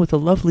man with a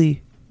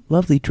lovely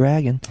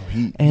dragon. Oh,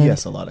 he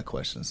asks a lot of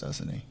questions,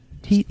 doesn't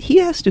he? He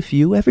asked a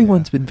few.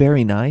 Everyone's been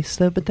very nice,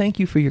 but thank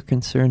you for your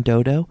concern,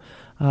 Dodo.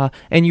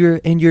 And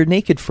your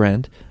naked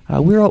friend.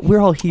 We're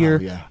all here.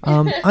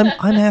 Oh, yeah.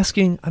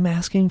 I'm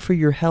asking for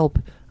your help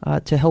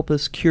to help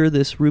us cure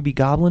this ruby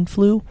goblin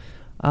flu.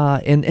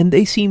 And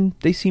they seem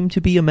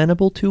to be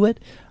amenable to it.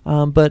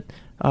 But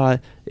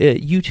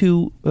you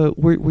two,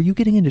 were you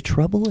getting into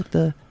trouble at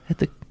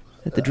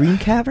the Dream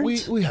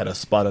Caverns? We had a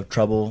spot of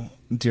trouble,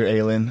 dear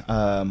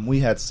Aelin. We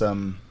had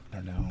some,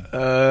 I don't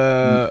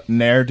know,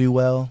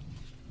 ne'er-do-well.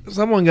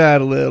 Someone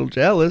got a little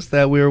jealous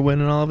that we were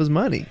winning all of his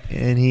money,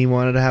 and he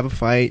wanted to have a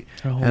fight.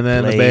 And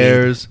then the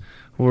bears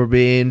were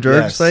being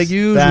jerks like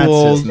usual.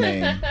 That's his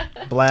name.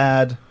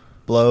 Blad,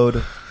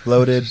 Blode,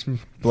 Bloated,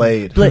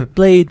 Blade.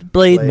 Blade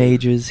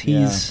Mages.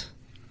 Yeah.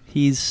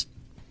 He's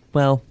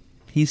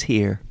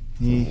here.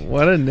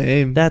 What a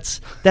name.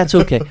 That's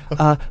okay.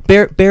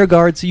 Bear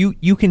guards,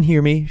 you can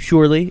hear me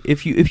surely.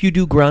 If you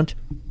do grunt.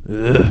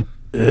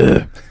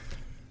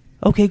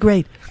 Okay,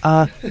 great.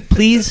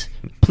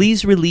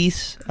 Please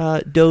release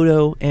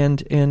Dodo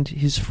and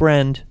his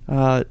friend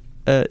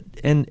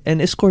and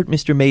escort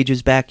Mr.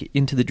 Mages back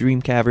into the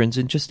Dream Caverns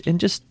and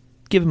just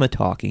give him a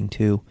talking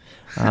to.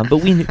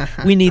 But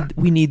we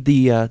need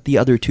the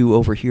other two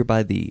over here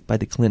by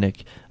the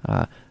clinic.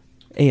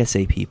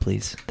 ASAP,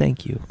 please.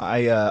 Thank you.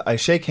 I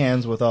shake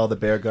hands with all the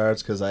bear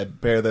guards because I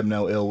bear them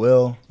no ill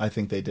will. I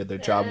think they did their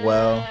job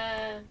well.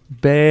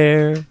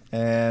 Bear.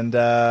 And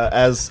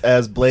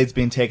as Blade's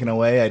being taken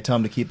away, I tell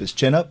him to keep his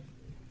chin up.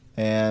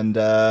 And,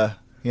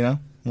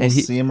 we'll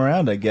see him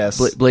around, I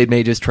guess. Blade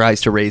Mages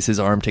tries to raise his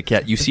arm to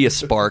catch. You see a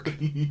spark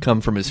come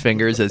from his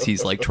fingers as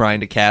he's like trying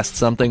to cast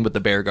something, but the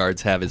bear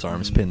guards have his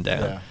arms pinned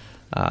down.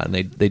 Yeah. And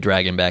they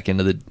drag him back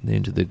into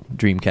the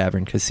Dream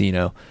Cavern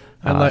Casino.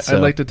 I'd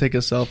like to take a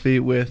selfie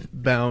with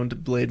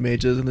bound Blade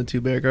Mages and the 2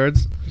 bear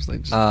guards. Just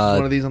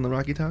one of these on the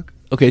Rocky Talk.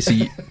 Okay, so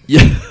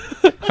yeah,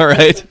 all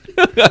right.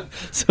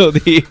 So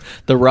the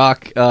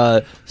Rock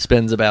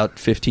spends about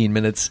 15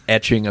 minutes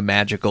etching a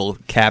magical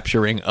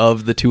capturing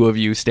of the 2 of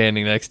you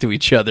standing next to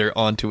each other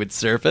onto its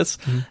surface,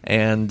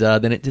 and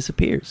then it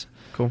disappears.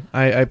 Cool.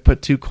 I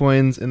put 2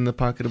 coins in the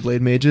pocket of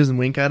Blade Mages and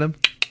wink at him.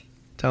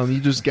 Tell him you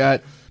just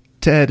got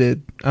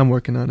tedded. I'm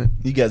working on it.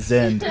 You got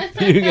zenned.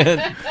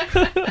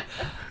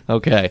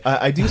 Okay.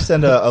 I do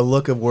send a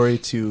look of worry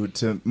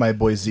to my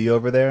boy Z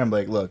over there. I'm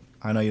like, look,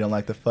 I know you don't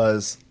like the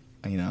fuzz.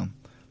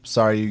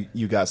 Sorry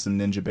you got some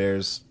ninja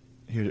bears.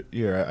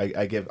 Here,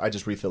 I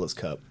just refill his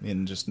cup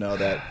and just know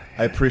that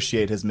I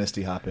appreciate his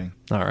misty hopping.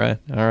 All right.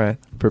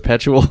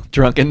 Perpetual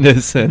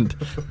drunkenness and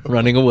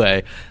running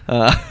away.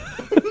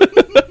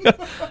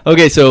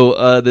 Okay,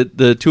 so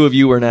the 2 of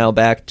you are now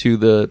back to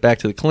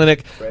the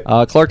clinic.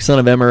 Clark, son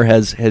of Emmer,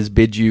 has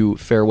bid you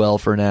farewell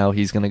for now.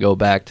 He's going to go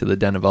back to the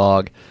Den of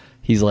Og.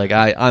 He's like,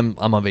 I'm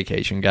on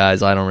vacation,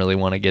 guys. I don't really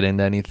want to get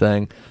into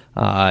anything.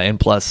 And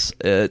plus,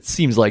 it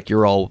seems like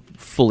you're all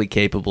fully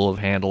capable of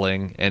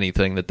handling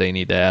anything that they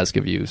need to ask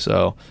of you.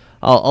 So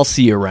I'll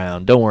see you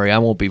around. Don't worry, I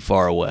won't be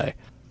far away.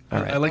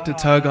 All right. I like to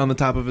tug on the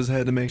top of his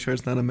head to make sure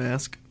it's not a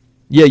mask.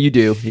 Yeah, you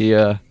do.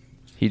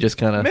 He just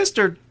kind of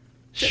Mr.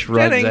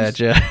 shrugs Jennings. at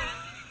you.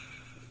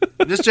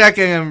 Just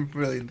checking. I'm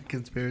really into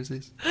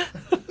conspiracies.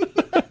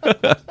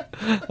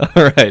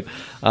 All right.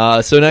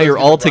 So now you're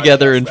all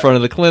together in front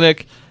of the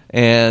clinic,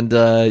 and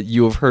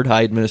you have heard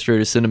High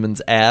Administrator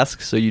Cinnamon's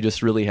ask, so you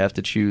just really have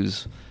to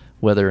choose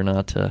whether or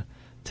not to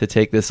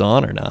take this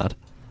on or not.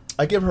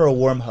 I give her a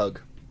warm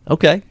hug.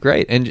 Okay,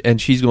 great.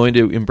 And she's going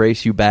to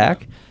embrace you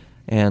back.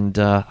 And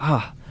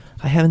I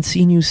haven't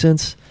seen you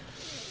since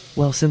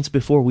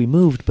before we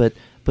moved, but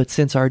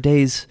since our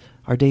days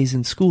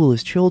in school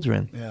as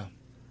children.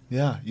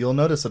 Yeah. You'll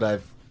notice that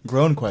I've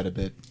grown quite a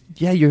bit.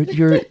 Yeah,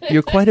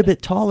 you're quite a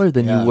bit taller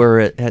than you were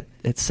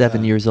at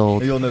 7 years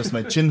old. You'll notice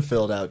my chin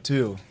filled out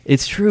too.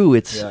 It's true.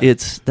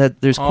 It's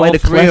that there's All quite a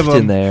 3 of cleft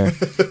in them. there.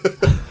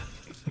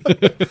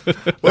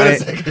 Wait a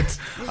second.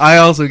 I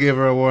also gave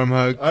her a warm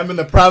hug. I'm in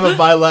the prime of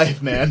my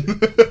life, man.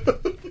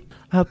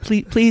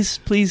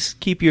 Please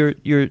keep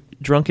your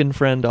drunken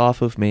friend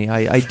off of me.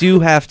 I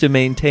do have to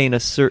maintain a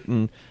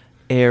certain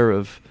air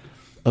of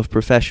of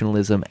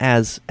professionalism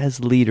as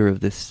leader of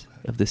this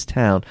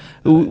town.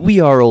 We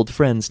are old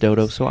friends,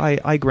 Dodo, so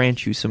I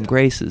grant you some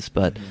graces,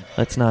 but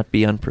let's not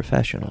be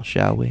unprofessional,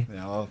 shall we?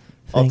 Yeah,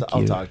 Thank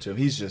I'll you. talk to him.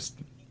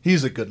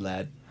 He's a good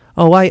lad.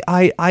 Oh,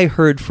 I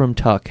heard from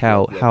Tuck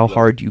how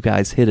hard you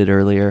guys hit it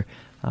earlier.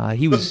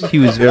 He was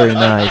very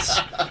nice.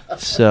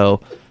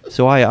 So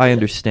I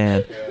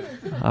understand.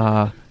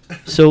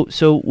 So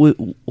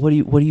what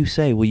do you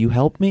say? Will you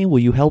help me? Will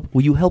you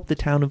help the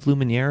town of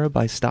Luminera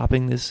by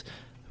stopping this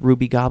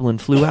Ruby Goblin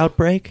flu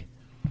outbreak?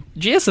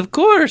 Yes, of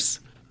course.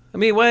 I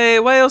mean,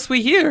 why else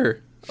we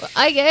here?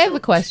 I have a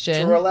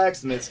question. To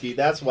relax, Mitski.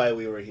 That's why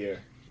we were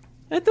here.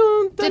 I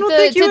don't Did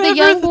think you the ever.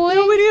 young boy-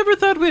 Nobody ever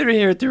thought we were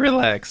here to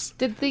relax.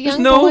 Did the There's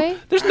young no, boy?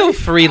 there's no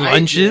free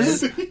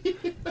lunches.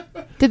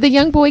 Did the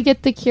young boy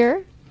get the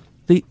cure?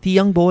 The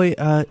young boy,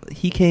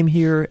 he came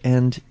here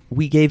and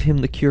we gave him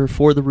the cure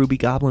for the Ruby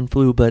Goblin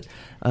flu, but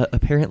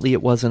apparently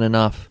it wasn't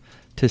enough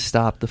to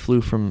stop the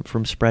flu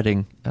from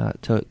spreading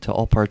to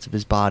all parts of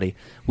his body.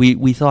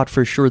 We thought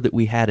for sure that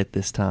we had it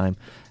this time,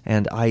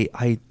 and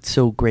I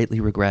so greatly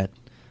regret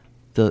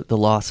the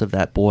loss of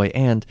that boy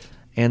and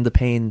the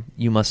pain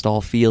you must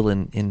all feel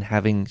in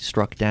having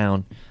struck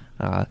down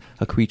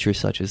a creature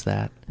such as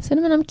that.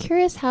 Cinnamon, I'm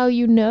curious how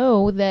you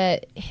know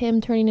that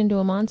him turning into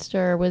a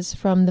monster was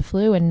from the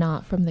flu and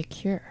not from the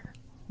cure.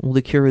 Well,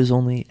 the cure has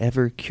only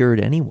ever cured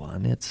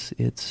anyone.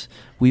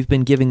 We've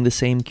been giving the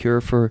same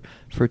cure for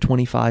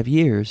 25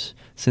 years,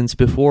 since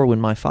before when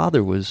my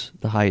father was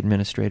the high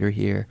administrator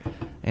here,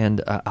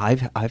 and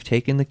I've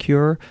taken the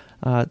cure.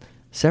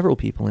 Several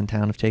people in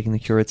town have taken the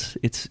cure.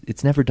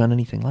 It's never done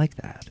anything like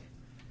that.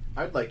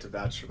 I'd like to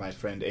vouch for my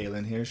friend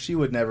Aylin here. She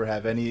would never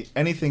have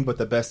anything but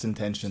the best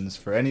intentions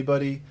for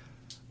anybody.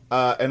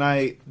 And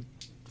I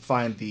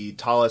find the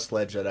tallest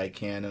ledge that I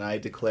can, and I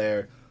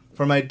declare,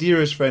 for my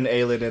dearest friend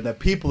Aylin and the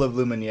people of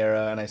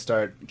Luminera, and I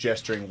start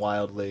gesturing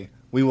wildly,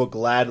 we will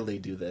gladly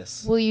do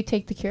this. Will you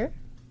take the cure?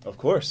 Of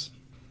course.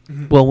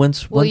 Well,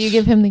 once Will you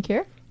give him the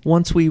cure?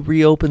 Once we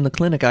reopen the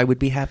clinic, I would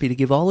be happy to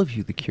give all of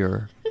you the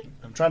cure.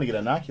 I'm trying to get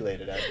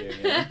inoculated out here.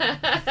 You know?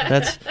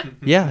 That's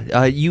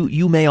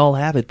you may all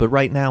have it, but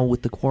right now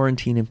with the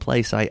quarantine in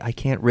place, I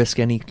can't risk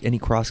any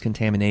cross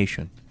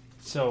contamination.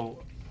 So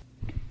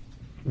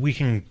we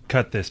can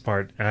cut this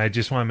part. I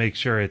just want to make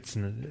sure it's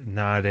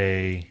not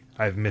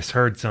I've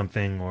misheard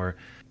something, or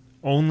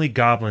only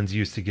goblins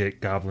used to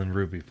get goblin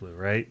ruby flu,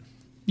 right?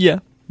 Yeah.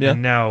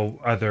 And now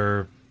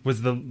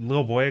was the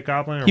little boy a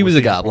goblin? Or He was a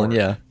a goblin.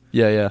 dwarf?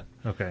 Yeah.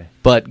 Okay.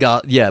 But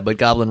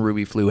goblin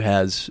ruby flu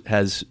has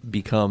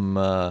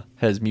become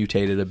has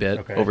mutated a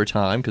bit over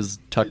time because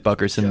Tuck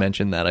Buckerson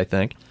mentioned that, I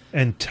think.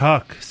 And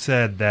Tuck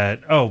said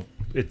that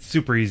it's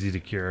super easy to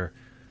cure,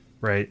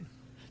 right?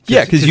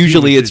 Yeah, because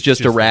usually it's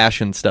just a like-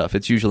 rash and stuff.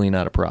 It's usually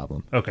not a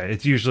problem. Okay,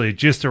 it's usually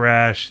just a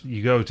rash.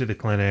 You go to the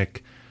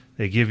clinic,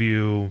 they give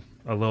you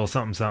a little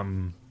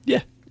something,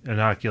 Yeah.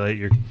 inoculate,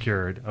 you're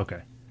cured.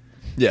 Okay.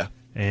 Yeah.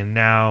 And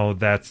now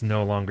that's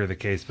no longer the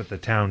case, but the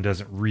town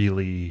doesn't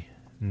really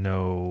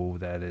know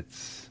that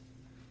it's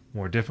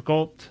more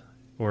difficult,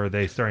 or are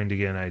they starting to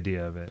get an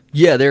idea of it?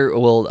 Yeah,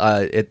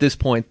 at this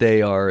point they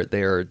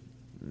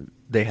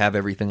have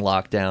everything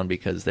locked down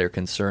because they're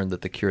concerned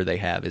that the cure they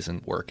have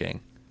isn't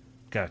working.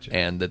 Gotcha.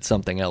 And that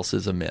something else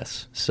is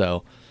amiss.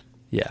 So,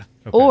 yeah.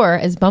 Okay. Or,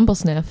 as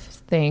Bumblesniff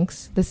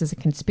thinks, this is a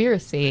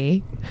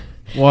conspiracy.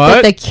 What?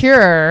 But the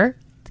cure...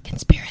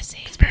 Conspiracy.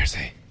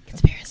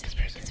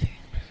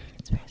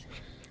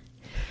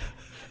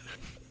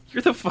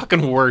 You're the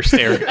fucking worst,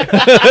 Eric. I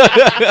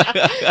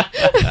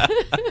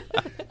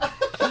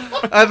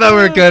thought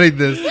we were cutting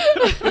this.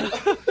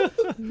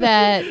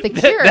 That the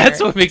cure...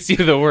 That's what makes you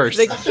the worst.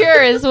 The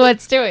cure is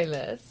what's doing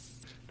this.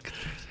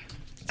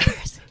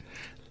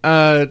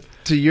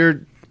 To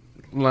your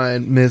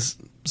line, Miss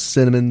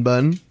Cinnamon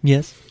Bun.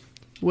 Yes.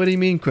 What do you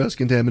mean cross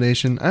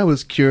contamination? I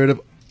was cured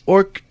of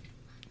orc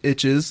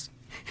itches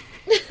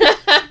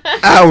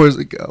hours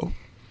ago.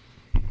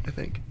 I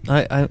think.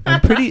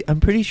 I'm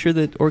pretty sure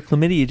that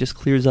chlamydia just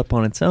clears up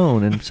on its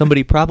own, and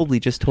somebody probably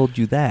just told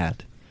you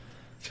that.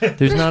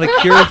 There's not a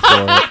cure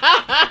for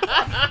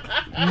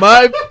it.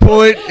 My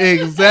point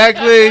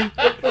exactly.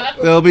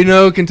 There'll be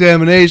no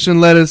contamination.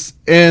 Let us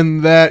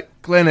in that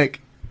clinic.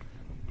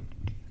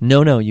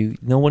 No,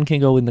 no one can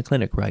go in the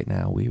clinic right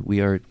now.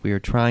 We are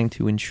trying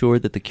to ensure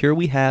that the cure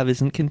we have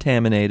isn't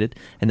contaminated,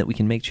 and that we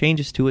can make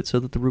changes to it so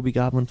that the Ruby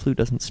Goblin flu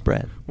doesn't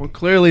spread. Well,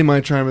 clearly my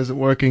charm isn't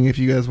working. If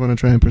you guys want to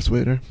try and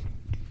persuade her,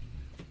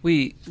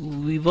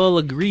 We've all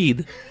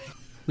agreed.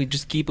 We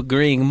just keep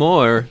agreeing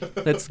more.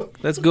 Let's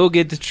go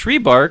get the tree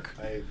bark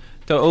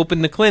to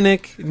open the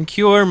clinic, and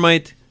cure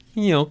might,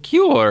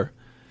 cure.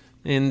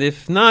 And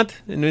if not,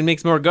 and it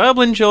makes more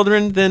goblin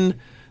children, then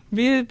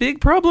be a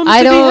big problem to be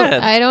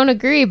had. I don't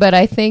agree, but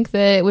I think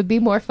that it would be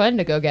more fun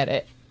to go get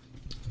it.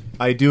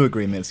 I do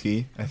agree,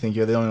 Mitski. I think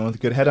you're the only one with a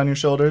good head on your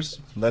shoulders.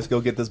 Let's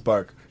go get this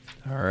bark.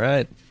 All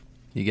right.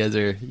 You guys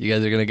are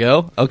gonna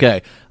go?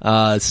 Okay.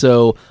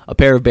 So a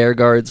pair of bear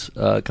guards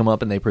come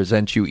up and they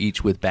present you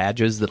each with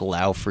badges that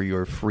allow for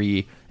your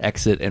free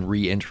exit and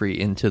re-entry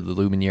into the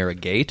Luminera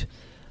gate.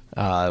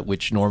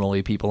 which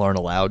normally people aren't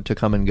allowed to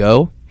come and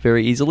go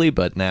very easily,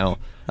 but now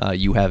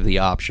you have the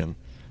option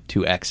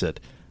to exit.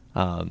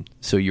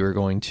 So you're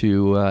going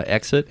to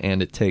exit,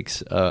 and it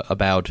takes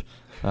about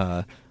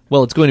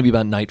it's going to be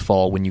about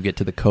nightfall when you get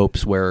to the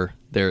copes where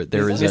there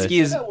is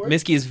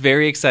Miski is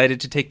very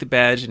excited to take the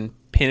badge and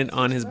pin it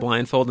on his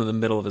blindfold in the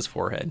middle of his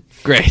forehead.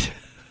 Great.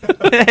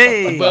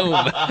 Hey, boom.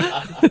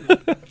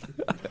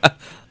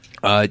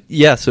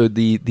 So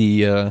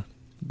the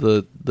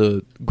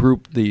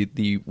group,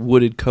 the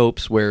wooded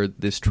copse where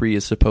this tree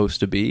is supposed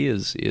to be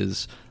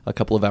is a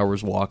couple of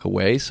hours walk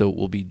away, so it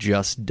will be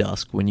just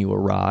dusk when you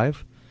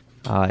arrive,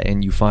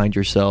 and you find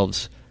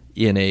yourselves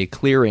in a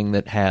clearing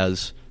that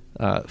has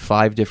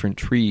 5 different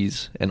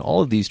trees, and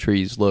all of these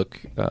trees look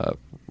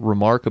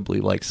remarkably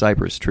like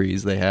cypress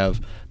trees. They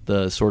have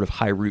the sort of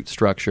high root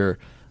structure.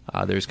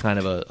 There's kind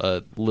of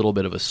a little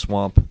bit of a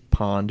swamp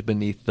pond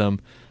beneath them,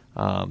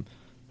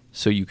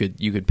 so you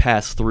could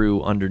pass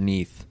through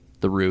underneath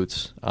the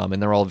roots,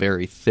 and they're all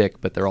very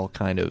thick, but they're all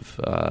kind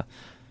of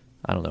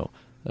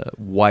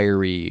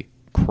wiry,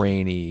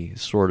 cranny,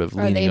 sort of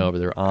leaning over.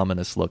 They're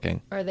ominous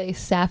looking. Are they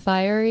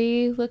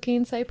sapphire-y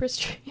looking cypress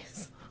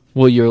trees?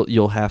 Well,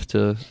 you'll have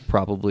to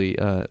probably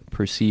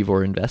perceive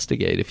or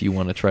investigate if you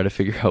want to try to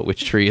figure out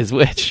which tree is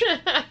which.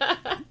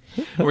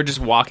 We're just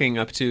walking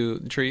up to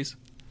the trees.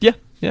 Yeah,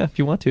 if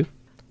you want to.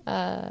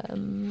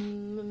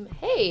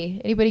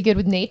 Hey, anybody good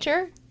with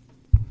nature?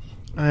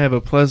 I have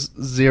a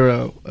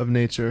 +0 of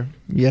nature.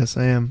 Yes,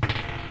 I am.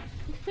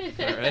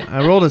 Right.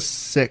 I rolled a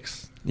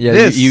 6. Yeah,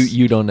 This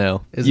you don't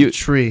know. Is a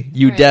tree.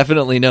 You All right.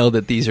 definitely know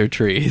that these are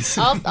trees.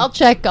 I'll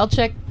check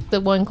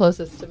the one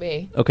closest to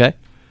me. Okay.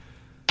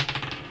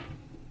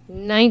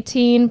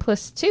 19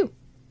 + 2.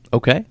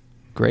 Okay.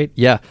 Great.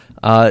 Yeah.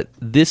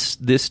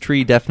 This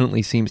tree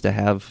definitely seems to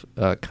have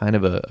kind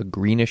of a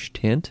greenish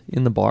tint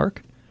in the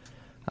bark,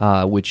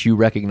 which you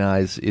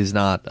recognize is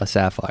not a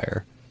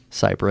sapphire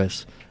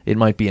cypress. It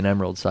might be an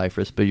emerald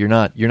cypress, but you're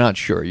not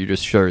sure. You're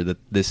just sure that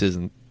this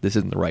isn't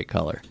the right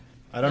color.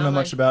 I don't know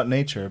much about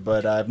nature,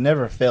 but I've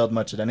never failed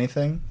much at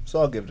anything,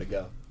 so I'll give it a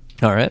go.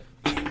 All right.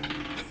 I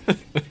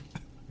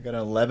got an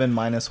 11 -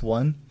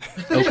 1.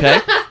 Okay.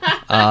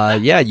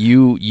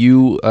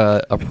 You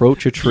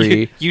approach a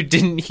tree. You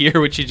didn't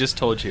hear what she just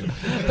told you.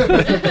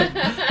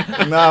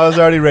 No, I was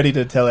already ready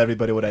to tell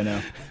everybody what I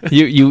know.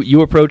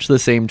 You approach the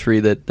same tree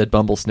that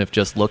Bumblesniff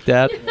just looked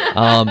at,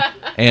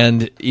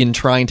 and in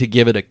trying to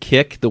give it a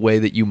kick, the way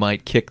that you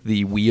might kick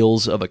the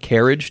wheels of a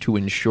carriage to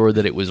ensure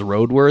that it was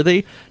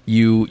roadworthy,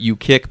 you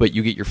kick, but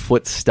you get your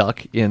foot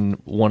stuck in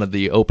one of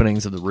the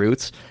openings of the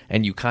roots,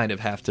 and you kind of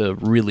have to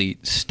really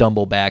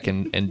stumble back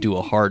and do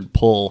a hard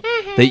pull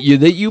that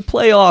you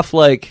play off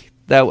like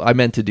that. I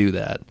meant to do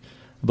that,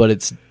 but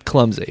it's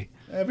clumsy.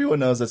 Everyone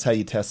knows that's how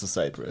you test a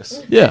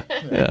cypress. Yeah.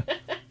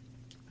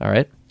 All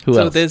right. Who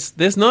So else?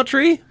 this nut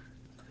tree?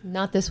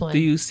 Not this one. Do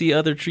you see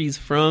other trees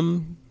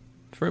from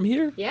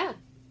here? Yeah.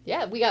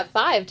 Yeah, we got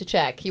 5 to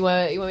check. You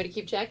want me to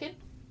keep checking?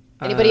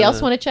 Anybody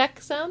else want to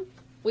check some?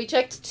 We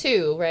checked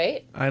 2,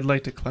 right? I'd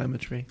like to climb a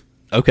tree.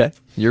 Okay,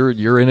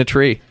 you're in a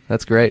tree.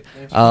 That's great.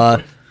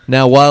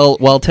 Now,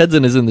 while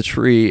Tedzin is in the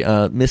tree,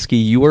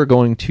 Miski, you are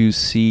going to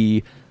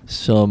see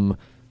some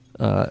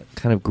kind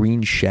of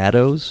green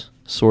shadows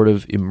sort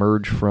of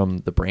emerge from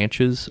the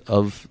branches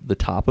of the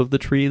top of the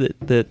tree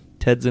that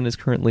Tedzin is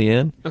currently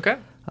in. Okay.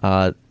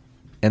 And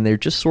they're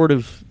just sort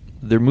of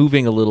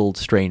moving a little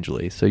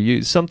strangely.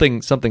 So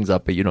something's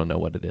up, but you don't know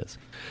what it is.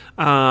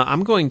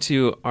 I'm going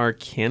to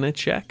Arcana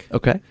check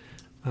Okay.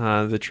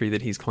 the tree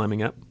that he's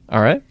climbing up.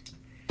 All right.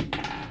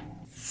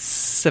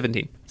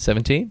 17.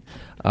 17.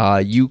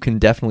 You can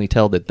definitely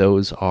tell that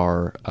those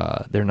are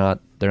they're not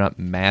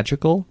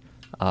magical,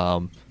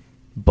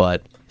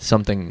 but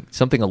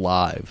something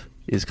alive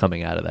is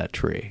coming out of that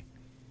tree.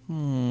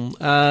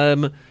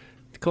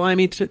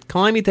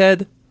 Climby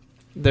Ted.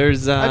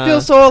 There's I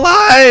feel so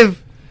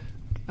alive!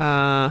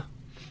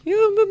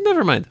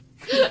 never mind.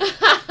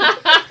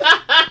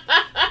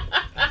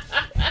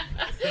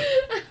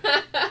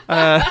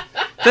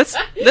 Let's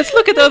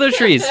look at the other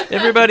trees.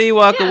 Everybody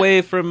walk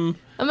away from.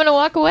 I'm going to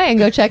walk away and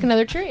go check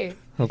another tree.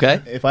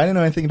 Okay. If I didn't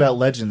know anything about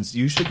legends,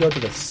 you should go to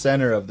the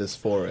center of this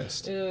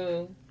forest.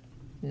 Ooh.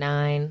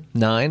 9.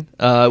 9.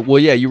 Well,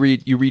 yeah.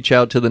 You reach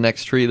out to the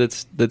next tree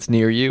that's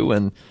near you,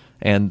 and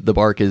the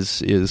bark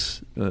is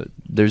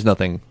there's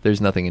nothing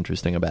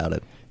interesting about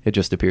it. It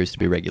just appears to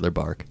be regular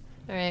bark.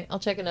 All right, I'll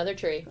check another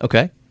tree.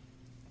 Okay.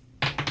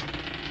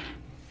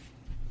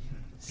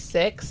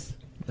 6.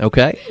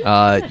 Okay.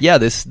 Yeah.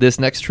 This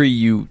next tree,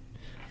 you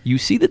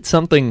see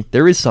that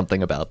there is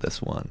something about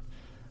this one.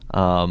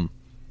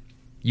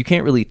 You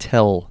can't really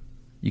tell.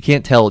 You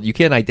can't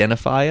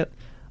identify it.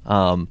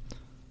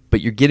 But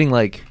you're getting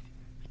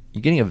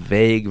a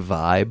vague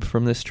vibe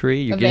from this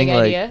tree. You're getting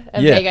vague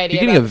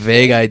a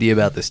vague idea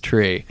about this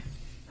tree.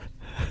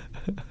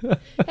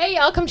 Hey,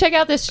 y'all, come check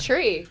out this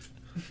tree.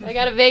 I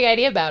got a vague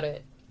idea about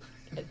it.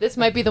 This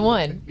might be the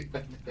one.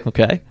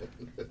 Okay.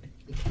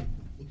 Is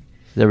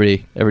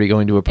everybody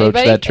going to approach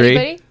Anybody? that tree?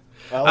 Anybody?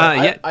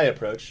 Well, Yeah. I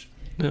approached.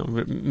 No,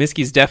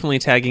 Miski's definitely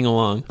tagging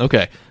along.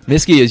 Okay.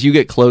 Miski, as you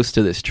get close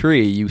to this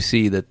tree, you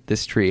see that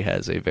this tree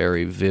has a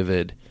very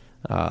vivid,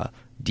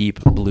 deep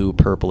blue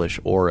purplish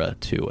aura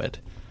to it.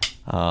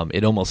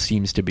 It almost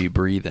seems to be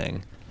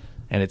breathing.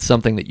 And it's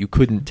something that you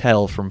couldn't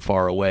tell from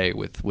far away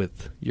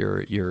with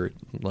your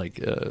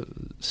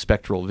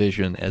spectral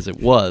vision as it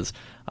was.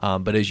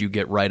 But as you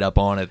get right up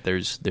on it,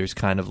 there's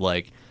kind of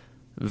like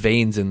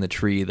veins in the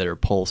tree that are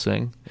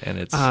pulsing, and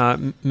it's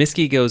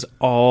Miski goes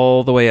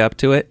all the way up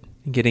to it,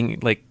 getting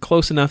like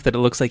close enough that it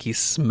looks like he's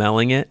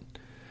smelling it,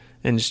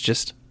 and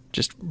just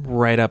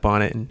right up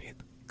on it.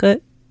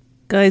 And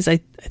guys, I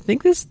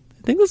think this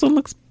one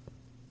looks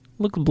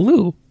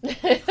blue.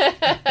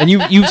 And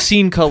you've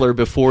seen color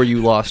before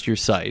you lost your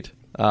sight,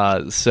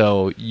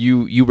 so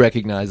you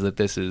recognize that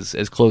this is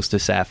as close to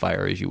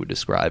sapphire as you would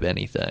describe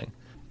anything.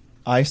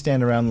 I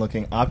stand around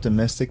looking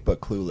optimistic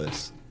but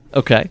clueless.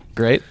 Okay,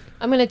 great.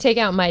 I'm going to take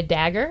out my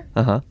dagger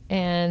Uh-huh.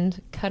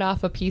 and cut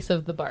off a piece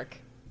of the bark.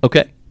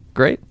 Okay,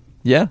 great.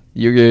 Yeah,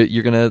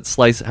 you're gonna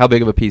slice. How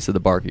big of a piece of the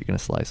bark are you gonna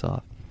slice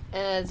off?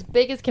 As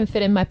big as can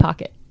fit in my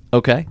pocket.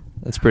 Okay,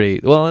 that's pretty.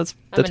 Well, that's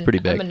pretty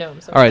big. I'm a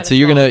gnome, so all right, it's so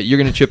kinda you're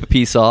gonna chip a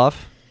piece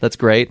off. That's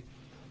great.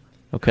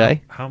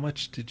 Okay. How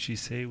much did she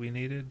say we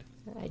needed?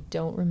 I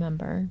don't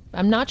remember.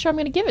 I'm not sure I'm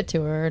going to give it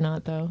to her or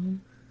not, though.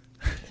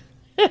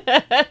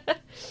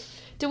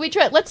 Do we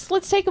try? Let's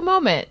take a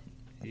moment.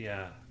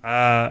 Yeah.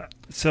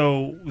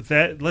 So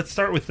that let's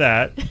start with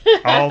that.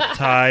 I'll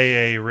tie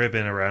a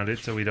ribbon around it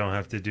so we don't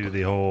have to do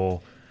the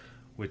whole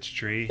which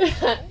tree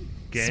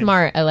game.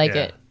 Smart. I like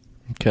Yeah. it.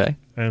 Okay.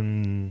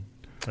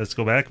 Let's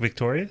go back.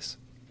 Victorious,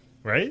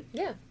 right?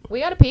 Yeah.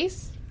 We got a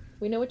piece.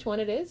 We know which one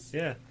it is.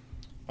 Yeah.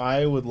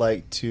 I would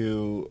like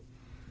to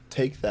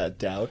take that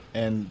doubt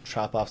and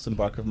chop off some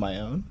bark of my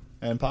own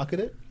and pocket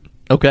it.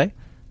 Okay.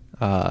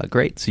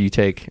 Great. So you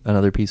take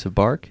another piece of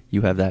bark.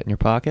 You have that in your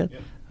pocket.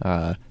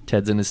 Yep.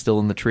 Tedzin is still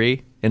in the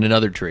tree. In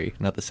another tree,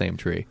 not the same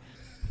tree.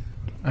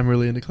 I'm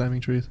really into climbing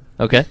trees.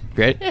 Okay.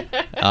 Great.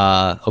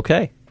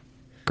 Okay.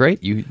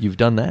 Great. You've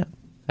done that.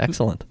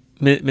 Excellent.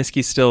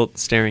 Miski's still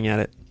staring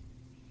at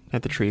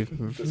the tree,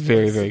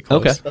 very, very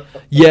close. Okay.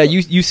 Yeah,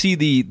 you see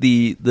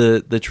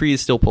the tree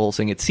is still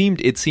pulsing. It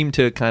seemed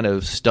to kind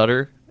of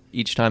stutter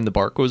each time the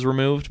bark was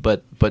removed,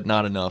 but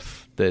not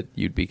enough that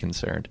you'd be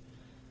concerned.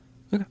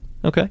 Okay.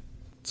 Okay.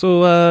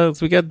 So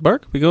we got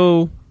bark. We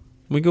go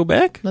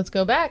back. Let's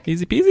go back.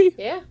 Easy peasy.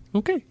 Yeah.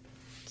 Okay.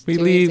 We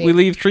too leave. easy. We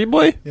leave Tree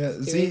Boy. Yeah,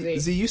 easy.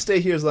 Z, you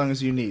stay here as long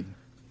as you need.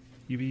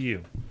 You be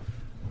you.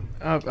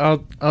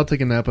 I'll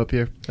take a nap up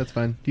here. That's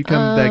fine. You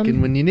come back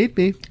in when you need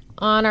me.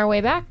 On our way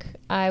back,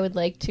 I would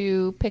like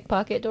to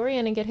pickpocket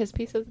Dorian and get his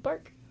piece of the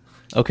bark.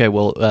 Okay.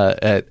 Well,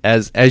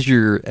 as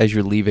you're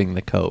leaving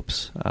the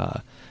copse,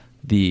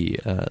 the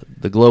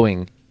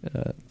glowing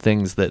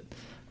things that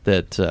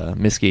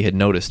Miski had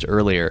noticed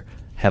earlier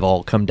have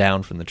all come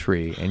down from the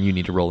tree, and you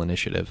need to roll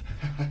initiative.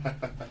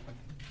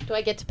 Do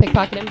I get to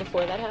pickpocket him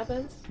before that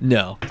happens?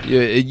 No,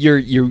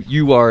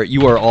 you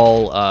are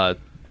all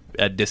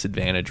at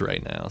disadvantage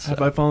right now. So.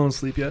 Have I fallen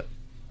asleep yet?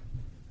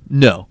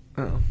 No,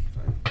 Oh.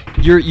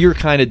 you're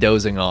kind of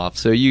dozing off.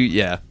 So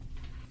yeah.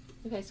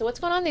 Okay, so what's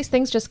going on? These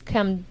things just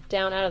come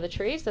down out of the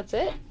trees? That's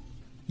it?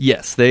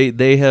 Yes,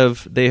 they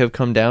have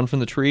come down from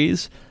the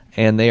trees,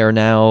 and they are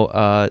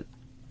now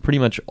pretty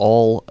much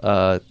all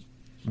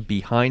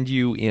behind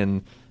you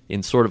in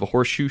sort of a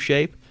horseshoe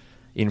shape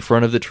in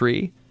front of the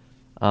tree.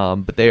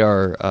 But they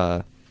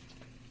are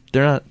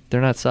they're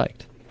not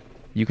psyched.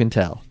 You can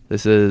tell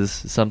this is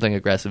something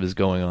aggressive is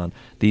going on.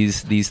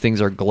 These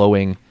things are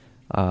glowing,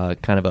 kind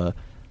of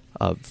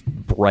a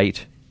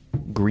bright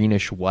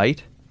greenish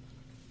white,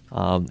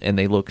 and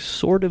they look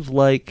sort of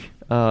like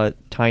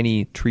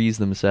tiny trees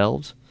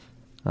themselves,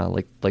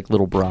 like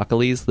little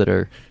broccolis that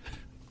are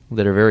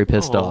very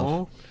pissed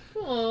off.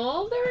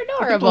 Oh, they're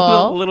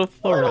adorable. Little Little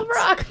thorns.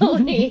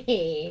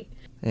 broccoli.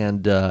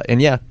 And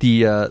yeah,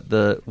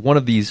 the one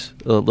of these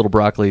little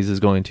broccolis is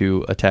going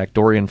to attack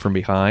Dorian from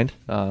behind.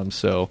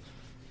 So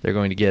they're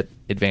going to get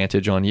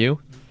advantage on you.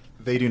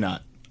 They do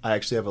not. I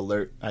actually have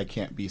alert. I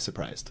can't be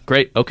surprised.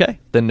 Great. Okay,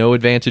 then no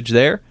advantage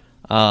there.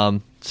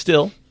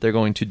 Still, they're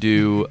going to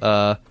do.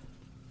 All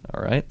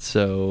right.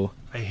 So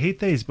I hate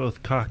that he's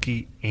both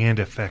cocky and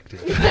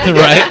effective.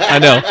 right. I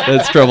know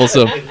that's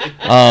troublesome.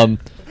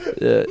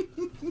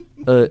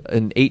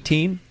 An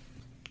 18.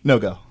 No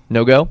go.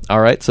 No go. All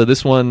right. So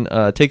this one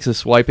takes a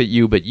swipe at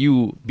you, but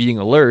you, being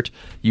alert,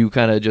 you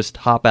kind of just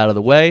hop out of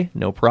the way.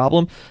 No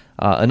problem.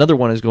 Another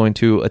one is going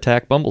to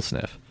attack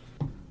Bumblesniff,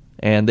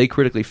 and they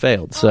critically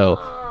failed. So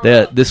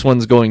this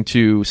one's going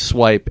to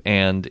swipe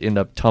and end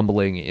up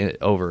tumbling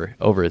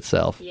over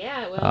itself.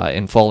 Yeah, well.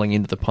 And falling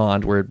into the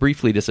pond, where it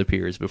briefly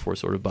disappears before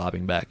sort of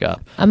bobbing back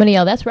up. I'm going to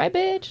yell, "That's right,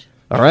 bitch."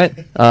 All right.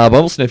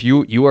 Bumblesniff,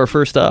 you are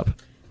first up.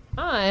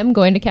 I'm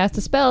going to cast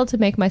a spell to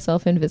make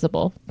myself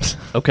invisible.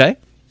 Okay.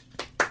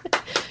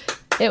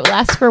 It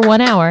lasts for 1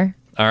 hour.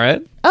 All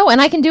right. Oh,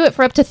 and I can do it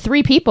for up to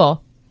 3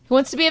 people. Who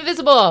wants to be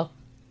invisible?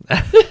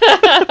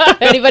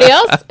 Anybody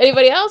else?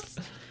 Anybody else?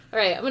 All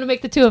right, I'm going to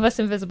make the 2 of us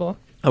invisible.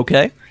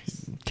 Okay.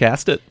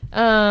 Cast it.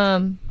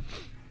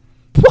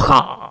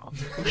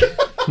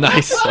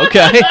 Nice.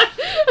 Okay.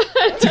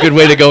 It's a good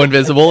way to go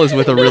invisible is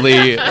with a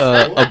really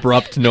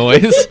abrupt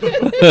noise.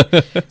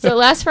 So it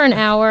lasts for an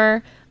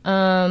hour,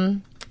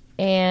 and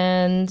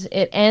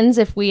it ends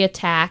if we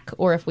attack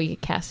or if we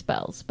cast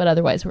spells, but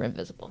otherwise we're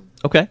invisible.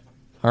 Okay.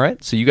 All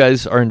right. So you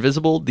guys are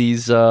invisible.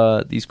 These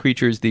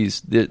creatures,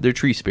 they're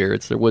tree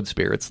spirits, they're wood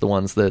spirits, the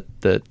ones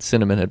that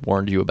Cinnamon had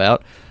warned you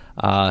about.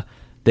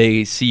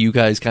 They see you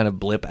guys kind of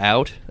blip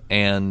out,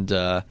 and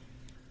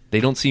they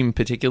don't seem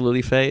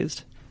particularly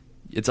phased.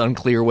 It's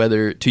unclear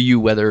whether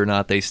or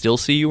not they still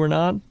see you or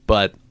not,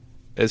 but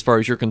as far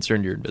as you're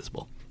concerned, you're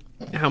invisible.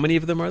 How many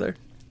of them are there?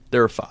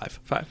 There are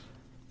 5. 5.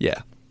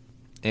 Yeah.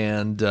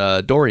 And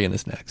Dorian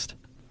is next.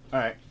 All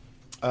right.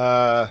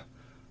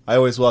 I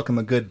always welcome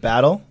a good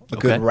battle, a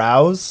Okay. good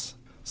rouse.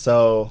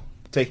 So,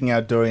 taking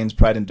out Dorian's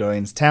pride and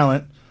Dorian's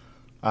talent,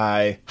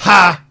 I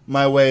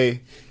my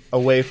way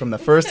away from the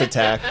first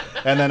attack,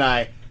 and then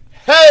I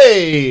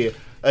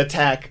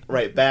attack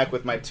right back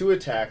with my 2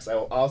 attacks. I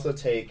will also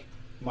take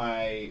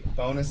my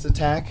bonus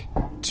attack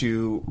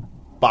to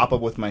bop up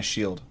with my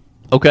shield.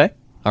 Okay.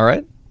 All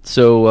right.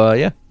 So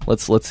yeah,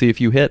 let's see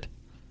if you hit.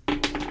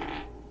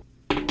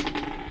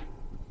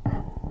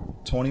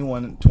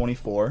 21,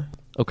 24.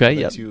 Okay.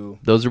 The Yep. 2,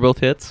 Those are both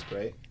hits.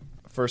 right?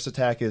 First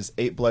attack is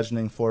 8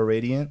 bludgeoning, 4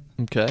 radiant,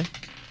 Okay.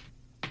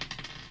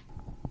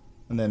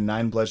 and then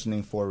 9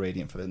 bludgeoning, 4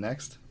 radiant for the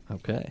next.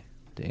 Okay.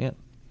 Damn.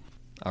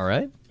 All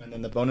right. And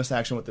then the bonus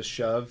action with the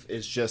shove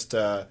is just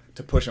to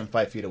push him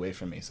 5 feet away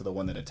from me, so the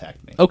one that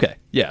attacked me. Okay.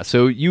 Yeah.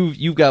 So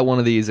you've got one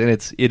of these, and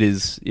it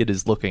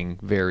is looking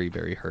very,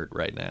 very hurt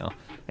right now,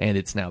 and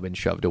it's now been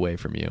shoved away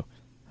from you.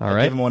 All I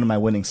right. give him one of my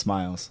winning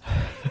smiles.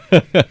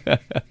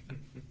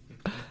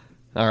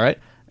 All right.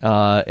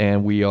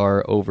 And we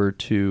are over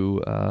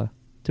to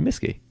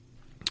Misky.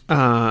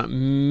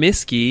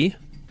 Misky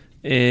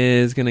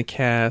is going to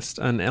cast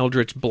an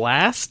Eldritch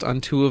Blast on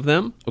 2 of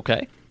them,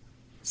 Okay.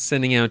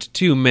 sending out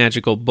 2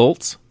 magical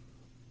bolts.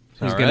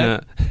 So he's All going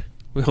to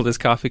wheel his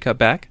coffee cup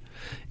back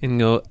and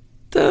go,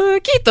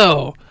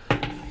 Taquito!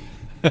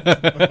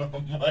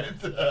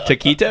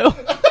 Taquito.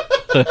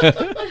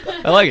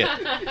 I like it.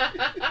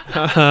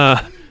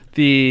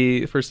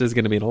 The first is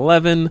going to be an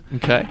 11,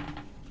 Okay.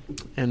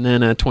 and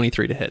then a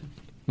 23 to hit.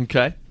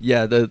 Okay.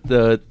 Yeah.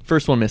 The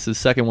first one misses.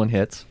 Second one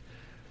hits.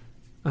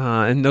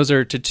 And those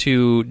are to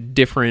 2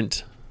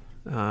 different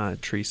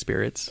tree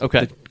spirits.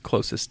 Okay. The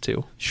closest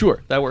 2.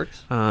 Sure. That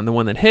works. And the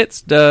one that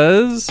hits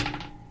does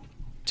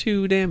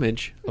 2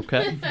 damage.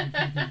 Okay.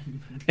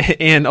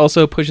 And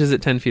also pushes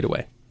it 10 feet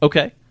away.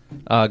 Okay.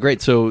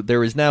 Great. So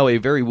there is now a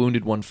very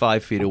wounded one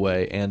 5 feet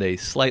away and a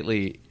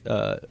slightly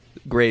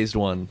grazed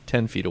one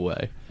 10 feet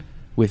away,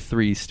 with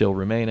 3 still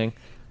remaining.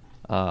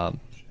 And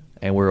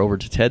we're over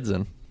to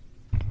Tedzin.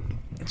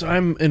 So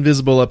I'm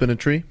invisible up in a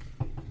tree.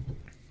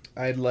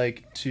 I'd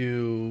like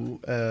to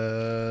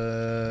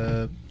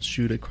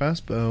shoot a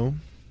crossbow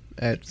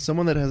at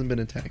someone that hasn't been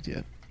attacked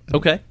yet.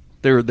 Okay.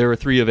 There are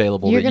 3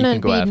 available You're that you going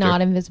can to go be after.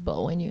 not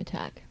invisible when you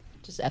attack.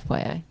 Just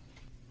FYI.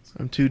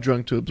 I'm too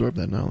drunk to absorb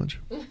that knowledge.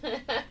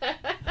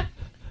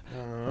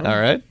 All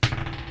right.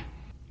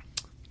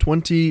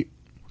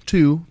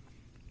 22.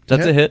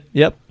 That's a hit.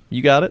 Yep.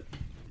 You got it.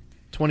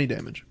 20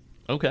 damage.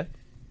 Okay.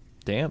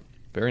 Damn.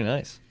 Very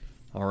nice.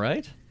 All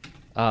right.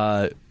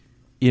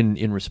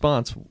 In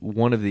response,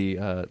 one of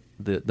the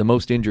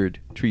most injured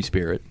tree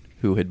spirit,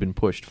 who had been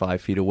pushed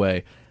 5 feet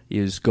away,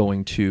 is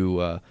going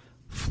to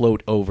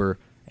float over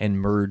and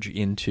merge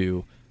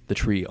into the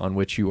tree on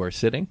which you are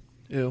sitting.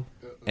 Ew.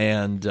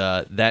 And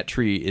that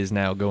tree is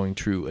now going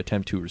to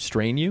attempt to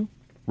restrain you,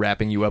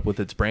 wrapping you up with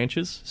its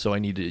branches. So I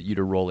need you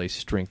to roll a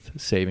strength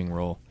saving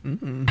roll.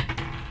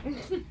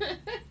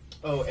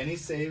 Oh, any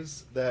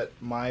saves that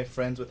my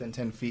friends within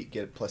 10 feet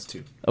get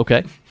 +2.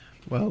 Okay.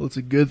 Well, it's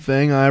a good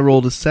thing I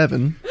rolled a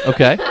 7,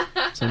 Okay.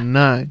 so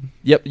 9.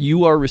 Yep,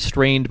 you are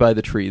restrained by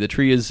the tree. The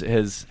tree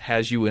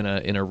has you in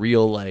a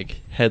real like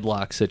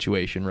headlock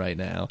situation right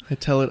now. I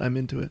tell it I'm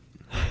into it.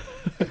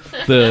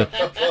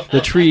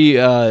 The tree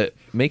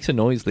makes a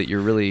noise that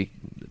you're really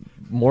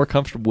more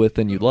comfortable with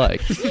than you'd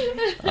like.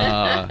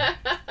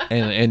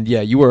 And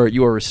yeah, you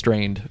are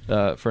restrained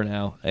for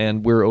now,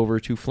 and we're over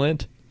to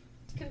Flint.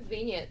 It's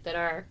convenient that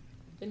our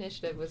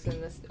initiative was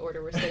in this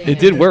order we're sitting It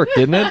did work,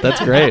 didn't it? That's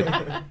great.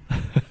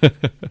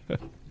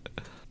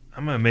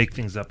 I'm going to make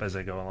things up as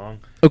I go along.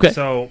 Okay.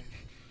 So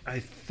I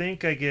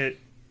think I get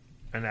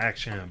an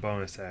action and a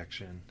bonus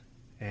action.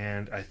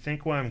 And I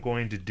think what I'm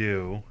going to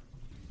do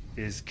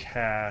is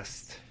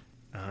cast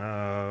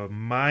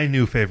my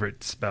new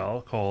favorite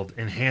spell called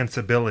Enhance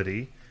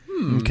Ability.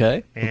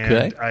 Okay. And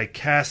Okay. I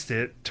cast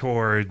it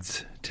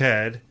towards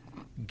Ted,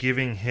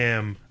 giving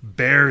him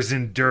Bear's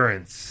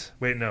Endurance.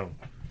 Wait, no.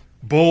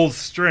 Bull's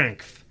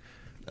Strength.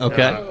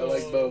 Okay.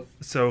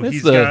 So That's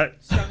he's the- got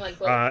Strong like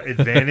bull.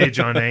 advantage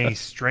on any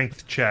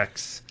strength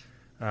checks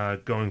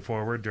going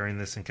forward during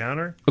this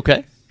encounter,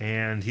 Okay.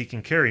 and he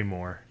can carry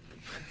more.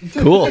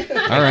 Cool.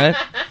 All right.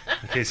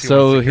 In case he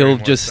So wants to carry he'll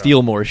more just stuff.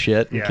 steal more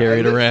shit and Yeah. carry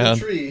it I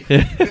around. lift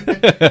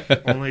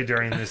the tree. Only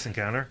during this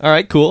encounter. All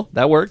right, cool.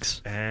 That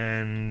works.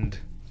 And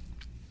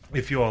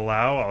if you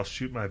allow, I'll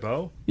shoot my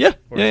bow. Yeah,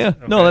 Or- yeah.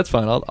 No, okay. that's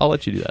fine. I'll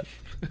let you do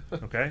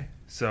that. Okay.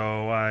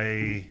 So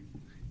I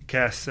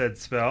cast said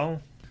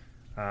spell,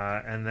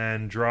 and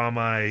then draw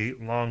my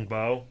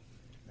longbow,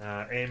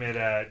 aim it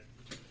at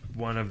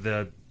one of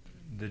the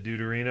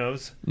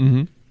Deuterinos,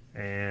 Mm-hmm.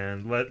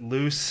 and let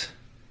loose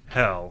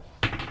hell.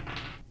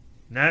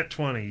 Nat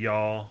 20,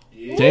 y'all.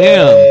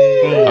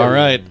 Damn. Boom. All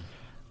right.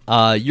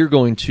 You're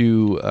going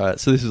to.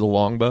 So this is a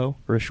long bow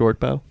or a short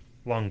bow?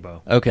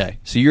 Longbow. Okay.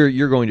 So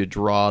you're going to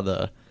draw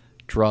the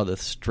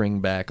string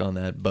back on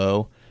that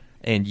bow,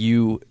 and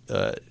you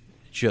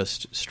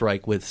just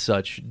strike with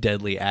such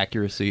deadly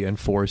accuracy and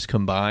force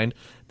combined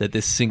that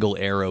this single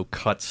arrow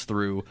cuts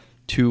through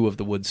two of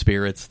the wood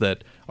spirits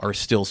that are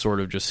still sort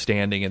of just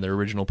standing in their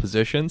original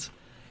positions,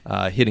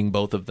 hitting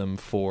both of them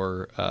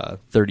for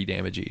 30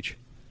 damage each.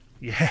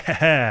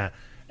 Yeah.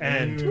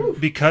 And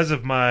because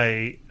of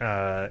my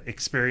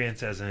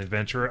experience as an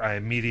adventurer, I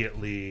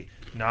immediately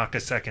knock a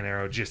second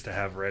arrow just to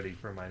have ready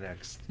for my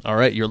next. All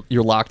right, you're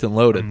locked and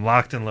loaded. I'm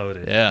locked and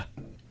loaded. Yeah,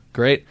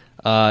 great.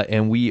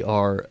 And we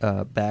are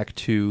back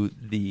to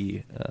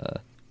the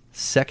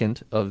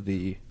second of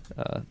the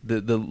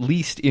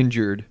least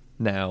injured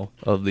now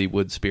of the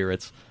wood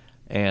spirits,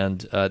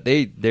 and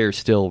they're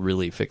still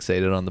really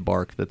fixated on the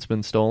bark that's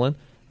been stolen.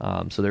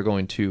 So they're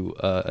going to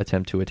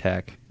attempt to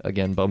attack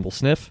again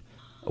Bumblesniff.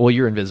 Well,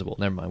 you're invisible.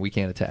 Never mind. We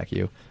can't attack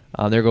you.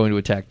 They're going to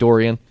attack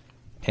Dorian,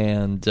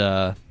 and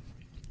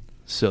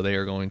so they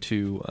are going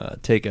to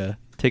take a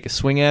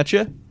swing at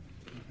you.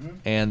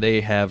 And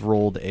they have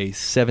rolled a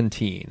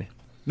 17.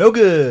 No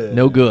good.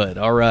 No good.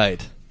 All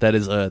right. That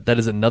is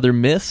another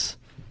miss.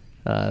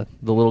 The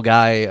little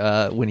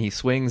guy, when he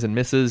swings and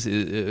misses,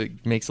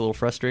 makes a little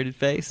frustrated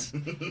face,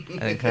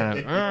 and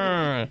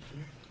kind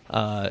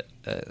of,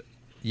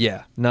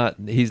 yeah,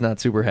 he's not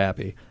super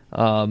happy.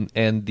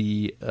 And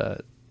the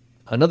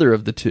another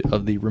of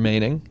the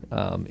remaining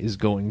is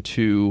going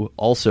to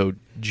also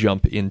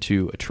jump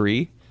into a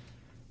tree.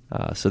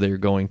 So they're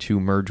going to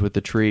merge with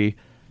the tree,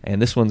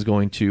 and this one's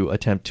going to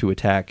attempt to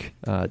attack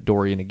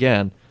Dorian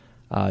again,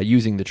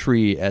 using the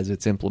tree as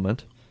its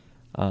implement.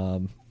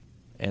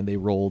 And they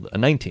rolled a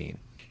 19.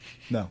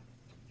 No.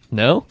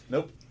 No?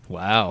 Nope.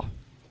 Wow.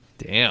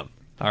 Damn.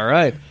 All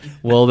right.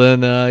 Well then,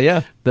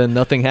 then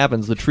nothing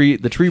happens. The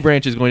tree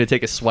branch is going to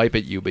take a swipe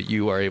at you, but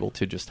you are able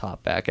to just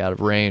hop back out of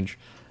range,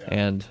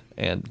 and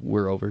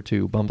we're over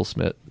to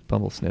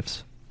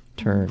Bumblesniff's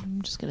turn.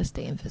 I'm just gonna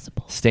stay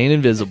invisible. Staying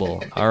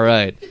invisible. All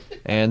right.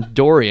 And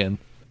Dorian.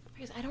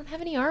 Because I don't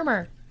have any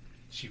armor.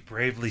 She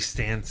bravely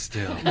stands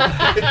still.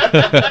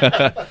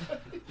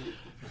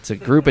 It's a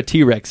group of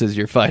T-Rexes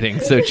you're fighting,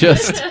 so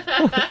just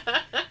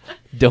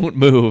don't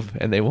move,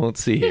 and they won't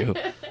see you.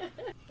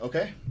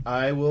 Okay,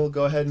 I will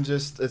go ahead and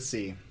just let's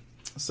see.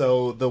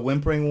 So the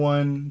whimpering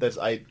one that's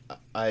I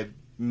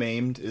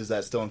maimed, is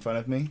that still in front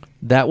of me?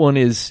 That one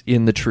is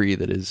in the tree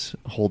that is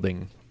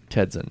holding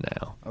Tedzin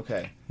now.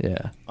 Okay.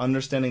 Yeah.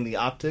 Understanding the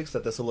optics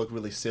that this will look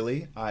really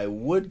silly, I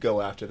would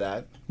go after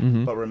that.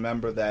 Mhm. But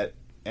remember that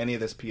any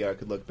of this PR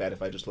could look bad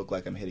if I just look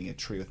like I'm hitting a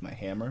tree with my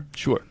hammer.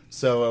 Sure.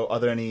 So are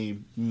there any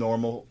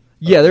normal?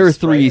 Yeah, there are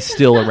three sprites?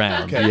 still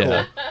around. Okay,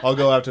 yeah. cool. I'll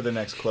go after the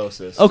next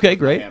closest. Okay, with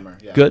my great. hammer,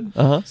 yeah. Good.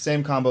 Uh-huh.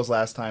 Same combos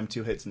last time,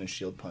 2 hits and a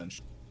shield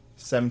punch.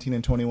 17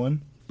 and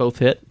 21. Both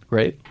hit.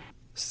 Great.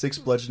 6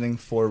 bludgeoning,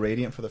 4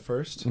 radiant for the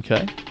first.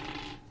 Okay.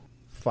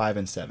 5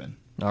 and 7.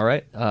 All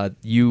right.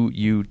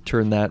 You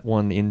turn that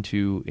one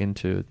into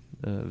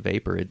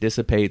vapor. It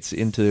dissipates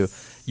into.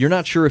 You're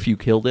not sure if you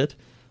killed it,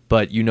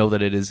 but you know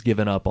that it has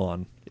given up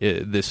on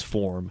this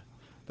form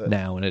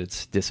now, and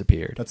it's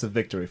disappeared. That's a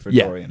victory for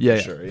Yeah, Dorian, yeah, for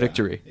yeah. sure. Yeah.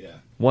 Victory. Yeah.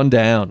 One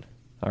down.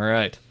 All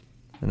right.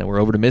 And then we're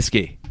over to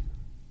Miski.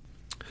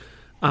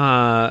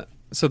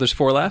 So there's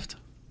 4 left.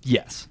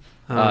 Yes.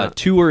 Uh,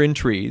 2 are in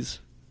trees.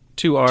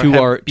 2 Two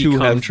become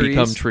have trees.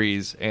 become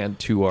trees, and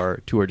two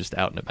are just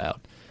out and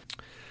about.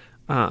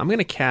 I'm going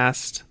to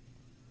cast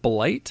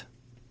Blight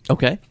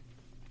Okay.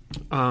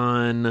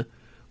 on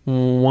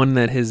one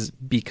that has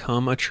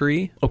become a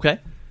tree. Okay.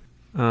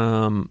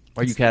 Are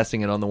Are you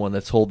casting it on the one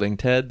that's holding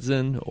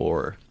Tedzin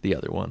or the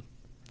other one?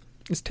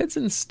 Is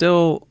Tedzin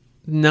still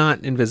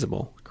not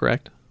invisible,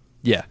 correct?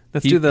 Yeah.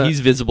 Let's do the-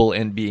 He's visible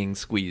and being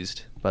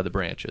squeezed by the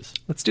branches.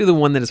 Let's do the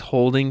one that is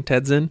holding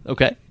Tedzin.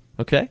 Okay.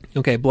 Okay.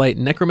 Okay, Blight.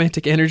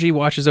 Necromantic energy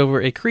washes over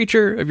a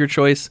creature of your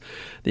choice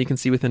that you can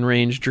see within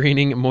range,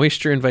 draining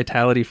moisture and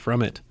vitality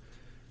from it.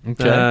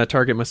 Okay. The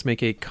target must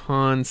make a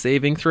con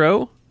saving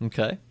throw.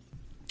 Okay.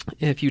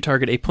 If you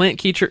target a plant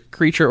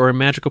creature or a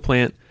magical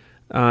plant,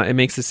 it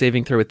makes a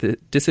saving throw with the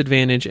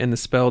disadvantage, and the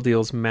spell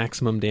deals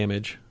maximum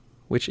damage,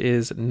 which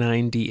is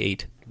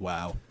 9d8.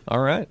 Wow. All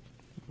right.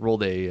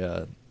 Rolled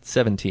a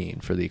 17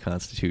 for the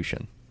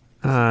Constitution.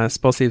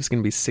 Spell save is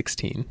going to be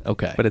 16.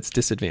 Okay. But it's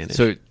disadvantage.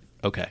 So,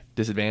 okay.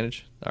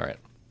 Disadvantage? All right.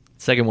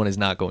 Second one is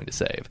not going to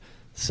save.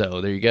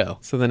 So there you go.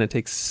 So then it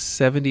takes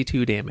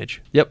 72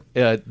 damage. Yep.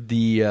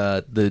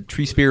 The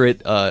tree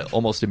spirit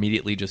almost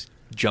immediately just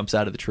jumps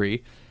out of the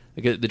tree.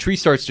 The tree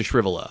starts to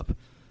shrivel up.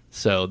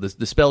 So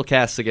the spell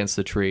casts against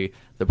the tree.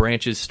 The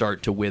branches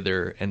start to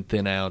wither and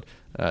thin out.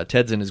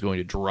 Tedzin is going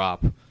to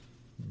drop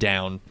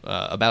down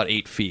about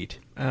 8 feet,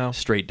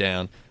 straight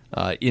down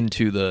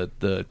into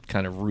the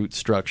kind of root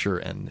structure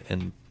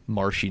and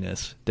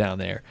marshiness down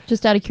there.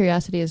 Just out of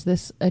curiosity, is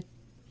this a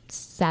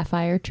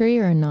sapphire tree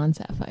or a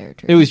non-sapphire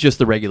tree? It was just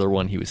the regular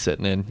one he was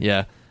sitting in,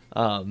 yeah.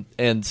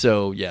 And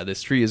so, yeah,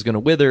 this tree is going to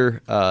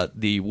wither.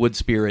 The wood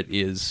spirit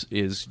is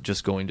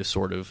just going to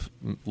sort of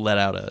let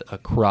out a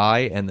cry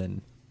and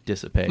then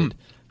dissipate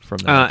from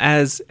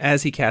that.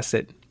 As he casts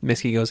it,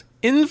 Misky goes,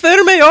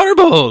 Inferme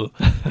Orbo!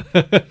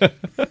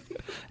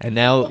 And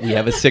now we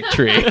have a sick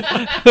tree.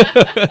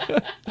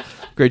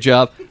 Great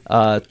job.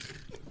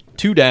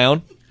 2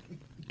 down.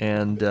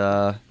 And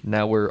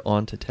now we're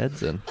on to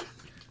Tedzin.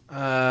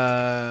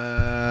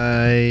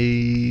 I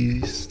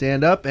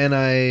stand up and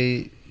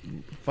I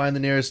find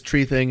the nearest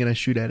tree thing and I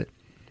shoot at it.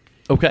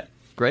 Okay,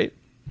 great.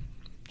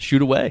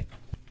 Shoot away.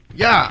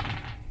 Yeah.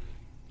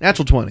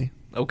 Natural 20.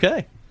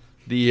 Okay.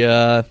 You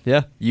have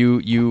a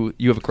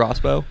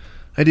crossbow?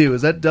 I do.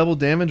 Is that double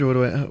damage or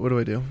what do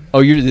I do?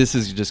 Oh, this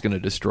is just going to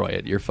destroy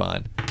it. You're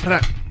fine.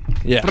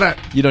 Yeah.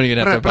 You don't even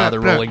have to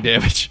bother rolling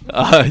damage.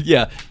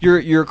 Yeah.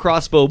 Your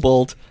crossbow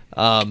bolt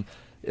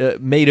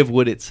made of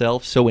wood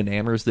itself so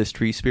enamors this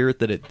tree spirit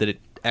that it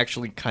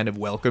actually kind of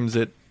welcomes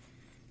it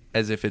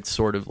as if it's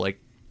sort of like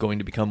going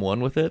to become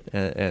one with it,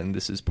 and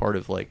this is part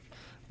of like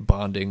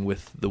bonding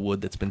with the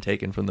wood that's been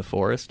taken from the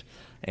forest,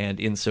 and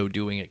in so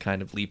doing it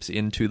kind of leaps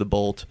into the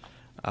bolt,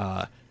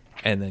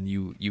 and then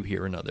you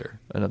hear another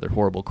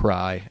horrible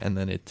cry, and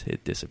then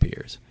it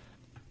disappears.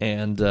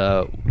 And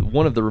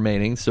one of the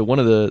remaining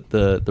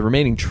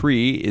remaining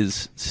tree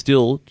is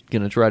still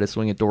going to try to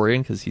swing at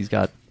Dorian because he's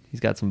got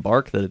some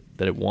bark that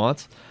it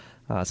wants.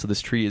 So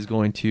this tree is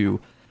going to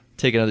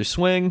take another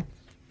swing,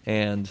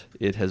 and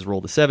it has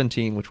rolled a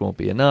 17, which won't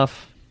be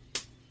enough.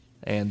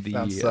 And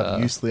bounced up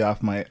uselessly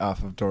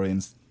off of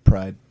Dorian's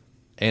pride.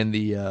 And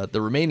the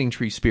remaining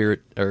tree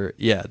spirit,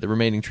 the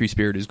remaining tree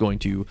spirit is going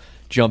to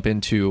jump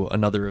into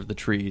another of the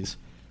trees,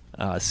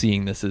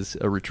 seeing this as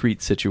a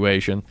retreat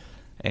situation,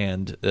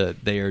 and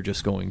they are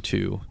just going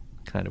to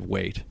kind of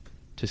wait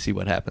to see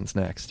what happens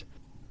next.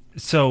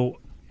 So,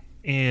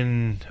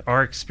 in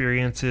our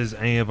experiences,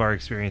 any of our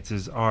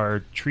experiences,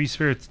 are tree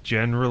spirits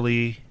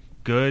generally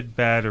good,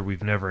 bad, or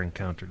we've never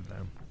encountered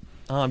them?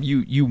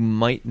 You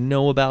might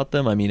know about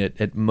them. I mean,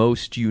 at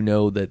most you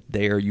know that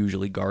they are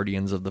usually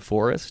guardians of the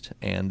forest,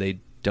 and they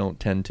don't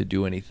tend to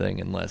do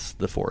anything unless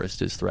the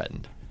forest is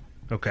threatened.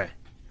 Okay.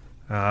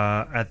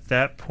 At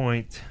that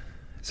point,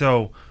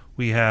 so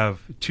we have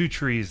 2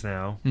 trees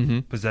now,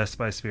 possessed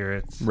by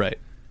spirits. Right.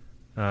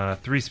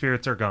 3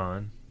 spirits are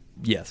gone.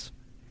 Yes.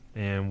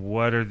 And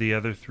what are the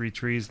other 3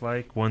 trees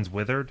like? One's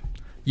withered?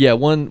 Yeah,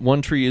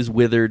 one tree is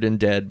withered and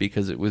dead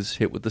because it was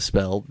hit with the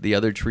spell. The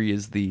other tree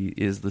is the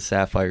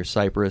sapphire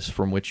cypress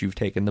from which you've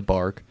taken the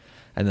bark,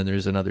 and then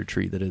there's another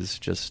tree that is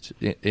just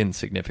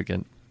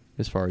insignificant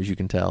as far as you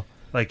can tell.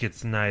 Like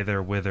it's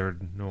neither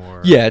withered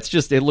nor... Yeah,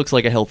 it looks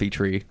like a healthy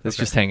tree. It's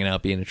just hanging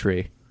out being a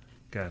tree.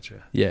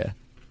 Gotcha. Yeah.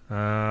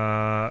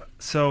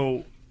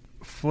 So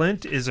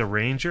Flint is a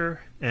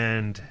ranger,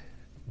 and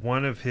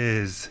one of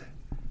his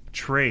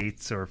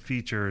traits or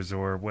features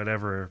or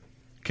whatever...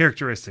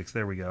 characteristics,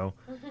 there we go,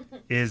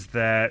 is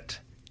that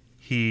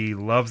he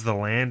loves the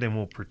land and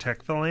will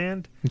protect the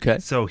land. Okay.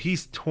 So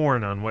he's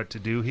torn on what to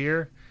do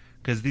here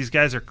because these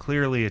guys are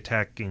clearly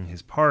attacking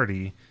his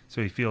party,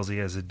 so he feels he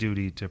has a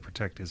duty to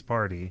protect his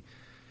party.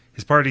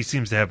 His party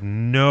seems to have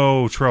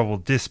no trouble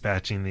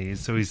dispatching these,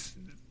 so he's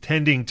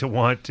tending to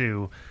want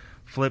to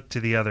flip to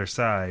the other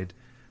side.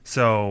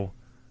 So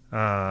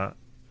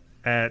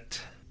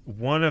at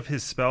one of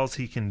his spells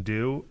he can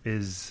do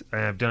is,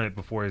 and I've done it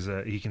before, is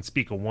he can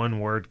speak a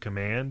 1-word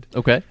command.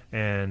 Okay.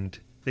 And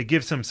they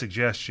give some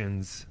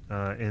suggestions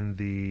in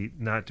the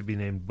not to be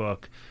named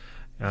book,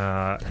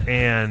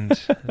 and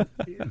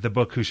the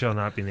book Who Shall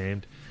Not Be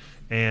Named.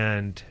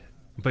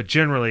 But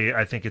generally,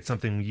 I think it's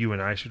something you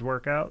and I should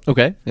work out.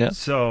 Okay, yeah.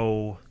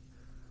 So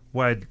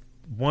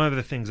one of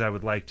the things I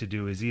would like to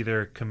do is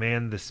either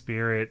command the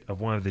spirit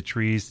of one of the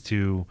trees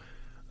to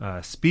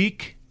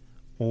speak,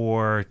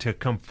 or to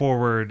come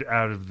forward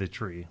out of the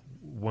tree.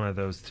 One of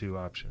those 2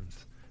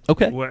 options.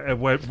 Okay.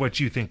 What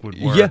you think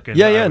would work?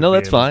 Yeah. No,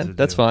 that's fine.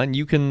 That's fine.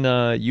 You can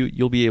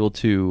you'll be able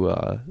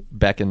to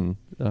beckon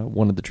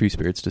one of the tree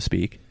spirits to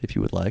speak if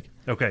you would like.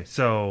 Okay.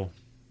 So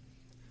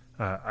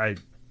I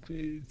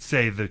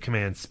say the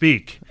command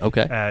 "speak."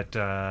 Okay. At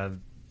the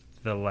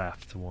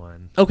left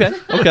one. Okay.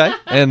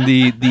 And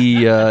you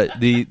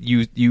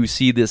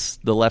see this,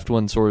 the left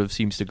one sort of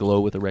seems to glow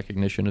with a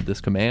recognition of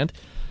this command,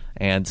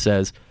 and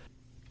says,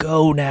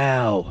 "Go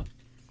now.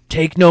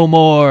 Take no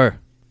more.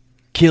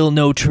 Kill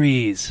no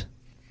trees."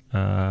 You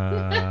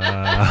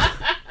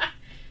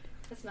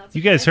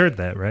guys heard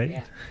that, right?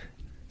 Yeah.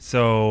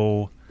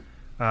 So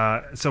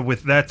So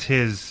with that's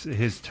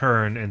his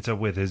turn, and so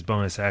with his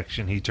bonus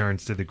action, he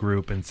turns to the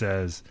group and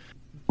says,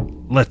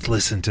 "Let's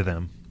listen to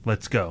them.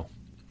 Let's go."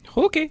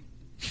 Okay.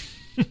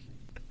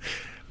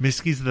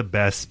 Miski's the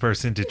best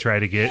person to try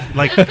to get,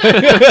 like,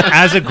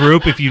 as a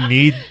group, if you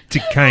need to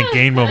kind of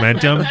gain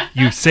momentum,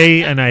 you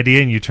say an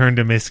idea and you turn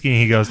to Miski and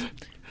he goes,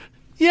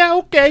 "Yeah,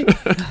 okay."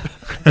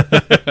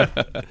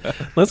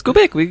 Let's go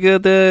back. We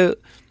got the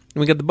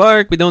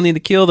bark. We don't need to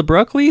kill the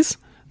broccolis.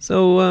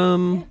 So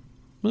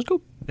let's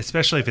go.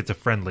 Especially if it's a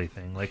friendly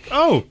thing. Like,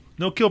 oh,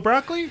 no kill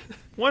broccoli?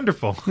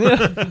 Wonderful.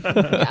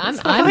 I'm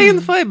High in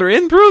fiber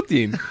and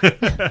protein.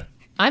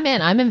 I'm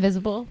in. I'm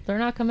invisible. They're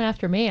not coming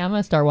after me. I'm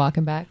gonna start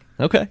walking back.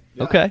 Okay.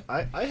 Yeah, Okay.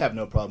 I have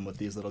no problem with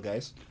these little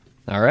guys.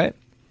 All right.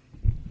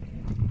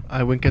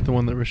 I wink at the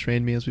one that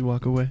restrained me as we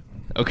walk away.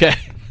 Okay.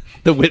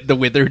 The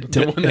withered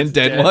The one that's and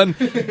dead dead. one.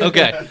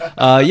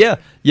 Okay.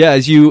 Yeah.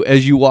 As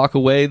you walk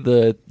away,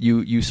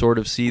 you sort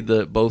of see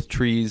the both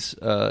trees,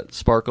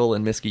 Sparkle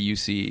and Miski.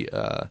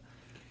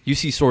 You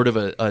see sort of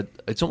a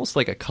it's almost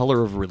like a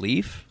color of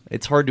relief.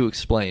 It's hard to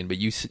explain, but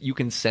you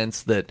can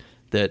sense that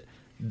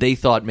they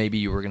thought maybe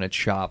you were going to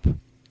chop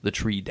the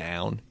tree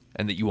down,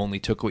 and that you only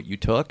took what you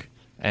took,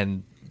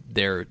 and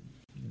they're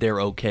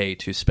okay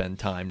to spend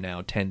time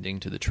now tending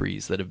to the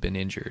trees that have been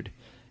injured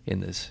in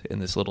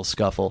this little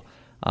scuffle.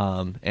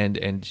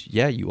 And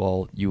yeah,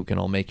 you can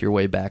all make your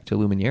way back to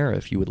Luminera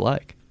if you would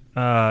like.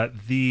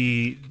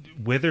 The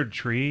withered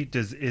tree,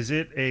 is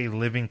it a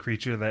living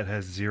creature that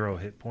has 0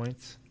 hit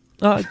points?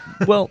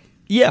 Well,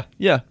 yeah,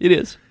 it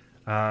is.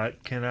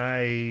 Can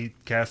I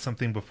cast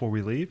something before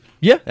we leave?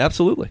 Yeah,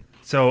 absolutely.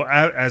 So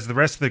as the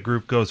rest of the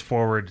group goes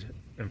forward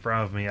in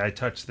front of me, I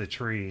touch the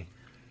tree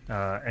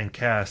and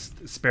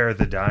cast Spare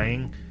the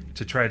Dying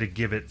to try to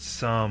give it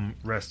some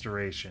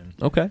restoration.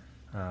 Okay.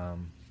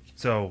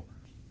 So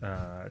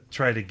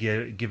try to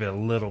give it a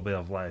little bit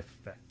of life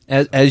back.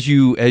 As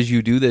you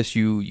do this,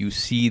 you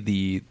see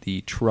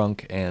the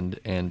trunk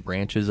and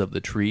branches of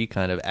the tree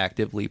kind of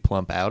actively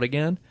plump out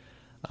again.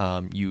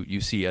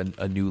 You see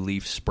a new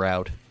leaf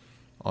sprout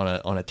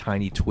on a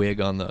tiny twig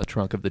on the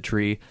trunk of the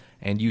tree,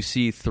 and you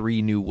see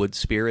 3 new wood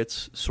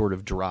spirits sort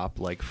of drop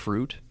like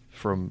fruit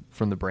from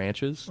the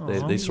branches.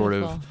 They sort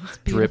of Beautiful. It's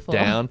drip beautiful.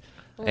 down,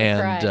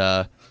 I'm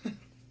gonna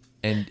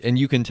and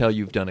you can tell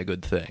you've done a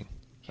good thing.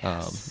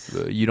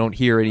 You don't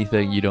hear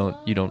anything. You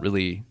don't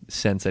really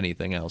sense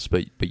anything else,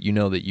 but you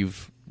know that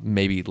you've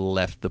maybe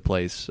left the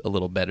place a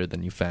little better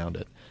than you found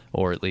it,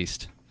 or at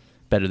least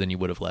better than you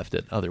would have left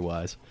it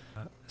otherwise.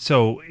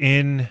 So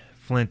in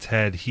Flint's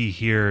head, he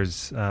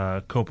hears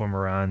Copa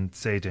Moran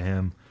say to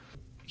him,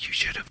 "You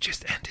should have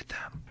just ended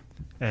them."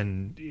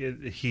 And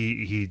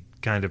he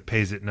kind of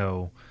pays it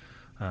no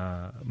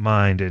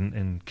mind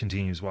and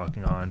continues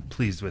walking on,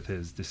 pleased with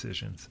his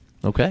decisions.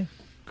 Okay,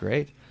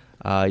 great.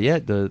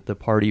 The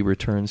party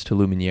returns to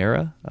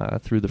Luminera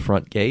through the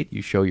front gate.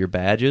 You show your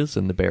badges,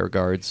 and the bear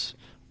guards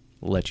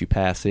let you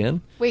pass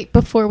in. Wait,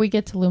 before we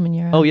get to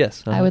Luminera. Oh,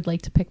 yes. I would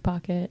like to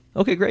pickpocket.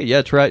 Okay, great.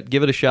 Yeah, try it.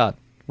 Give it a shot.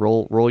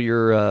 Roll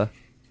your roll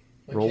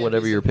can't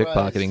whatever be your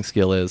surprised. pickpocketing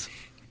skill is.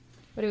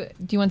 What do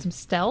you want some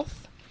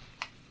stealth?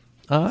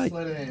 Sleight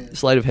of hand.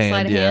 Sleight of hand.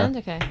 Sleight of yeah. hand?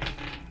 Okay.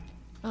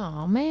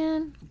 Oh,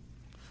 man.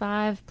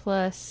 5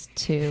 plus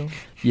 2.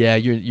 Yeah,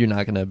 you're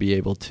not gonna be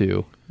able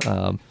to.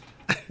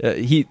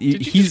 He's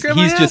just grab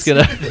my just ass?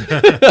 gonna.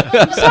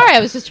 I'm sorry, I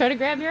was just trying to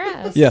grab your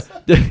ass. Yeah.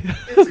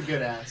 It's a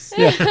good ass.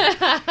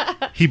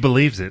 He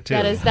believes it, too.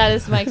 That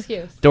is my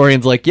excuse.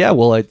 Dorian's like, yeah,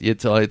 well,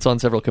 it's on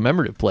several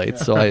commemorative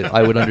plates, so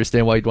I would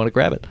understand why you'd want to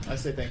grab it. I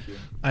say thank you.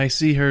 I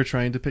see her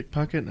trying to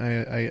pickpocket,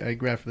 and I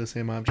grab for the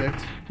same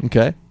object.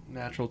 Okay.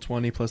 Natural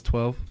 20 plus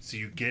 12. So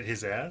you get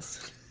his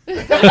ass?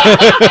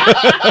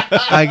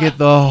 I get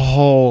the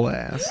whole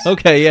ass.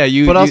 Okay, yeah,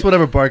 you. But also you-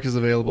 whatever bark is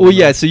available. Well,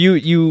 yeah. So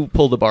you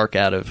pull the bark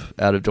out of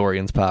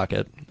Dorian's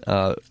pocket,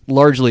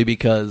 largely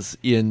because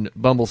in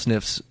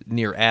Bumblesniff's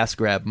near ass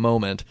grab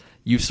moment,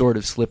 you sort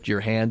of slipped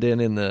your hand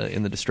in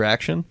the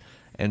distraction,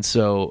 and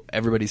so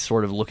everybody's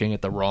sort of looking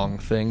at the wrong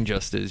thing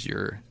just as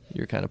you're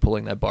kind of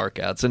pulling that bark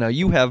out. So now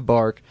you have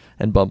bark,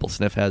 and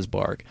Bumblesniff has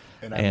bark,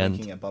 And I'm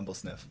looking at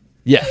Bumblesniff.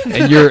 yeah,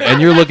 and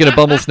you're looking at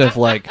Bumblesniff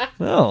like,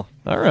 oh,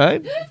 all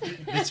right.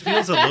 This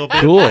feels a little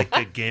bit Cool. like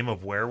the game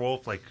of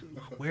werewolf. Like,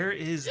 where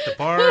is the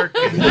bark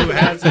and who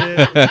has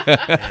it?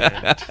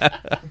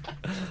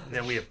 And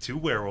then we have 2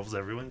 werewolves.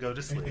 Everyone go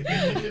to sleep.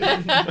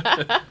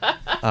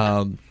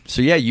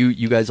 So yeah,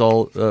 you guys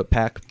all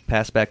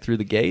pass back through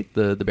the gate.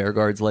 The bear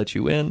guards let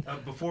you in.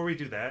 Before we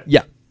do that,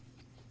 Yeah.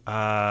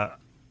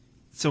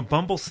 So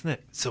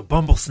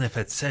Bumblesniff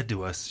had said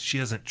to us she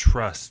doesn't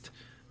trust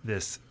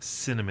this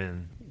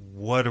cinnamon.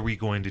 What are we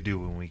going to do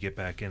when we get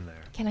back in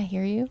there? Can I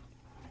hear you?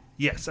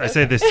 Yes, I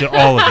say this to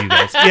all of you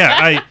guys.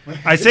 Yeah,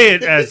 I say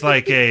it as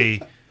like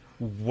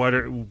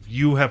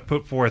you have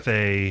put forth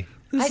a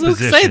This is so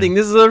position. exciting.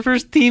 This is our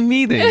first team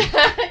meeting.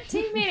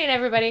 Team meeting,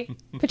 everybody.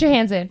 Put your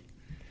hands in.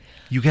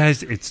 You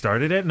guys, it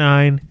started at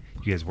 9.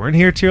 You guys weren't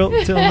here till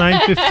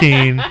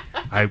 9:15.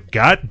 I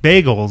got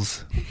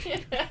bagels.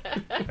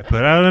 I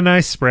put out a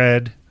nice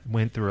spread.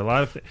 Went through a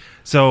lot of things.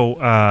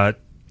 So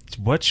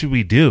what should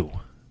we do?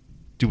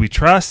 Do we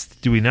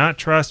trust? Do we not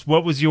trust?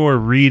 What was your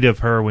read of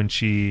her when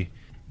you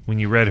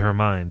read her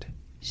mind?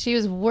 She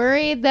was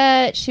worried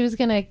that she was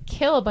going to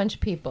kill a bunch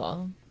of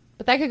people.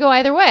 But that could go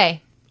either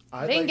way.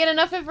 They didn't get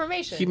enough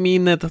information. You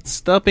mean that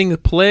stopping the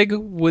plague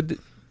would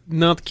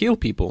not kill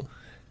people?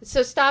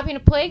 So stopping a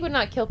plague would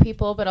not kill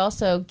people, but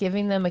also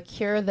giving them a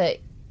cure that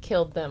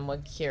killed them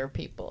would cure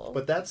people.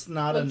 But that's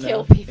not Would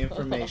kill enough people.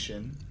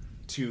 information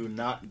to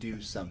not do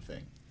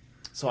something.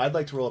 So I'd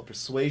like to roll a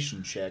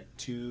persuasion check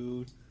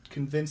to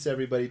convince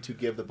everybody to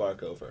give the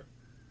bark over.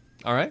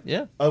 All right,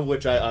 yeah. Of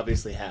which I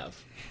obviously have.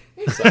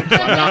 So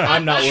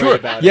I'm not worried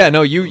about it. Yeah,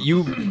 no,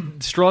 you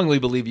strongly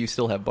believe you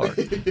still have bark.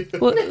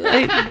 Well,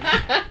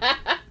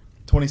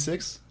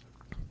 26?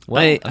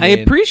 Well, I I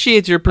mean,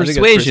 appreciate your I think it's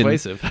persuasion,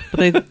 persuasive.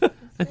 but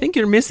I think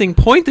you're missing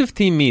point of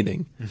team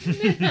meeting.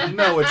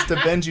 No, it's to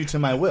bend you to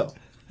my will.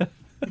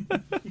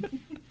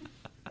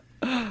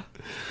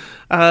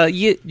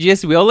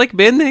 Yes, we all like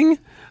bending.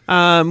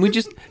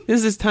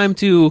 This is time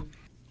to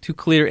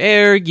clear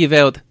air, give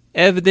out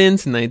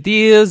evidence and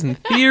ideas and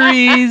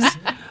theories.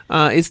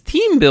 It's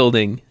team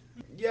building.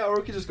 Yeah, or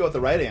we could just go with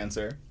the right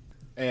answer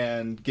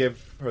and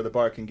give her the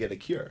bark and get a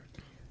cure.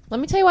 Let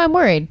me tell you why I'm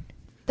worried.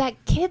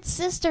 That kid's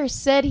sister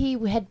said he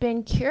had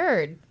been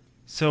cured.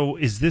 So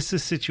is this a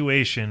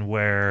situation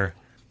where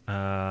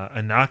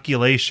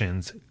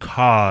inoculations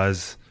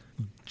cause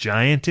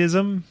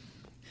giantism,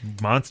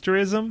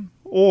 monsterism?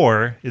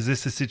 Or is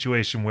this a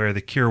situation where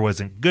the cure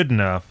wasn't good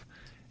enough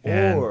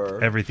and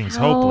Or- everything's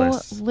How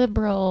hopeless?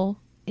 liberal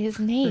is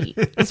Nate?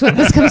 That's what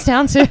this comes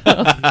down to.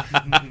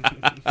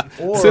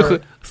 Or So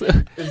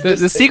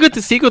the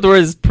secret word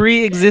is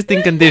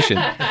pre-existing condition.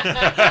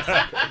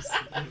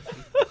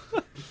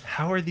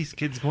 How are these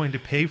kids going to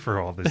pay for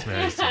all this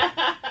medicine?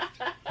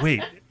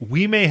 Wait,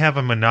 we may have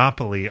a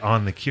monopoly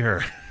on the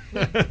cure.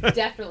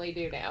 Definitely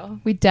do now.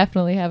 We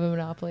definitely have a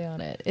monopoly on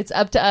it. It's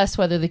up to us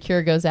whether the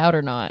cure goes out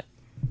or not.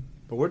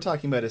 But we're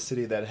talking about a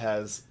city that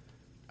has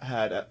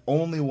had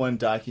only one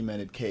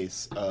documented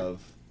case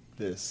of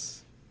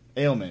this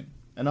ailment.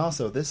 And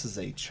also, this is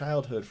a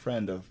childhood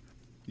friend of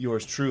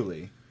yours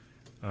truly.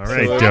 All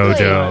right, So-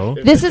 Dodo.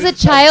 If This is a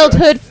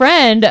childhood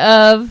friend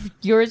of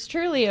yours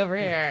truly over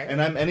here.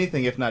 And I'm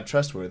anything if not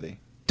trustworthy.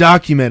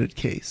 Documented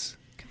case.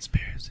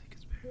 Conspiracy.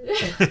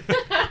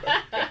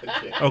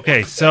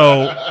 Okay,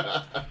 so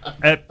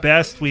at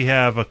best we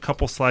have a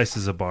couple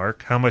slices of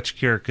bark. How much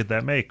cure could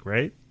that make,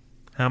 right?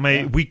 How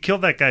many? We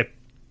killed that guy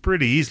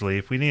pretty easily.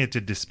 If we needed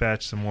to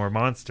dispatch some more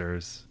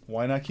monsters,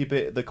 Why not keep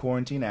the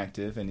quarantine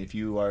active? And if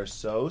you are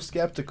so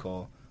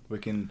skeptical, we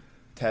can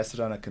test it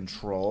on a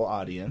control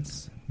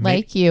audience.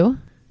 Like you.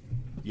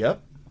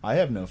 Yep, I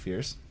have no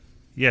fears.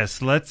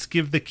 yes, let's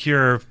give the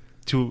cure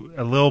to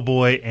a little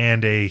boy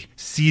and a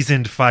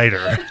seasoned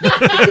fighter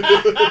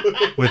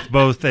with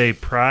both a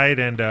pride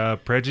and a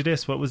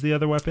prejudice. What was the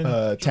other weapon?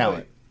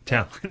 Talent.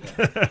 Talent.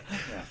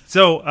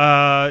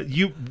 So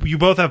you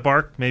both have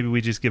bark. Maybe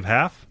we just give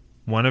half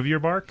one of your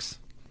barks.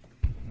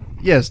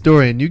 Yes,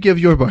 Dorian, you give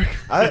your bark.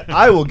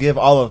 I will give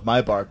all of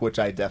my bark, which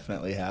I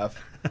definitely have.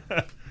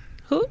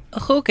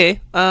 Okay.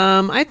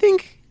 I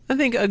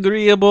think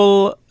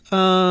agreeable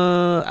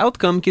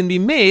outcome can be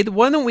made.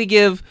 Why don't we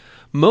give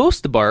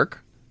most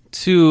bark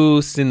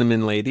to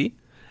Cinnamon Lady,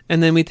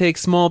 and then we take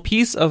small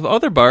piece of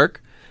other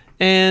bark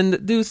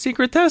and do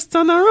secret tests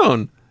on our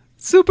own.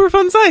 Super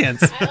fun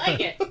science. I like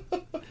it.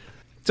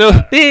 So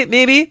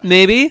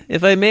maybe,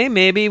 if I may,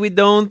 maybe we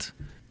don't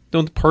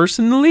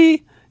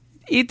personally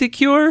eat the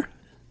cure.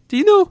 Do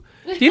you know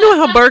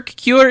how bark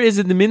cure is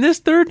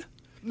administered?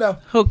 No.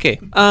 Okay.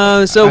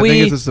 So I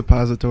think it's a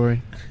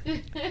suppository.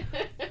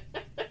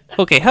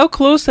 Okay, how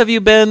close have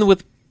you been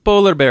with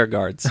polar bear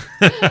guards?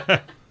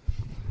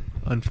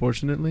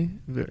 Unfortunately,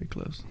 very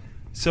close.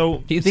 So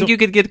Do you think you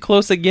could get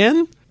close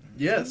again?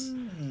 Yes.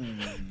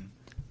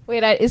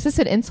 Wait, is this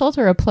an insult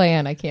or a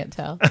plan? I can't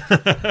tell.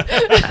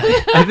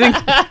 I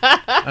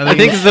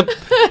think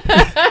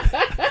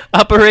the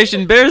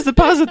Operation Bear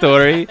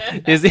Suppository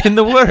is in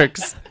the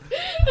works.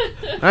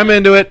 I'm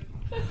into it.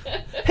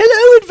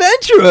 Hello,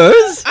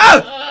 adventurers!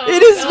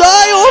 It is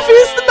my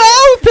Orpheus the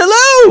Mouth!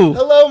 Hello!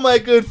 Hello, my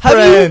good Have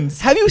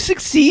friends. you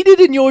succeeded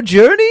in your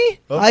journey?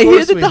 Of I hear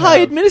course that we the High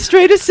have.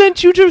 Administrator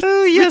sent you to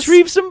yes.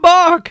 retrieve some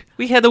bark.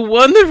 We had a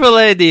wonderful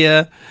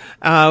idea.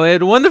 We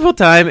had a wonderful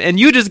time, and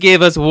you just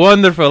gave us a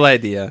wonderful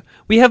idea.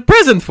 We have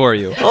present for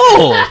you.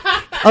 Oh,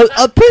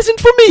 a present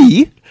for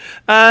me?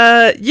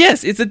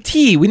 Yes, it's a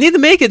tea. We need to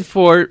make it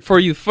for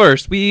you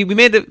first. We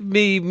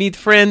meet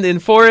friend in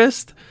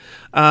forest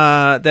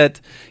that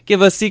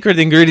give us secret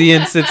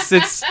ingredients.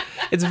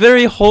 It's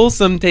very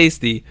wholesome,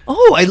 tasty.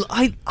 Oh,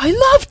 I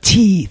love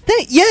tea.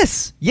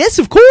 Yes,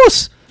 of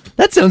course.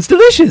 That sounds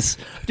delicious.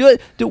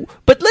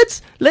 But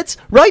let's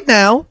right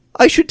now.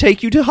 I should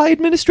take you to High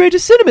Administrator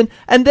Cinnamon,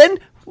 and then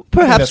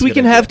perhaps that's a we good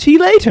can idea. have tea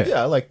later.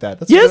 Yeah, I like that.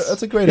 That's Yes,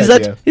 that's a great is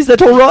idea. Is that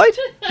all right?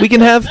 We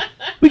can have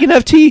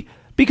tea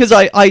because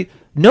I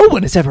no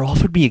one has ever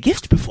offered me a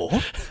gift before.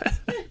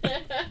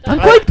 I'm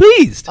quite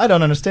pleased. I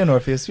don't understand,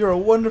 Orpheus. You're a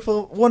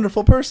wonderful,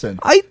 wonderful person.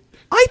 I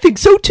I think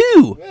so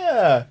too.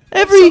 Yeah.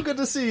 Every it's so good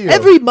to see you.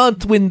 Every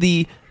month when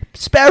the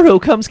sparrow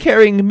comes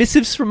carrying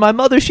missives from my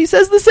mother, she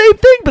says the same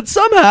thing, but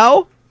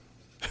somehow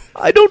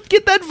I don't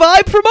get that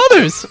vibe from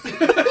others.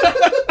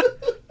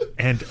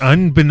 And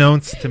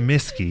unbeknownst to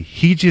Misky,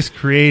 he just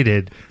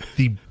created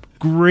the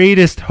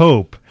greatest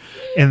hope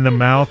in the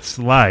mouth's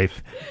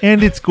life,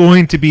 and it's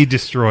going to be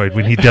destroyed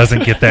when he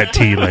doesn't get that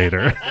tea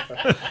later.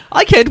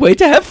 I can't wait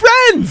to have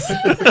friends.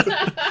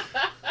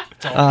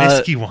 That's all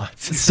Misky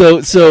wants.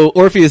 So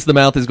Orpheus the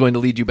Mouth is going to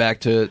lead you back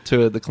to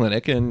the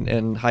clinic,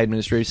 and High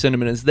Administrator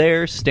Cinnamon is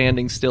there,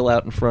 standing still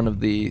out in front of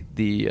the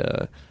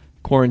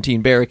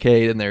quarantine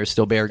barricade, and there are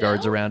still bear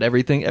guards around.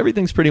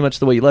 Everything's pretty much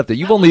the way you left it.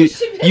 You've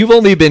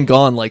only been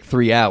gone like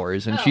 3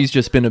 hours, and she's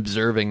just been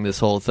observing this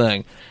whole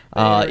thing.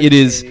 It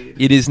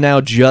is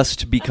now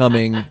just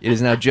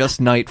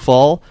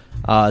nightfall.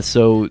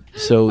 So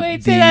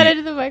Wait, say that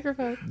into the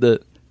microphone.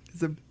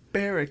 It's a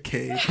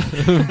barricade.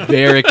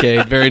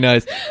 Barricade, very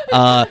nice.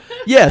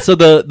 So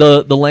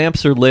the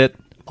lamps are lit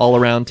all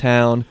around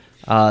town.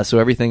 So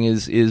everything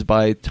is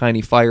by tiny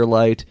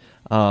firelight.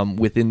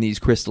 Within these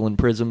crystalline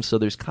prisms, so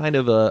there's kind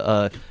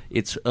of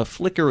it's a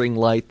flickering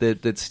light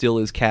that still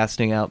is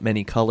casting out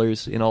many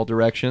colors in all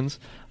directions.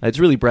 It's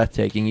really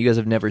breathtaking. You guys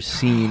have never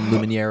seen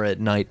Luminera at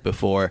night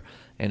before,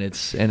 and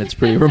it's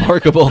pretty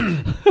remarkable.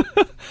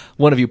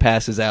 One of you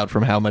passes out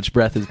from how much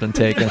breath has been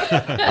taken.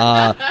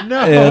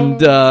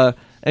 No.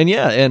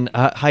 And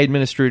High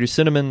Administrator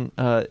Cinnamon,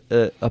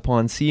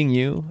 upon seeing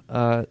you,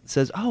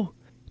 says, "Oh,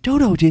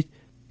 Dodo,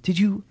 did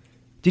you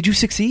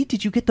succeed?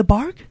 Did you get the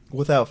bark?"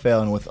 Without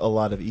fail and with a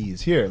lot of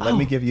ease. Here, let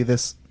me give you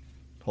this.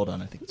 Hold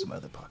on, I think it's in my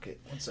other pocket.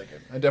 1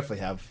 second. I definitely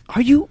have.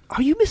 Are you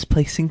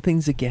misplacing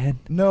things again?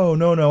 No.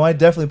 I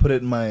definitely put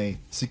it in my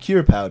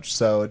secure pouch,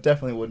 so it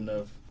definitely wouldn't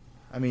have.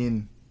 I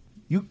mean,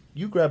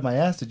 you grabbed my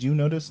ass. Did you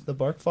notice the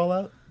bark fall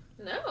out?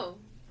 No.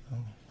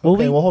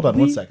 Okay, well, hold on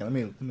 1 second.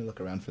 Let me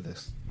look around for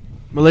this.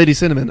 Milady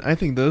Cinnamon, I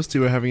think those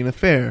two are having an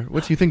affair.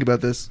 What do you think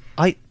about this?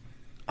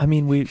 I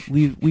mean,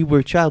 we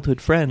were childhood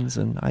friends,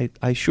 and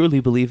I surely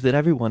believe that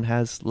everyone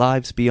has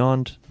lives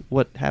beyond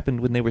what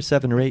happened when they were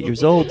 7 or 8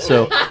 years old.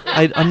 So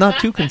I'm not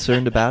too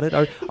concerned about it.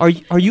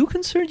 Are you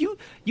concerned?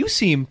 You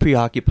seem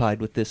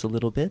preoccupied with this a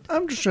little bit.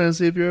 I'm just trying to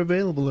see if you're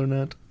available or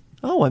not.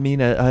 Oh, I mean,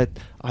 I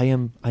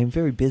am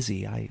very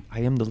busy. I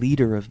am the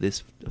leader of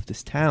this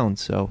town.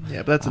 So yeah,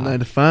 but that's a 9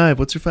 to 5.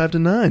 What's your 5 to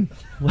 9?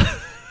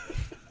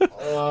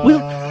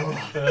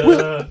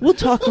 We'll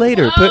talk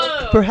later.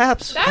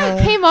 Perhaps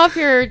that came off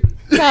your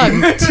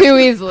tongue too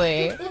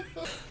easily.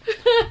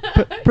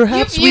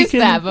 Perhaps You've used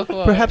that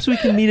before. Perhaps we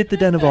can meet at the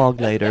Den of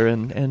Og later,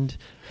 and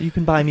you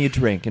can buy me a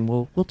drink, and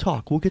we'll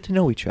talk. We'll get to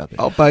know each other.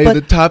 I'll buy you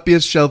the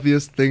toppiest,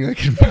 shelfiest thing I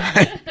can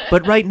buy.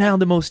 But right now,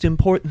 the most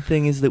important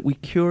thing is that we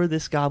cure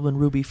this goblin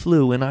ruby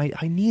flu, and I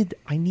need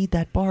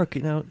that bark.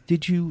 Now,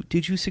 did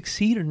you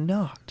succeed or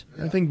not?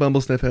 I think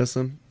Bumblesniff has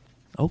some.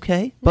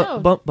 Okay, No,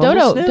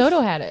 Bumblesniff?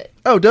 Dodo had it.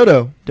 Oh,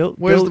 Dodo.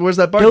 Where's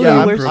that bark? Dodo,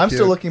 Yeah, where's- I'm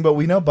still looking, but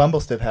we know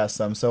Bumblestiff has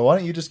some, so why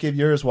don't you just give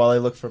yours while I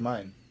look for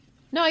mine?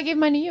 No, I gave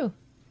mine to you.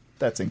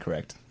 That's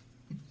incorrect.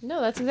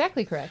 No, that's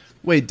exactly correct.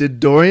 Wait, did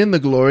Dorian the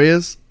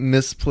Glorious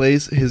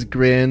misplace his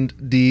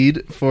grand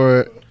deed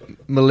for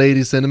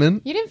Milady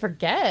Cinnamon? You didn't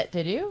forget,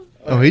 did you?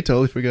 Oh, he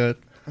totally forgot.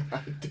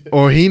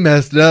 Or he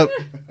messed up.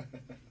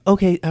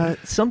 Okay,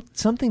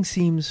 something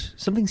seems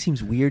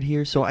weird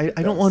here. So I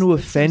don't want to It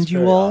seems offend you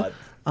very all.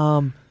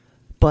 odd.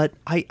 But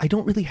I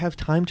don't really have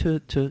time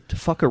to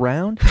fuck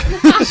around.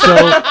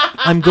 So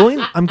I'm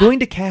going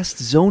to cast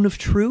Zone of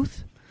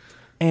Truth,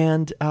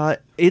 and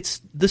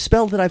it's the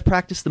spell that I've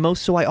practiced the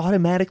most, so I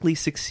automatically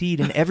succeed,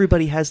 and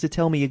everybody has to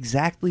tell me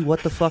exactly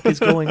what the fuck is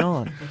going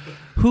on.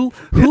 Who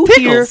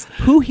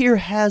here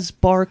has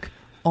bark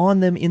on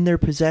them in their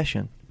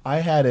possession? I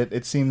had it.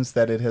 It seems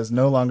that it has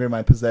no longer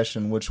my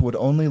possession, which would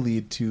only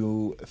lead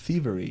to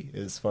thievery,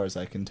 as far as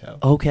I can tell.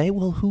 Okay,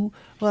 well, who?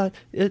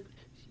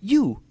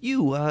 You,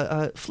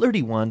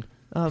 flirty one.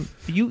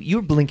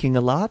 You're blinking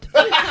a lot.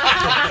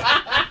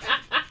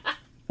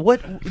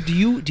 What do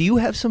you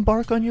have some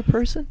bark on your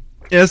person?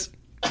 Yes.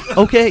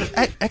 Okay,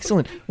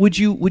 excellent. Would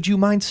you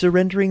mind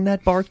surrendering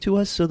that bark to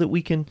us so that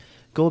we can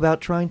go about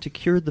trying to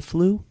cure the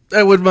flu?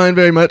 I wouldn't mind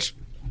very much.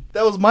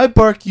 That was my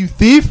bark, you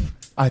thief!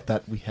 I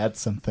thought we had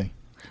something.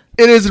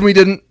 It is, and we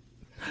didn't.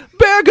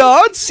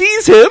 Bearguard,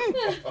 seize him!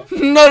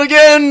 Not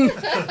again!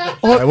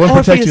 I won't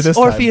protect you this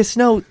time. Orpheus,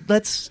 no,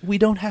 we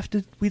don't have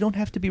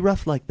to be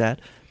rough like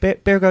that.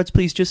 Bearguards,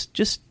 please,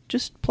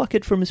 just pluck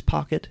it from his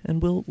pocket,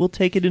 and we'll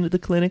take it into the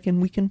clinic,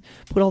 and we can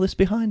put all this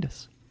behind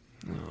us.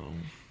 No,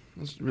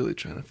 I was really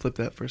trying to flip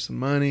that for some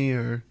money,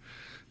 or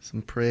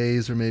some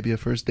praise, or maybe a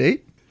first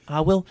date.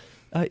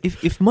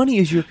 If money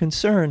is your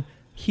concern,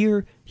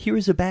 here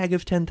is a bag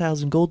of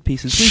 10,000 gold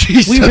pieces.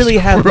 Jesus We really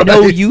have Christ.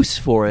 no use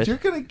for it. You're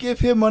gonna give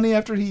him money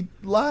after he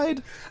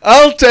lied?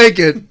 I'll take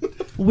it!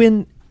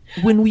 When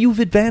you've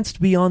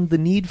advanced beyond the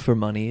need for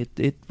money,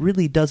 it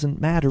really doesn't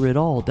matter at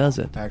all, does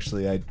it?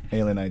 Actually, I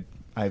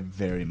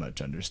very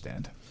much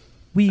understand.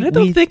 I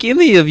don't think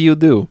any of you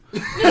do.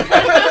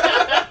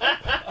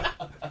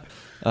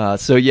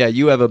 So yeah,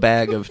 you have a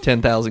bag of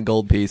 10,000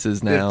 gold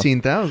pieces now.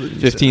 15,000.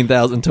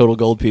 15,000 total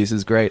gold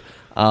pieces. Great.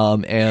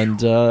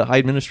 And High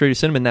Administrator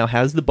Cinnamon now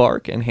has the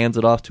bark and hands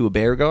it off to a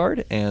bear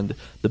guard, and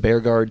the bear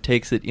guard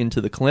takes it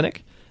into the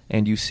clinic,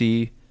 and you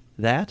see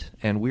that,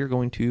 and we're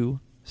going to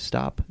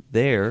stop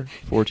there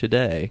for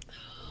today.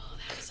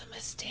 That's a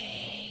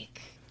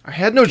mistake. I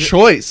had no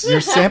choice.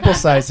 Your sample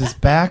size is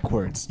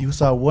backwards. You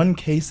saw one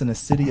case in a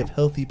city of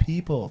healthy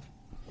people.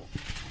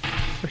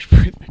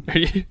 Are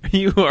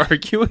you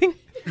arguing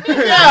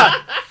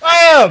Yeah, I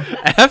am.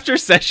 after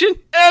session?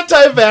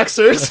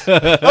 Anti-vaxxers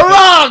are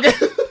wrong.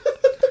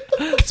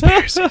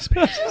 Conspiracy.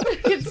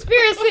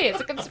 Conspiracy.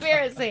 It's a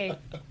conspiracy.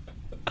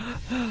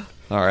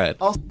 All right.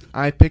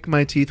 I pick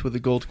my teeth with a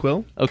gold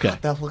quill. Okay.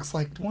 That looks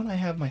like one I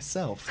have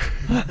myself.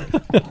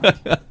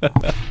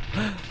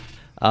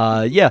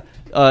 Yeah.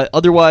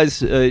 Otherwise,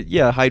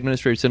 High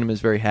Administrator Cinnamon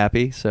is very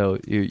happy. So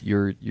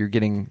you're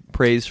getting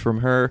praise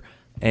from her,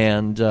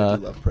 and I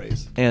do love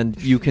praise. and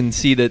you can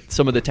see that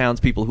some of the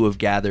townspeople who have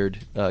gathered,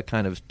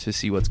 kind of to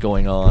see what's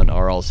going on,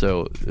 are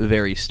also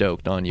very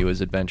stoked on you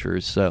as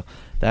adventurers. So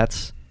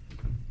that's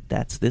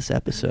this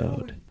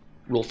episode.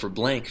 Roll for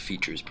Blank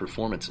features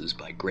performances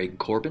by Greg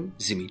Corbin,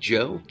 Zimmy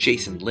Joe,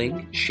 Jason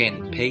Ling,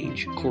 Shannon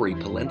Page, Corey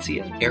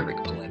Palencia, Eric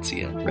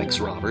Palencia, Rex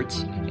Roberts,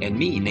 and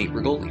me, Nate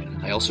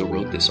Regolia. I also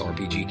wrote this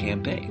RPG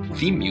campaign.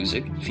 Theme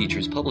music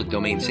features public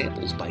domain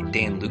samples by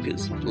Dan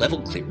Lucas,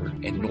 Level Clearer,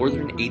 and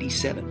Northern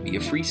 87 via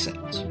Free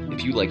Sounds.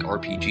 If you like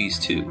RPGs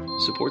too,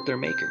 support their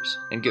makers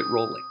and get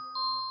rolling.